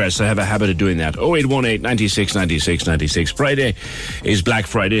digress. I have a habit of doing that. 0818 96 96 96. Friday is Black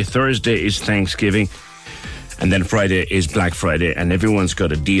Friday, Thursday is Thanksgiving, and then Friday is Black Friday, and everyone's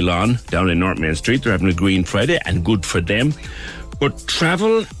got a deal on down in North Main Street. They're having a Green Friday, and good for them. But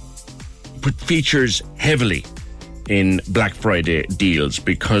travel features heavily in Black Friday deals,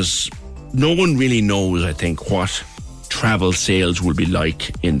 because no one really knows, I think, what travel sales will be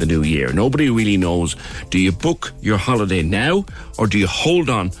like in the new year. Nobody really knows. Do you book your holiday now, or do you hold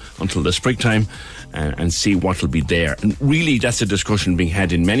on until the springtime and see what will be there? And really, that's a discussion being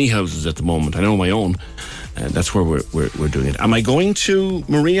had in many houses at the moment. I know my own. That's where we're doing it. Am I going to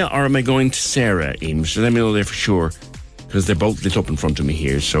Maria or am I going to Sarah, Eames? Let me know there for sure, because they're both lit up in front of me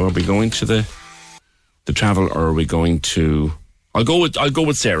here. So are we going to the travel, or are we going to... I'll go with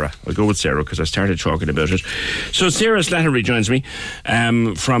Sarah. I'll go with Sarah, because I started talking about it. So Sarah Slattery joins me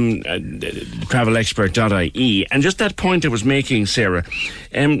from travelexpert.ie. And just that point I was making, Sarah,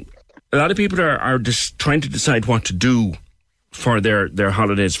 a lot of people are just trying to decide what to do for their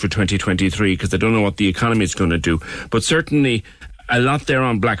holidays for 2023, because they don't know what the economy is going to do. But certainly a lot there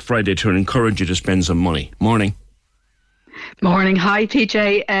on Black Friday to encourage you to spend some money. Morning. Morning. Hi,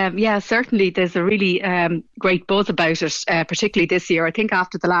 PJ. Yeah, certainly there's a really great buzz about it, particularly this year. I think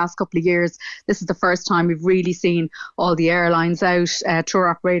after the last couple of years, this is the first time we've really seen all the airlines out, tour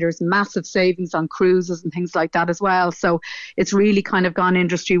operators, massive savings on cruises and things like that as well. So it's really kind of gone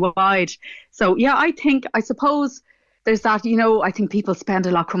industry-wide. So, yeah, I suppose there's that, I think people spend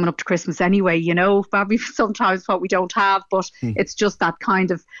a lot coming up to Christmas anyway, probably sometimes what we don't have, but it's just that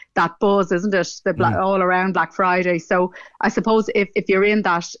kind of, that buzz, isn't it? All around Black Friday. So I suppose if you're in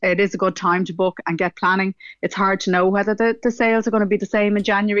that, it is a good time to book and get planning. It's hard to know whether the sales are going to be the same in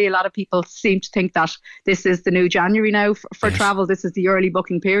January. A lot of people seem to think that this is the new January now for travel. This is the early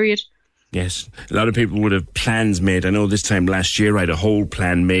booking period. Yes, a lot of people would have plans made. I know this time last year I had a whole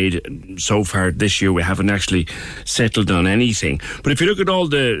plan made. So far this year we haven't actually settled on anything. But if you look at all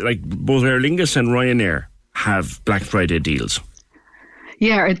both Aer Lingus and Ryanair have Black Friday deals.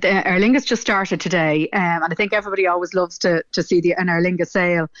 Yeah, Aer Lingus just started today, and I think everybody always loves to see an Aer Lingus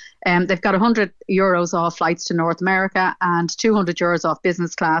sale. They've got €100 off flights to North America and €200 off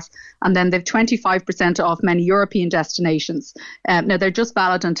business class, and then they've 25% off many European destinations. Now, they're just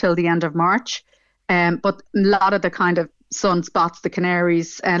valid until the end of March, but a lot of the kind of sunspots, the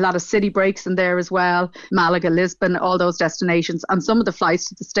Canaries, a lot of city breaks in there as well, Malaga, Lisbon, all those destinations. And some of the flights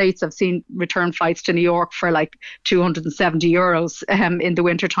to the States, I've seen return flights to New York for like €270 in the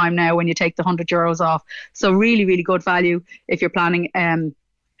winter time now when you take the €100 off. So really, really good value if you're planning a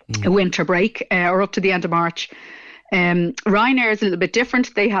winter break or up to the end of March. Ryanair is a little bit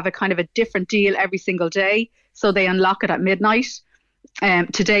different. They have a kind of a different deal every single day. So they unlock it at midnight.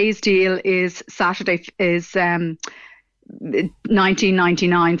 Today's deal is Saturday is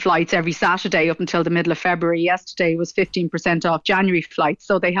 19.99 flights every Saturday up until the middle of February. Yesterday was 15% off January flights.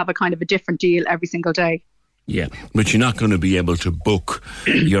 So they have a kind of a different deal every single day. Yeah, but you're not going to be able to book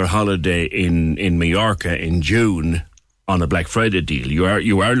your holiday in Mallorca in June on a Black Friday deal.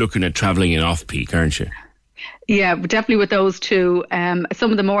 You are looking at travelling in off-peak, aren't you? Yeah, definitely with those two.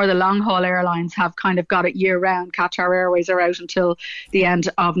 Some of the long-haul airlines have kind of got it year-round. Qatar Airways are out until the end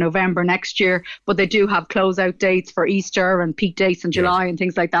of November next year, but they do have close-out dates for Easter and peak dates in July and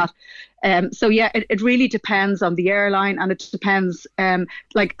things like that. So yeah, it really depends on the airline, and it depends.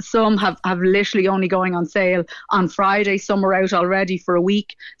 Like some have literally only going on sale on Friday. Some are out already for a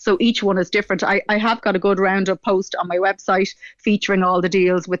week. So each one is different. I have got a good roundup post on my website featuring all the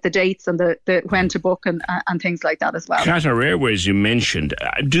deals with the dates and the when to book and things like that as well. Qatar Airways, you mentioned.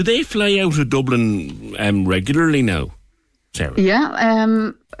 Do they fly out of Dublin regularly now, Sarah?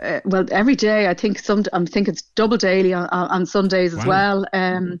 Yeah, well, every day. I think it's double daily on Sundays as well.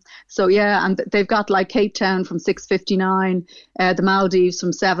 So yeah, and they've got like Cape Town from 6:59, the Maldives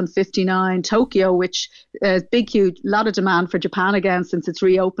from 7:59, Tokyo, which big, huge, lot of demand for Japan again since it's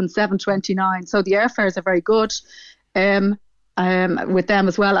reopened, 7:29. So the airfares are very good. With them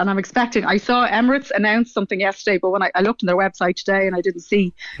as well, and I saw Emirates announce something yesterday, but when I looked on their website today and I didn't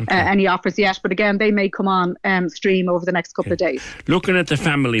see any offers yet, but again they may come on stream over the next couple of days. Looking at the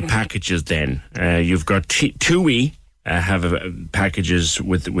family packages then, you've got TUI have packages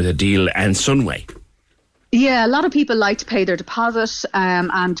with a deal, and Sunway. Yeah, a lot of people like to pay their deposit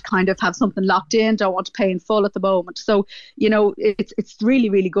and kind of have something locked in, don't want to pay in full at the moment. So, you know, it's really,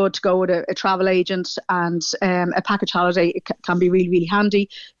 really good to go with a travel agent, and a package holiday can be really, really handy.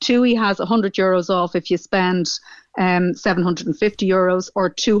 TUI has €100 off if you spend €750, or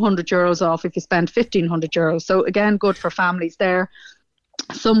 €200 off if you spend €1,500. So again, good for families there.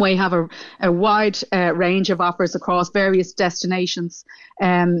 Sunway have a wide range of offers across various destinations.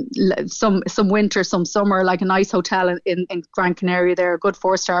 Some winter, some summer, like a nice hotel in Gran Canaria there, a good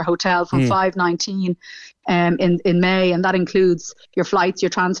 4-star hotel from $519 in May, and that includes your flights, your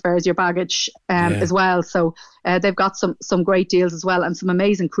transfers, your baggage as well. So they've got some great deals as well, and some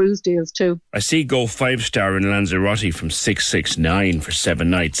amazing cruise deals too. I see Go 5-star in Lanzarote from 669 for 7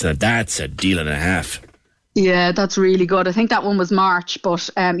 nights. Now that's a deal and a half. Yeah, that's really good. I think that one was March, but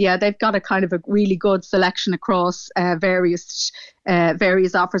yeah, they've got a kind of a really good selection across various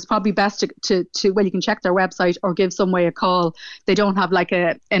offers. Probably best to well, you can check their website or give Sunway a call. They don't have like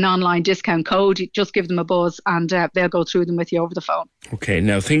an online discount code. You just give them a buzz and they'll go through them with you over the phone. Okay,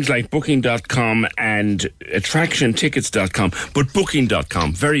 now things like Booking.com and AttractionTickets.com, but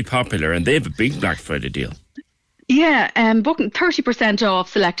Booking.com, very popular, and they have a big Black Friday deal. Yeah, booking 30%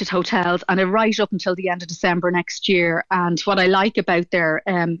 off selected hotels, and right up until the end of December next year. And what I like about their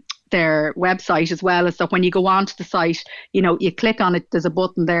website as well is that when you go onto the site, you know, you click on it, there's a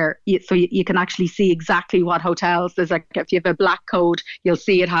button there, so you can actually see exactly what hotels. There's like, if you have a black code, you'll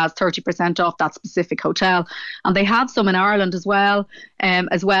see it has 30% off that specific hotel. And they have some in Ireland as well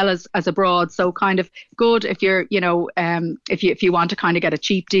as abroad. So kind of good if you're, you know, if you want to kind of get a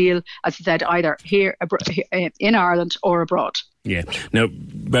cheap deal, as I said, either here in Ireland or abroad. Yeah. Now,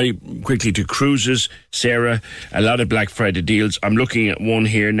 very quickly to cruises, Sarah, a lot of Black Friday deals. I'm looking at one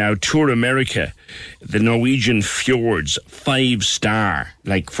here now, Tour America, the Norwegian Fjords, 5-star,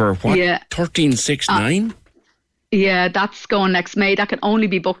 like for what? Yeah. 1369? Yeah, that's going next May. That can only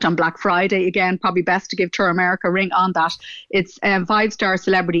be booked on Black Friday. Again, probably best to give Tour America a ring on that. It's 5-star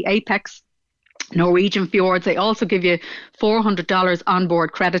Celebrity Apex Norwegian Fjords. They also give you $400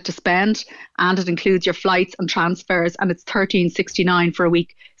 onboard credit to spend, and it includes your flights and transfers, and it's $13.69 for a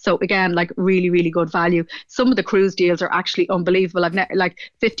week. So again, like really, really good value. Some of the cruise deals are actually unbelievable. I've like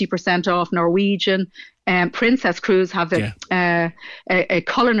 50% off Norwegian. Princess Cruise have a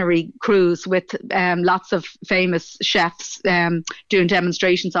culinary cruise with lots of famous chefs doing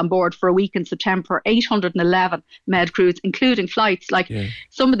demonstrations on board for a week in September. 811 med cruise, including flights.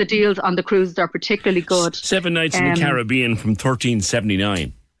 Some of the deals on the cruises are particularly good. 7 nights in the Caribbean from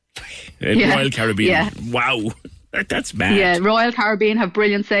 $13.79. Royal Caribbean. Yeah. Wow. That's mad. Yeah, Royal Caribbean have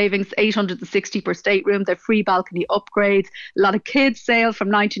brilliant savings, $860 per stateroom. They're free balcony upgrades. A lot of kids sale from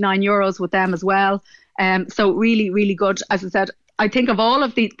 €99 with them as well. So really, really good. As I said, I think of all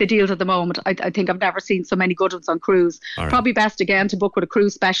of the deals at the moment, I think I've never seen so many good ones on cruise. Right. Probably best again to book with a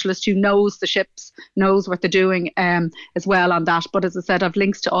cruise specialist who knows the ships, knows what they're doing as well on that. But as I said, I've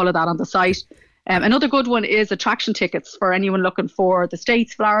links to all of that on the site. Another good one is attraction tickets for anyone looking for the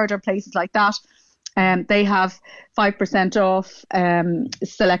States, Florida, places like that. They have 5% off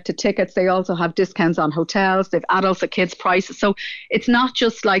selected tickets. They also have discounts on hotels. They've adults and kids prices. So it's not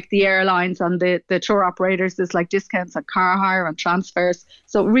just like the airlines and the tour operators. There's like discounts on car hire and transfers.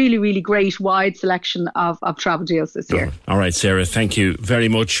 So really, really great wide selection of travel deals this year. All right, Sarah, thank you very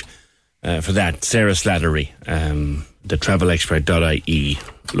much for that. Sarah Slattery, thetravelexpert.ie,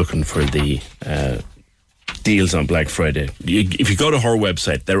 looking for the deals on Black Friday. If you go to her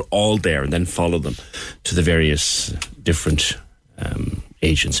website, they're all there, and then follow them to the various different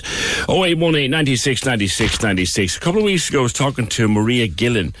agents. 0818 96 96 96. A couple of weeks ago, I was talking to Maria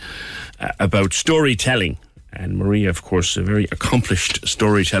Gillen about storytelling. And Maria, of course, a very accomplished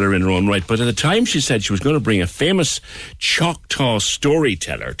storyteller in her own right. But at the time, she said she was going to bring a famous Choctaw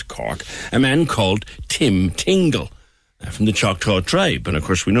storyteller to Cork, a man called Tim Tingle, from the Choctaw tribe. And of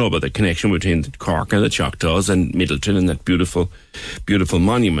course we know about the connection between Cork and the Choctaws and Middleton and that beautiful, beautiful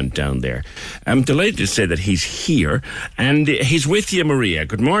monument down there. I'm delighted to say that he's here and he's with you, Maria.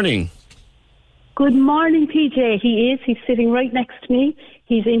 Good morning. Good morning, PJ. He is. He's sitting right next to me.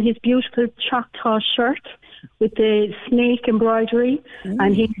 He's in his beautiful Choctaw shirt with the snake embroidery,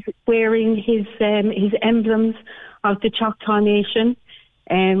 and he's wearing his emblems of the Choctaw Nation.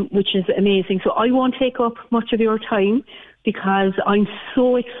 Which is amazing. So I won't take up much of your time because I'm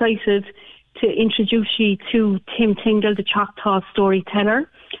so excited to introduce you to Tim Tingle, the Choctaw storyteller.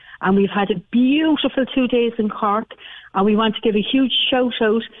 And we've had a beautiful 2 days in Cork, and we want to give a huge shout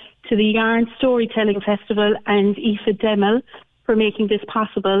out to the Yarn Storytelling Festival and Aoife Demmel for making this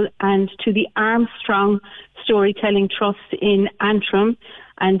possible, and to the Armstrong Storytelling Trust in Antrim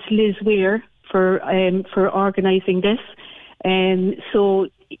and Liz Weir for organising this. So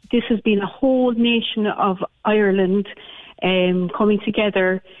this has been a whole nation of Ireland coming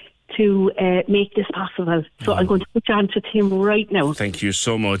together to make this possible. So I'm going to put you on to Tim right now. Thank you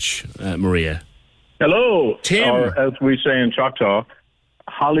so much, Maria. Hello. Tim. Or as we say in Choctaw,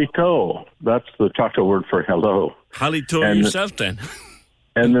 halito. That's the Choctaw word for hello. Halito yourself then.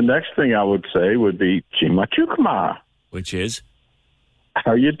 And the next thing I would say would be Chimachukma. Which is?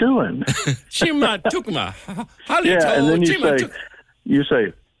 How you doing? Chimachukma. Halito. Yeah, and then you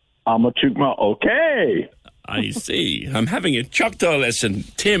say, Amachukma, okay. I see. I'm having a Choctaw lesson.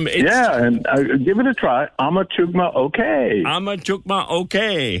 Tim, it's... Yeah, and give it a try. Amachukma, okay. Amachukma,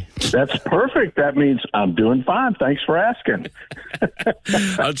 okay. That's perfect. That means I'm doing fine. Thanks for asking.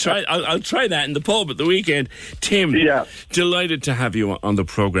 I'll try that in the pub at the weekend. Tim, delighted to have you on the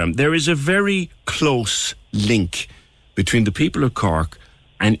programme. There is a very close link between the people of Cork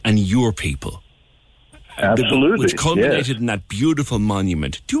and your people. Absolutely. Which culminated in that beautiful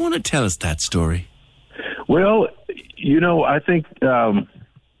monument. Do you want to tell us that story? Well, I think there are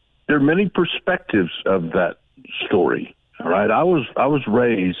many perspectives of that story. All right, I was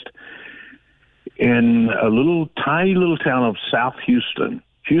raised in a tiny little town of South Houston.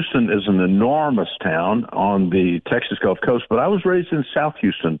 Houston is an enormous town on the Texas Gulf Coast, but I was raised in South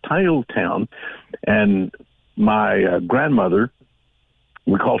Houston, tiny little town, and my grandmother,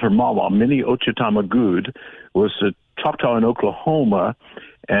 we called her Mama, Minnie Ochitamagud, was a Choctaw in Oklahoma,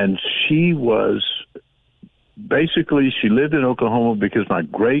 and she lived in Oklahoma because my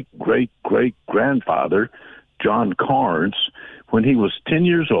great-great-great-grandfather, John Carnes, when he was 10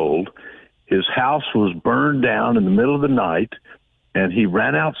 years old, his house was burned down in the middle of the night, and he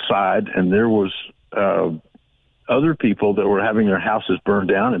ran outside, and there was other people that were having their houses burned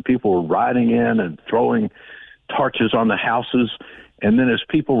down, and people were riding in and throwing torches on the houses. And then as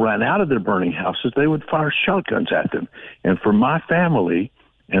people ran out of their burning houses, they would fire shotguns at them. And for my family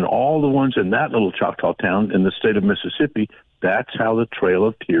and all the ones in that little Choctaw town in the state of Mississippi, that's how the Trail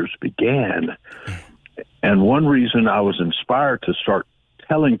of Tears began. And one reason I was inspired to start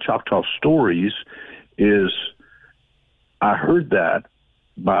telling Choctaw stories is I heard that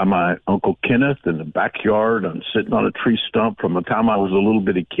by my Uncle Kenneth in the backyard. I'm sitting on a tree stump from the time I was a little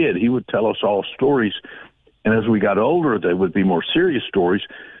bitty kid. He would tell us all stories. And as we got older, they would be more serious stories,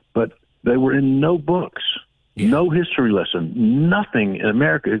 but they were in no books, no history lesson, nothing in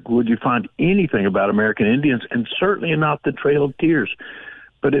America would you find anything about American Indians, and certainly not the Trail of Tears.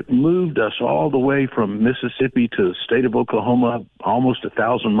 But it moved us all the way from Mississippi to the state of Oklahoma, almost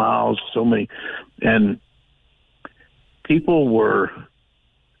 1,000 miles, so many. And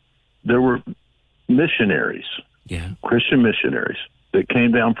there were missionaries, Christian missionaries, that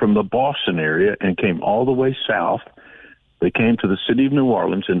came down from the Boston area and came all the way south. They came to the city of New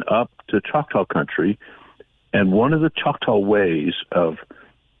Orleans and up to Choctaw country. And one of the Choctaw ways of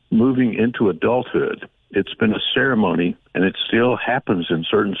moving into adulthood, it's been a ceremony, and it still happens in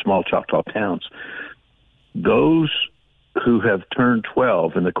certain small Choctaw towns. Those who have turned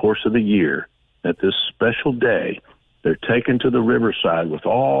 12 in the course of the year at this special day, they're taken to the riverside with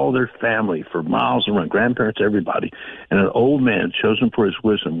all their family for miles around, grandparents, everybody. And an old man, chosen for his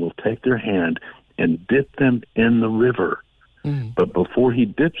wisdom, will take their hand and dip them in the river. But before he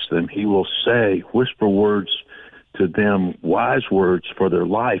dips them, he will whisper words to them, wise words for their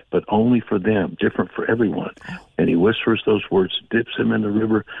life, but only for them, different for everyone. And he whispers those words, dips them in the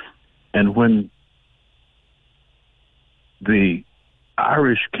river. And when the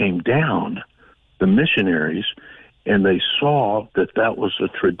Irish came down, the missionaries, and they saw that was a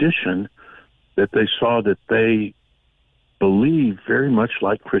tradition, that they saw that they believed very much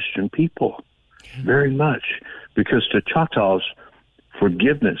like Christian people, very much, because to Choctaws,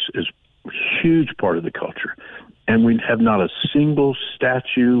 forgiveness is a huge part of the culture. And we have not a single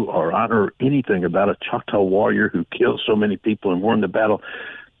statue or honor or anything about a Choctaw warrior who killed so many people and won the battle.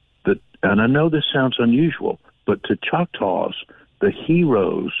 And I know this sounds unusual, but to Choctaws, the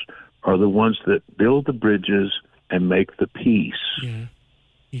heroes are the ones that build the bridges and make the peace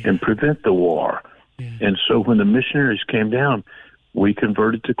and prevent the war. And so when the missionaries came down, we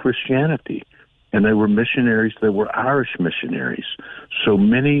converted to Christianity. And they were missionaries, they were Irish missionaries. So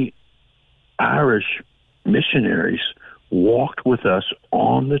many Irish missionaries walked with us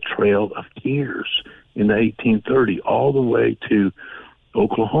on the Trail of Tears in 1830, all the way to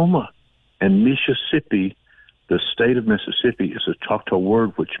Oklahoma. And Mississippi, the state of Mississippi, is a Choctaw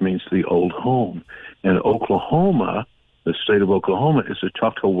word which means the old home. And Oklahoma, the state of Oklahoma, is a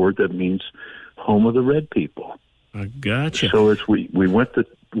Choctaw word that means home of the red people. I gotcha. So as we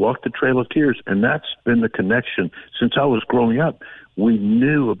walked the Trail of Tears, and that's been the connection. Since I was growing up, we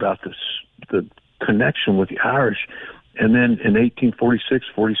knew about the connection with the Irish. And then in 1846,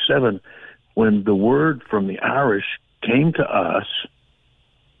 47, when the word from the Irish came to us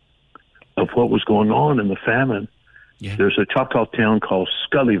of what was going on in the famine, there's a Choctaw town called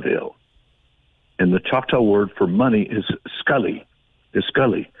Scullyville. And the Choctaw word for money is Scully.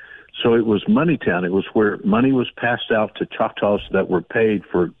 So it was Money Town. It was where money was passed out to Choctaws that were paid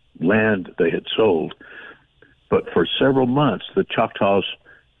for land they had sold. But for several months, the Choctaws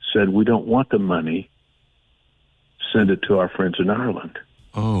said, we don't want the money. Send it to our friends in Ireland.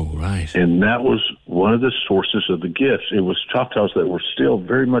 Oh, right. And that was one of the sources of the gifts. It was Choctaws that were still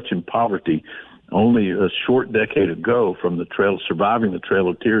very much in poverty, only a short decade ago from surviving the Trail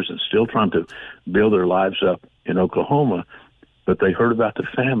of Tears and still trying to build their lives up in Oklahoma. But they heard about the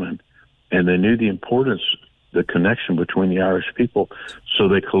famine, and they knew the importance, the connection between the Irish people. So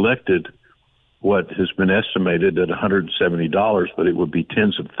they collected what has been estimated at $170, but it would be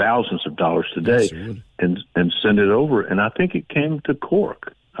tens of thousands of dollars today, and send it over. And I think it came to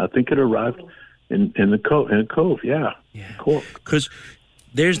Cork. I think it arrived in Cove, Cork. Because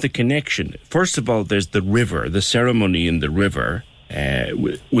there's the connection. First of all, there's the river, the ceremony in the river,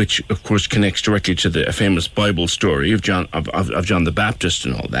 which of course connects directly to the famous Bible story of John the Baptist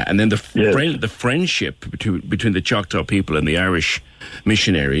and all that. And then the friendship between the Choctaw people and the Irish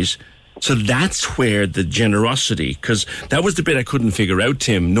missionaries. So that's where the generosity, because that was the bit I couldn't figure out,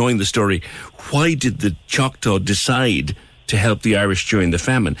 Tim, knowing the story. Why did the Choctaw decide to help the Irish during the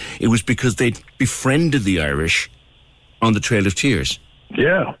famine? It was because they befriended the Irish on the Trail of Tears.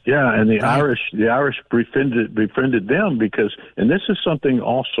 Yeah, and the Irish befriended them because, and this is something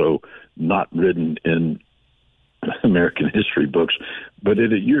also not written in American history books, but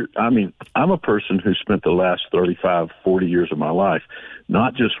I'm a person who spent the last 35, 40 years of my life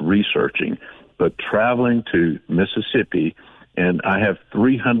not just researching, but traveling to Mississippi, and I have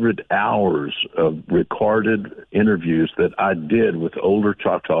 300 hours of recorded interviews that I did with older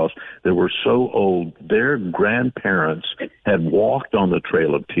Choctaws that were so old, their grandparents had walked on the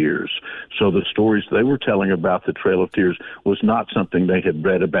Trail of Tears. So the stories they were telling about the Trail of Tears was not something they had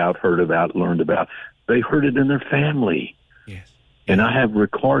read about, heard about, learned about. They heard it in their family. Yes. And I have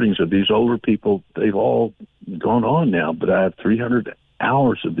recordings of these older people. They've all gone on now, but I have 300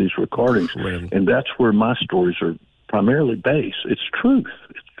 hours of these recordings. Incredible. And that's where my stories are primarily based. It's truth.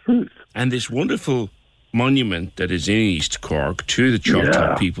 And this wonderful monument that is in East Cork to the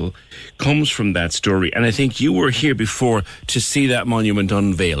Choctaw people comes from that story. And I think you were here before to see that monument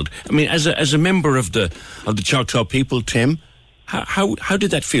unveiled. I mean, as a member of the Choctaw people, Tim, how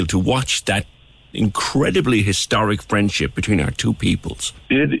did that feel to watch that incredibly historic friendship between our two peoples?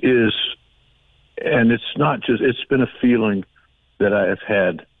 It is, and it's not just, it's been a feeling that I have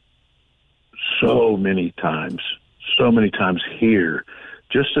had so many times here.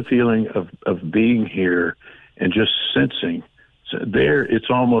 Just a feeling of being here and just sensing. So there, it's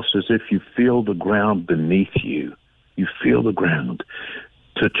almost as if you feel the ground beneath you. You feel the ground.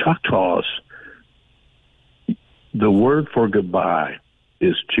 To Choctaws, the word for goodbye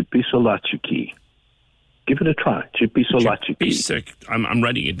is Chipisalachiki. Give it a try. Chipisalachiki. I'm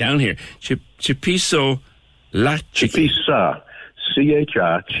writing it down here. Chipisalachiki. Chipisa.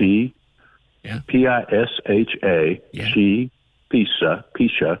 C-H-I-Chi. Yeah. P-I-S-H-A. Yeah. Chi.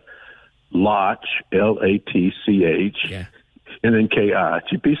 Pisha. Lach. L-A-T-C-H. Yeah. And then K-I.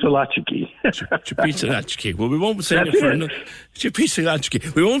 Chipisalachiki. Chipisalachiki. Well, we won't say it for another.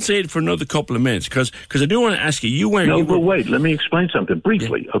 Chipisalachiki. We won't say it for another couple of minutes because I do want to ask you. But wait. Let me explain something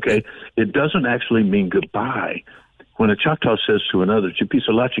briefly. Yeah. Okay. It doesn't actually mean goodbye. When a Choctaw says to another,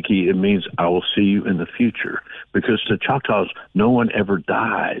 Chipisalachiki, it means I will see you in the future. Because to Choctaws, no one ever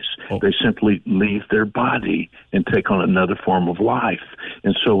dies. Oh. They simply leave their body and take on another form of life.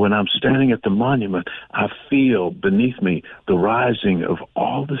 And so when I'm standing at the monument, I feel beneath me the rising of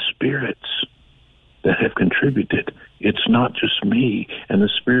all the spirits that have contributed. It's not just me and the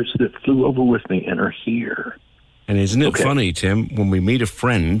spirits that flew over with me and are here. And isn't it funny, Tim, when we meet a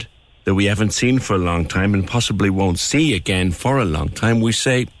friend that we haven't seen for a long time and possibly won't see again for a long time, we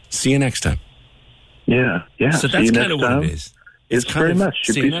say, see you next time. Yeah. So that's kind of what it is. It's very much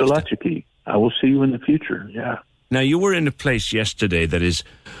Chipisalachiki. I will see you in the future, yeah. Now, you were in a place yesterday that is,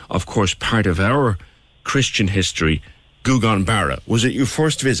 of course, part of our Christian history, Guggenbarra. Was it your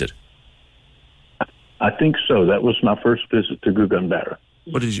first visit? I think so. That was my first visit to Guggenbarra.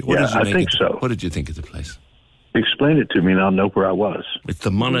 I think so. What did you think of the place? Explain it to me and I'll know where I was. It's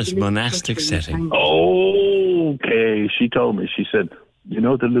the monastic setting. Okay. She told me, she said, you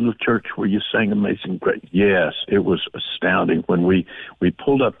know the little church where you sang Amazing Grace? Yes, it was astounding. When we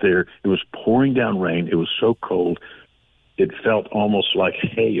pulled up there, it was pouring down rain. It was so cold, it felt almost like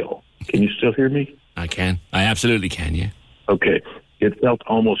hail. Can you still hear me? I can. I absolutely can, yeah. Okay. It felt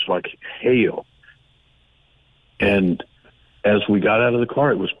almost like hail. And as we got out of the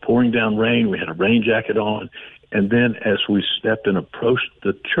car, it was pouring down rain. We had a rain jacket on. And then as we stepped and approached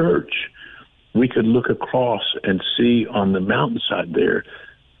the church, we could look across and see on the mountainside there,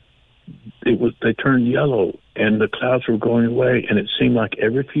 they turned yellow and the clouds were going away. And it seemed like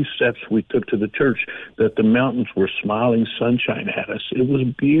every few steps we took to the church that the mountains were smiling sunshine at us. It was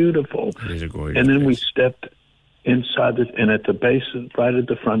beautiful. And then we stepped inside and at the base, right at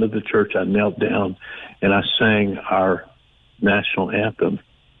the front of the church, I knelt down and I sang our national anthem.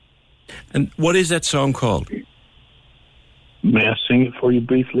 And what is that song called? May I sing it for you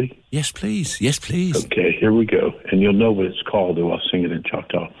briefly? Yes, please. Yes, please. Okay, here we go. And you'll know what it's called, though I'll sing it in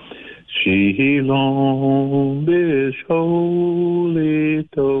Choctaw. Shilom b'sholi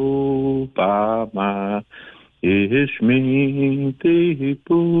tobama ishmi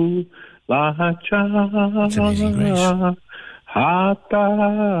tipu lacha. That's Amazing Grace.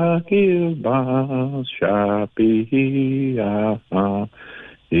 Hata kilba shapia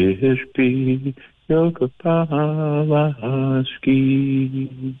ishpi.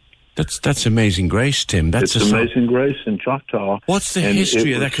 That's Amazing Grace, Tim. That's Amazing Grace in Choctaw. What's the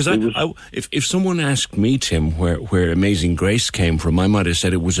history of that? Because if someone asked me, Tim, where Amazing Grace came from, I might have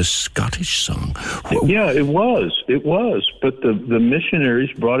said it was a Scottish song. Yeah, it was. But the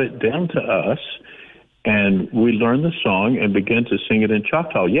missionaries brought it down to us, and we learned the song and began to sing it in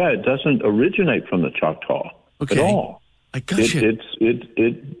Choctaw. Yeah, it doesn't originate from the Choctaw at all. I got you.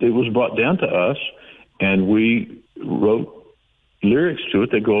 It was brought down to us, and we wrote lyrics to it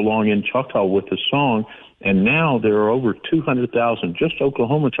that go along in Choctaw with the song. And now there are over 200,000 just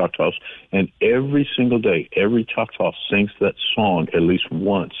Oklahoma Choctaws, and every single day, every Choctaw sings that song at least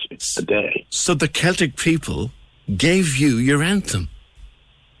once a day. So the Celtic people gave you your anthem.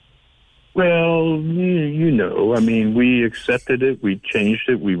 Well, we accepted it, we changed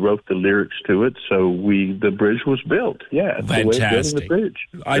it, we wrote the lyrics to it, so the bridge was built. Yeah, it's the way of building the bridge.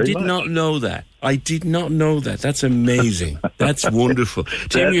 I did not know that. That's amazing. That's wonderful.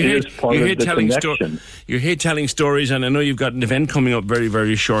 Tim, you're here telling stories, and I know you've got an event coming up very,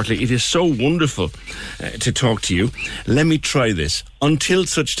 very shortly. It is so wonderful to talk to you. Let me try this. Until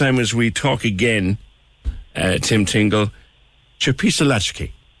such time as we talk again, Tim Tingle,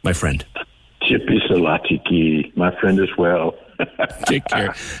 Chipisalachiki, my friend. Chipisalachiki, my friend as well. Take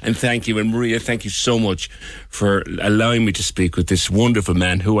care. And thank you. And Maria, thank you so much for allowing me to speak with this wonderful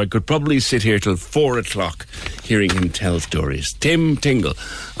man who I could probably sit here till 4 o'clock hearing him tell stories. Tim Tingle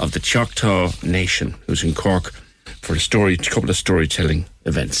of the Choctaw Nation, who's in Cork for a couple of storytelling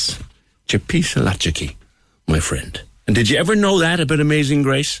events. Chipisalachiki, my friend. And did you ever know that about Amazing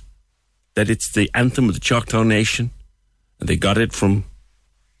Grace? That it's the anthem of the Choctaw Nation? And they got it from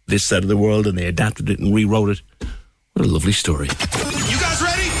this side of the world and they adapted it and rewrote it. What a lovely story. You guys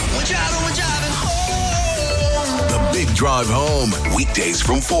ready? We're jiving. The Big Drive Home, weekdays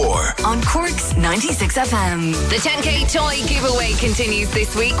from 4. On Cork's 96 FM. The 10k toy giveaway continues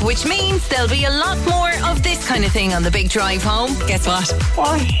this week, which means there'll be a lot more of this kind of thing on the Big Drive Home. Guess what?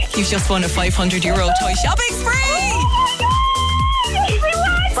 What? You've just won a €500 toy shopping spree!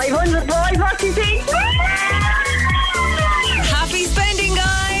 500 boys, what do you think? Happy spending,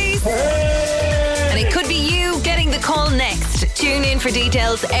 guys! And it could be you getting the call next. Tune in for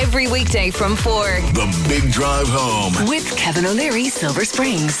details every weekday from 4. The Big Drive Home. With Kevin O'Leary, Silver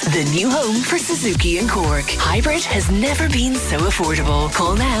Springs, the new home for Suzuki and Cork. Hybrid has never been so affordable.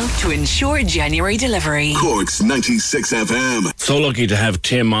 Call now to ensure January delivery. Cork's 96 FM. So lucky to have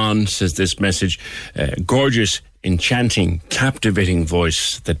Tim on, says this message. Gorgeous, enchanting, captivating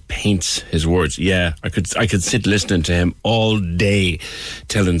voice that paints his words. Yeah, I could sit listening to him all day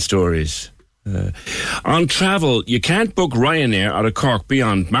telling stories. On travel, you can't book Ryanair out of Cork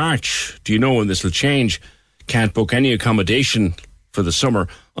beyond March. Do you know when this will change? Can't book any accommodation for the summer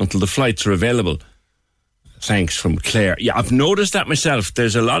until the flights are available. Thanks, from Claire. Yeah, I've noticed that myself.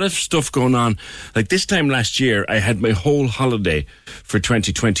 There's a lot of stuff going on. Like this time last year, I had my whole holiday for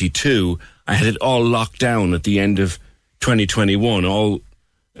 2022. I had it all locked down at the end of 2021, all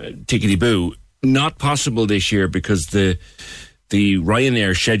tickety-boo. Not possible this year because the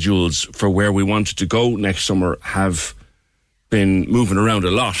Ryanair schedules for where we wanted to go next summer have been moving around a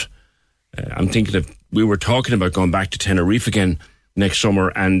lot. I'm thinking of, we were talking about going back to Tenerife again next summer,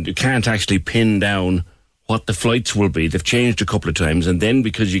 and you can't actually pin down what the flights will be. They've changed a couple of times, and then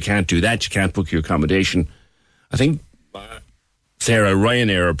because you can't do that, you can't book your accommodation. I think Sarah,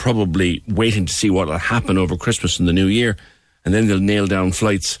 Ryanair are probably waiting to see what will happen over Christmas and the New Year, and then they'll nail down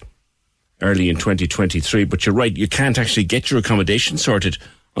flights early in 2023. But you're right, you can't actually get your accommodation sorted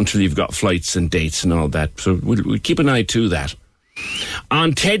until you've got flights and dates and all that. So we'll keep an eye to that.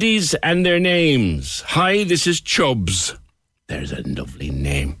 On Teddies and their names. Hi, this is Chubbs. There's a lovely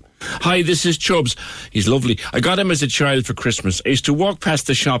name. Hi, this is Chubbs. He's lovely. I got him as a child for Christmas. I used to walk past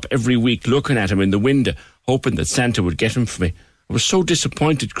the shop every week looking at him in the window, hoping that Santa would get him for me. I was so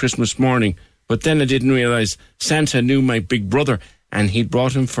disappointed Christmas morning, but then I didn't realise Santa knew my big brother and he'd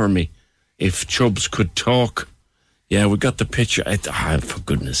brought him for me. If Chubbs could talk. Yeah, we got the picture. For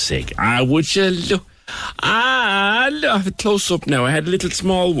goodness sake. Would you look? Look, close up now. I had a little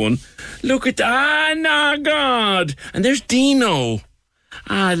small one. Look at no, God. And there's Dino.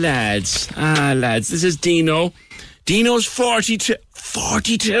 Lads. This is Dino. Dino's 42.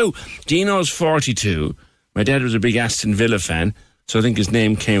 42. Dino's 42. My dad was a big Aston Villa fan, so I think his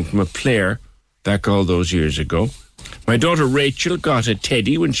name came from a player back all those years ago. My daughter Rachel got a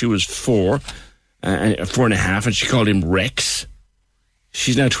Teddy when she was 4 and a half, and she called him Rex.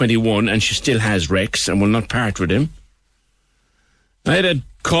 She's now 21, and she still has Rex and will not part with him. I had a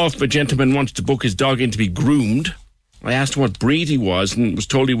call from a gentleman who wanted to book his dog in to be groomed. I asked him what breed he was and was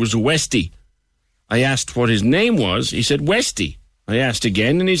told he was a Westie. I asked what his name was. He said Westie. I asked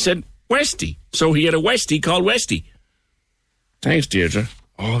again, and he said Westie. So he had a Westie called Westie. Thanks, Deirdre.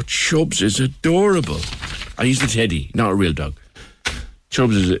 Oh, Chubbs is adorable. He's a Teddy, not a real dog.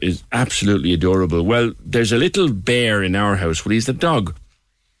 Chubbs is absolutely adorable. Well, there's a little bear in our house. Well, he's the dog.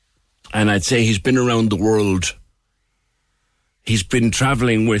 And I'd say he's been around the world. He's been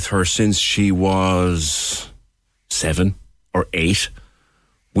travelling with her since she was 7 or 8.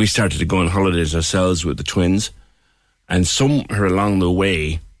 We started to go on holidays ourselves with the twins. And somewhere along the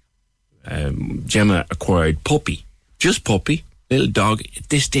way, Gemma acquired Puppy. Just Puppy, little dog. At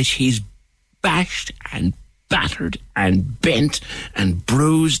this stage, he's bashed and battered and bent and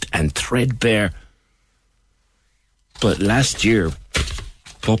bruised and threadbare. But last year,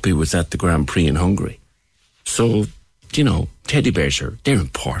 Puppy was at the Grand Prix in Hungary. So, you know, teddy bears they're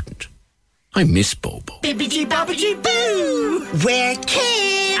important. I miss Bobo. Bibbidi bobbidi boo! We're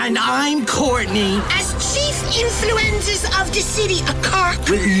Kim and I'm Courtney. As chief influencers of the city of Cork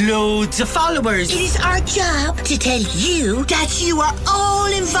with loads of followers, it is our job to tell you that you are all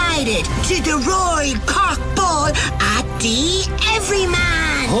invited to the Royal Cork Ball at the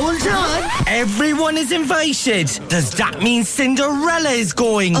Everyman. Hold on. Everyone is invited. Does that mean Cinderella is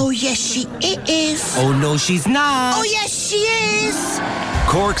going? Oh, yes, she is. Oh, no, she's not. Oh, yes, she is.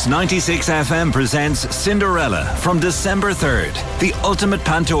 Cork's 96 FM presents Cinderella from December 3rd. The ultimate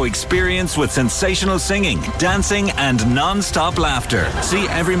panto experience with sensational singing, dancing and non-stop laughter. See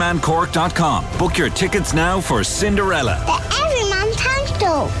everymancork.com. Book your tickets now for Cinderella. The Everyman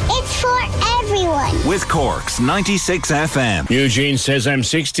Panto. It's for everyone. With Cork's 96 FM. Eugene says, I'm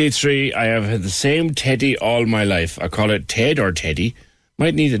 63. I have had the same Teddy all my life. I call it Ted or Teddy.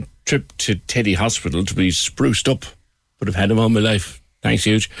 Might need a trip to Teddy Hospital to be spruced up. But I've had him all my life. Thanks,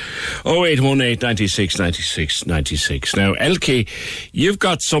 huge. 0818 96 96 96. Now, Elke, you've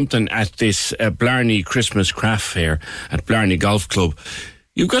got something at this Blarney Christmas Craft Fair at Blarney Golf Club.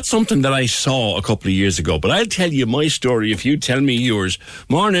 You've got something that I saw a couple of years ago, but I'll tell you my story if you tell me yours.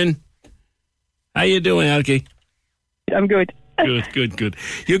 Morning. How you doing, Elke? I'm good. Good.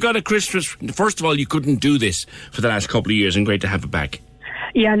 You got a Christmas... First of all, you couldn't do this for the last couple of years, and great to have it back.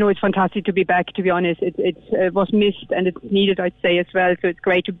 Yeah, no, it's fantastic to be back, to be honest. It was missed and it's needed, I'd say, as well. So it's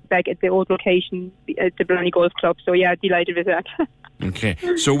great to be back at the old location, at the Blarney Golf Club. So, yeah, delighted with that. Okay.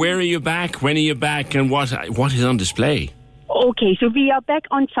 So where are you back? When are you back? And what is on display? Okay, so we are back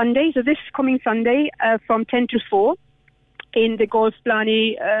on Sunday. So this coming Sunday from 10 to 4 in the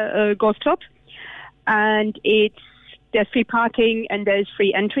Blarney Golf Club. And there's free parking and there's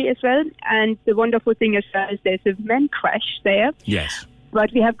free entry as well. And the wonderful thing as well is there's a men crash there. Yes.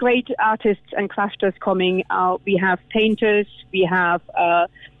 But we have great artists and crafters coming out. We have painters, we have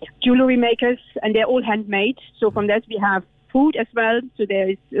jewellery makers, and they're all handmade. So from that we have food as well. So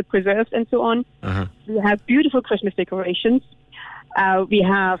there is preserves and so on. Uh-huh. We have beautiful Christmas decorations. We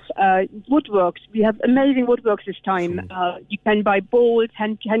have woodworks. We have amazing woodworks this time. You can buy bowls,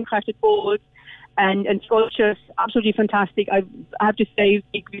 handcrafted bowls, and sculptures. Absolutely fantastic. I have to say,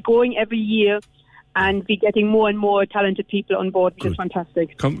 we're going every year. And we're getting more and more talented people on board, which is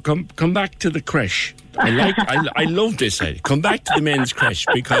fantastic. Come back to the creche. I love this. Come back to the men's creche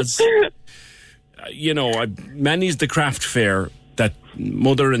because, Manny's the craft fair that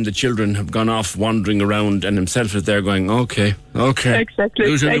mother and the children have gone off wandering around, and himself is there going, okay. Exactly.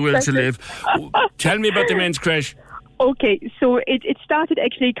 Who's in the will to live? Tell me about the men's creche. Okay, so it started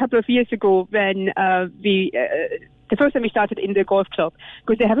actually a couple of years ago when the first time we started in the golf club,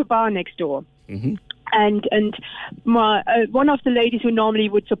 because they have a bar next door. Mm-hmm. And one of the ladies who normally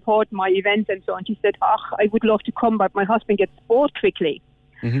would support my events and so on, she said, I would love to come, but my husband gets bored quickly.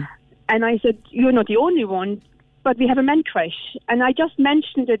 Mm-hmm. And I said, you're not the only one, but we have a men crash. And I just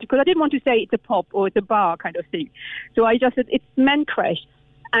mentioned it because I didn't want to say it's a pub or it's a bar kind of thing. So I just said, it's men crash.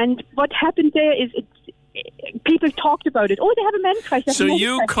 And what happened there is people talked about it. Oh, they have a men crash. So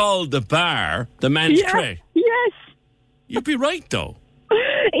you called the bar the men's crash? Yes. You'd be right, though.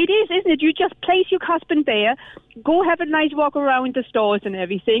 It is, isn't it? You just place your husband there, go have a nice walk around the stores and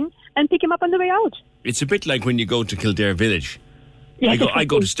everything, and pick him up on the way out. It's a bit like when you go to Kildare Village. Yes, I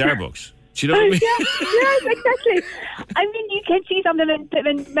go to Starbucks. Do you know what I mean? Yes, exactly. I mean, you can see some of them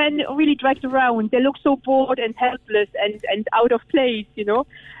when men really dragged around. They look so bored and helpless and out of place,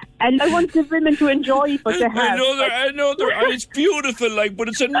 And I want the women to enjoy what they have. Another, and it's beautiful, but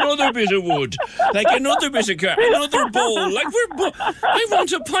it's another bit of wood, another bit of car, another bowl. I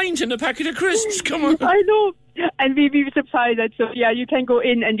want a pint and a packet of crisps. Come on. I know, and we supply that. So yeah, you can go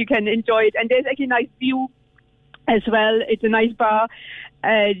in and you can enjoy it, and there's actually a nice view as well. It's a nice bar.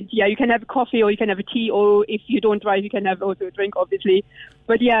 Yeah, you can have coffee or you can have a tea, or if you don't drive, you can have also a drink, obviously.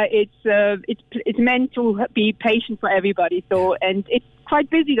 But yeah, it's meant to be patient for everybody. So, and it's quite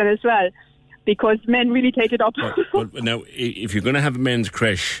busy then as well, because men really take it up. Well, now, if you're going to have a men's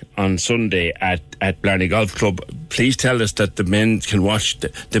creche on Sunday at Blarney Golf Club, please tell us that the men can watch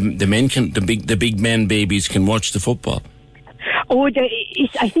the big men babies can watch the football. Oh,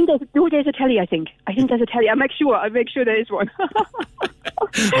 I think there's a telly. I think there's a telly. I'll make sure there is one.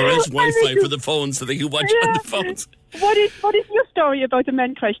 Or else Wi-Fi for the phones so they can watch on the phones. What is your story about the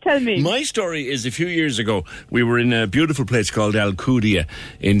men crash? Tell me. My story is a few years ago, we were in a beautiful place called Alcudia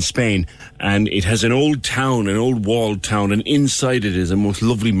in Spain, and it has an old walled town, and inside it is a most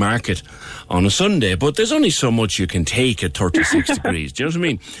lovely market on a Sunday, but there's only so much you can take at 36 degrees. Do you know what I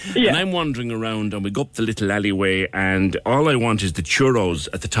mean? Yeah. And I'm wandering around, and we go up the little alleyway, and all I want is the churros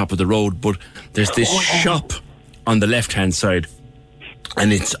at the top of the road, but there's this shop on the left-hand side.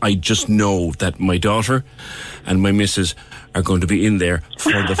 And I just know that my daughter and my missus are going to be in there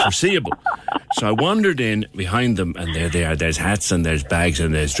for the foreseeable. So I wandered in behind them, and there they are. There's hats and there's bags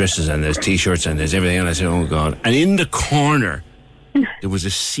and there's dresses and there's T-shirts and there's everything. And I said, oh, God. And in the corner, there was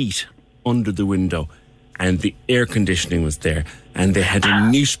a seat under the window, and the air conditioning was there. And they had a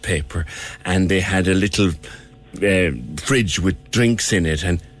newspaper, and they had a little fridge with drinks in it.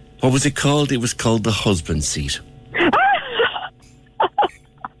 And what was it called? It was called the husband seat.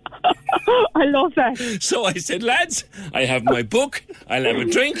 I love that. So I said, lads, I have my book, I'll have a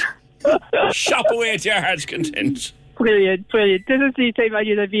drink, shop away at your heart's content. Brilliant. This is the same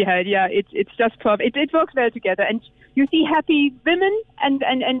idea that we had. Yeah, it's just perfect. It works well together. And you see happy women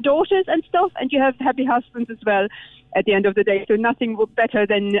and daughters and stuff, and you have happy husbands as well at the end of the day. So nothing better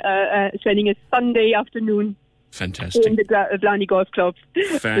than spending a Sunday afternoon Fantastic. In the Blarney Golf Club.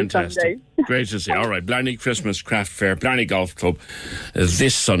 Fantastic. Great to see. All right, Blarney Christmas Craft Fair, Blarney Golf Club,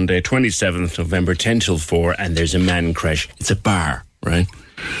 this Sunday, 27th November, 10 till 4, and there's a man creche. It's a bar, right?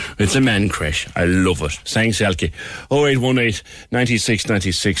 It's a man creche. I love it. Thanks, Elke. 0818 96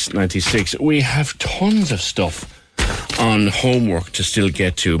 96 96. We have tons of stuff on homework to still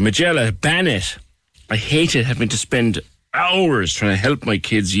get to. Magella, ban it. I hated having to spend hours trying to help my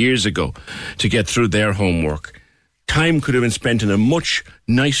kids years ago to get through their homework. Time could have been spent in a much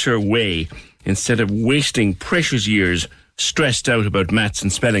nicer way instead of wasting precious years stressed out about maths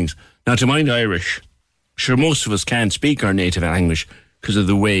and spellings. Now, to mind Irish, sure, most of us can't speak our native English because of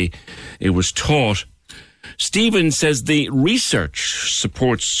the way it was taught. Stephen says the research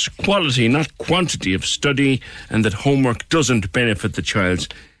supports quality, not quantity of study, and that homework doesn't benefit the child's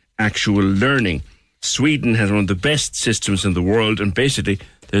actual learning. Sweden has one of the best systems in the world, and basically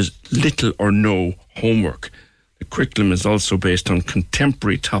there's little or no homework. The curriculum is also based on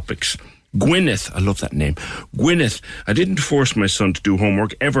contemporary topics. Gwyneth, I love that name. Gwyneth, I didn't force my son to do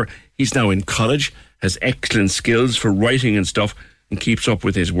homework ever. He's now in college, has excellent skills for writing and stuff, and keeps up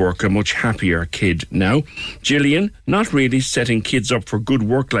with his work. A much happier kid now. Gillian, not really setting kids up for good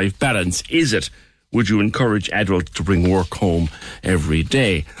work-life balance, is it? Would you encourage adults to bring work home every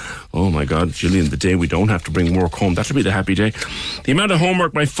day? Oh my God, Gillian, the day we don't have to bring work home, that'll be the happy day. The amount of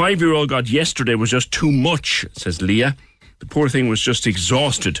homework my 5-year-old got yesterday was just too much, says Leah. The poor thing was just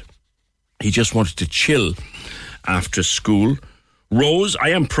exhausted. He just wanted to chill after school. Rose,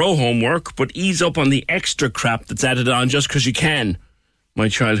 I am pro homework, but ease up on the extra crap that's added on just because you can. My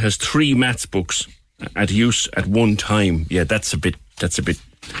child has 3 maths books at use at one time. Yeah, that's a bit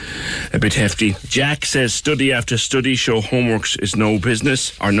hefty. Jack says study after study show homework is no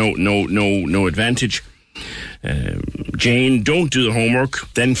business or no advantage. Jane, don't do the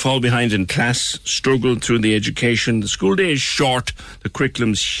homework, then fall behind in class, struggle through the education. The school day is short, the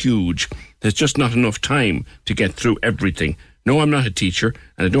curriculum's huge. There's just not enough time to get through everything. No, I'm not a teacher,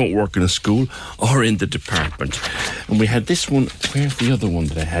 and I don't work in a school or in the department. And we had this one. Where's the other one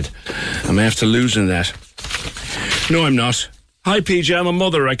that I had? I may have to lose in that. No, I'm not. Hi, PJ, I'm a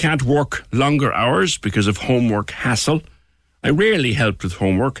mother. I can't work longer hours because of homework hassle. I rarely helped with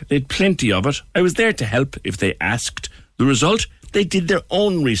homework. They had plenty of it. I was there to help if they asked. The result? They did their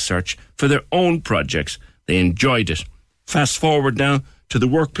own research for their own projects. They enjoyed it. Fast forward now to the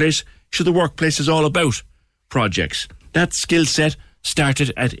workplace. Sure, the workplace is all about projects. That skill set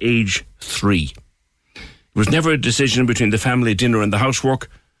started at age 3. It was never a decision between the family dinner and the housework.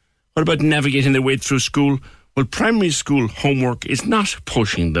 What about navigating their way through school? Well, primary school homework is not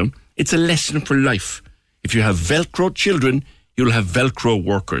pushing them. It's a lesson for life. If you have Velcro children, you'll have Velcro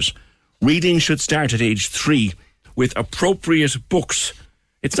workers. Reading should start at age 3 with appropriate books.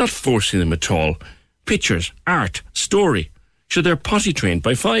 It's not forcing them at all. Pictures, art, story. Sure, they're potty trained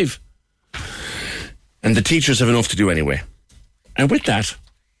by 5. And the teachers have enough to do anyway. And with that,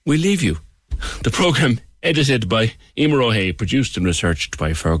 we leave you. The programme edited by Emer O'Hay, produced and researched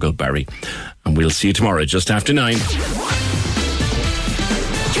by Fergal Barry. And we'll see you tomorrow just after 9.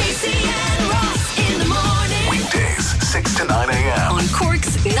 Weekdays, 6 to 9 a.m. On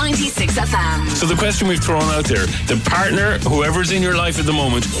Cork's 96 FM. So the question we've thrown out there, the partner, whoever's in your life at the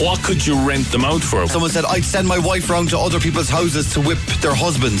moment, what could you rent them out for? Someone said, I'd send my wife round to other people's houses to whip their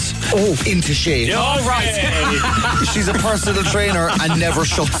husbands into shape. Yeah, all right. She's a personal trainer and never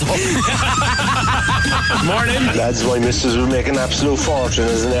shuts up. Morning. Lads, my missus would make an absolute fortune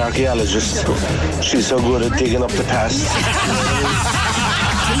as an archaeologist. She's so good at digging up the past.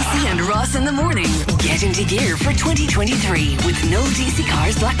 Casey and Ross in the morning. Get into gear for 2023 with Noel DC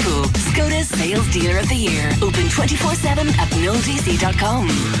Cars Blackpool. Skoda's Sales Dealer of the Year. Open 24/7 at noeldc.com.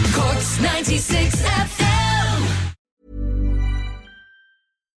 Cork's 96 FM.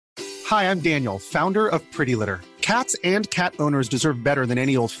 Hi, I'm Daniel, founder of Pretty Litter. Cats and cat owners deserve better than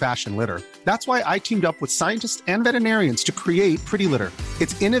any old-fashioned litter. That's why I teamed up with scientists and veterinarians to create Pretty Litter.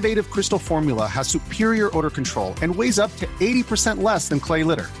 Its innovative crystal formula has superior odor control and weighs up to 80% less than clay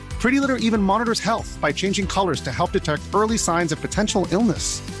litter. Pretty Litter even monitors health by changing colors to help detect early signs of potential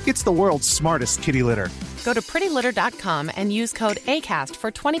illness. It's the world's smartest kitty litter. Go to prettylitter.com and use code ACAST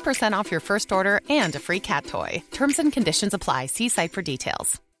for 20% off your first order and a free cat toy. Terms and conditions apply. See site for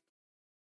details.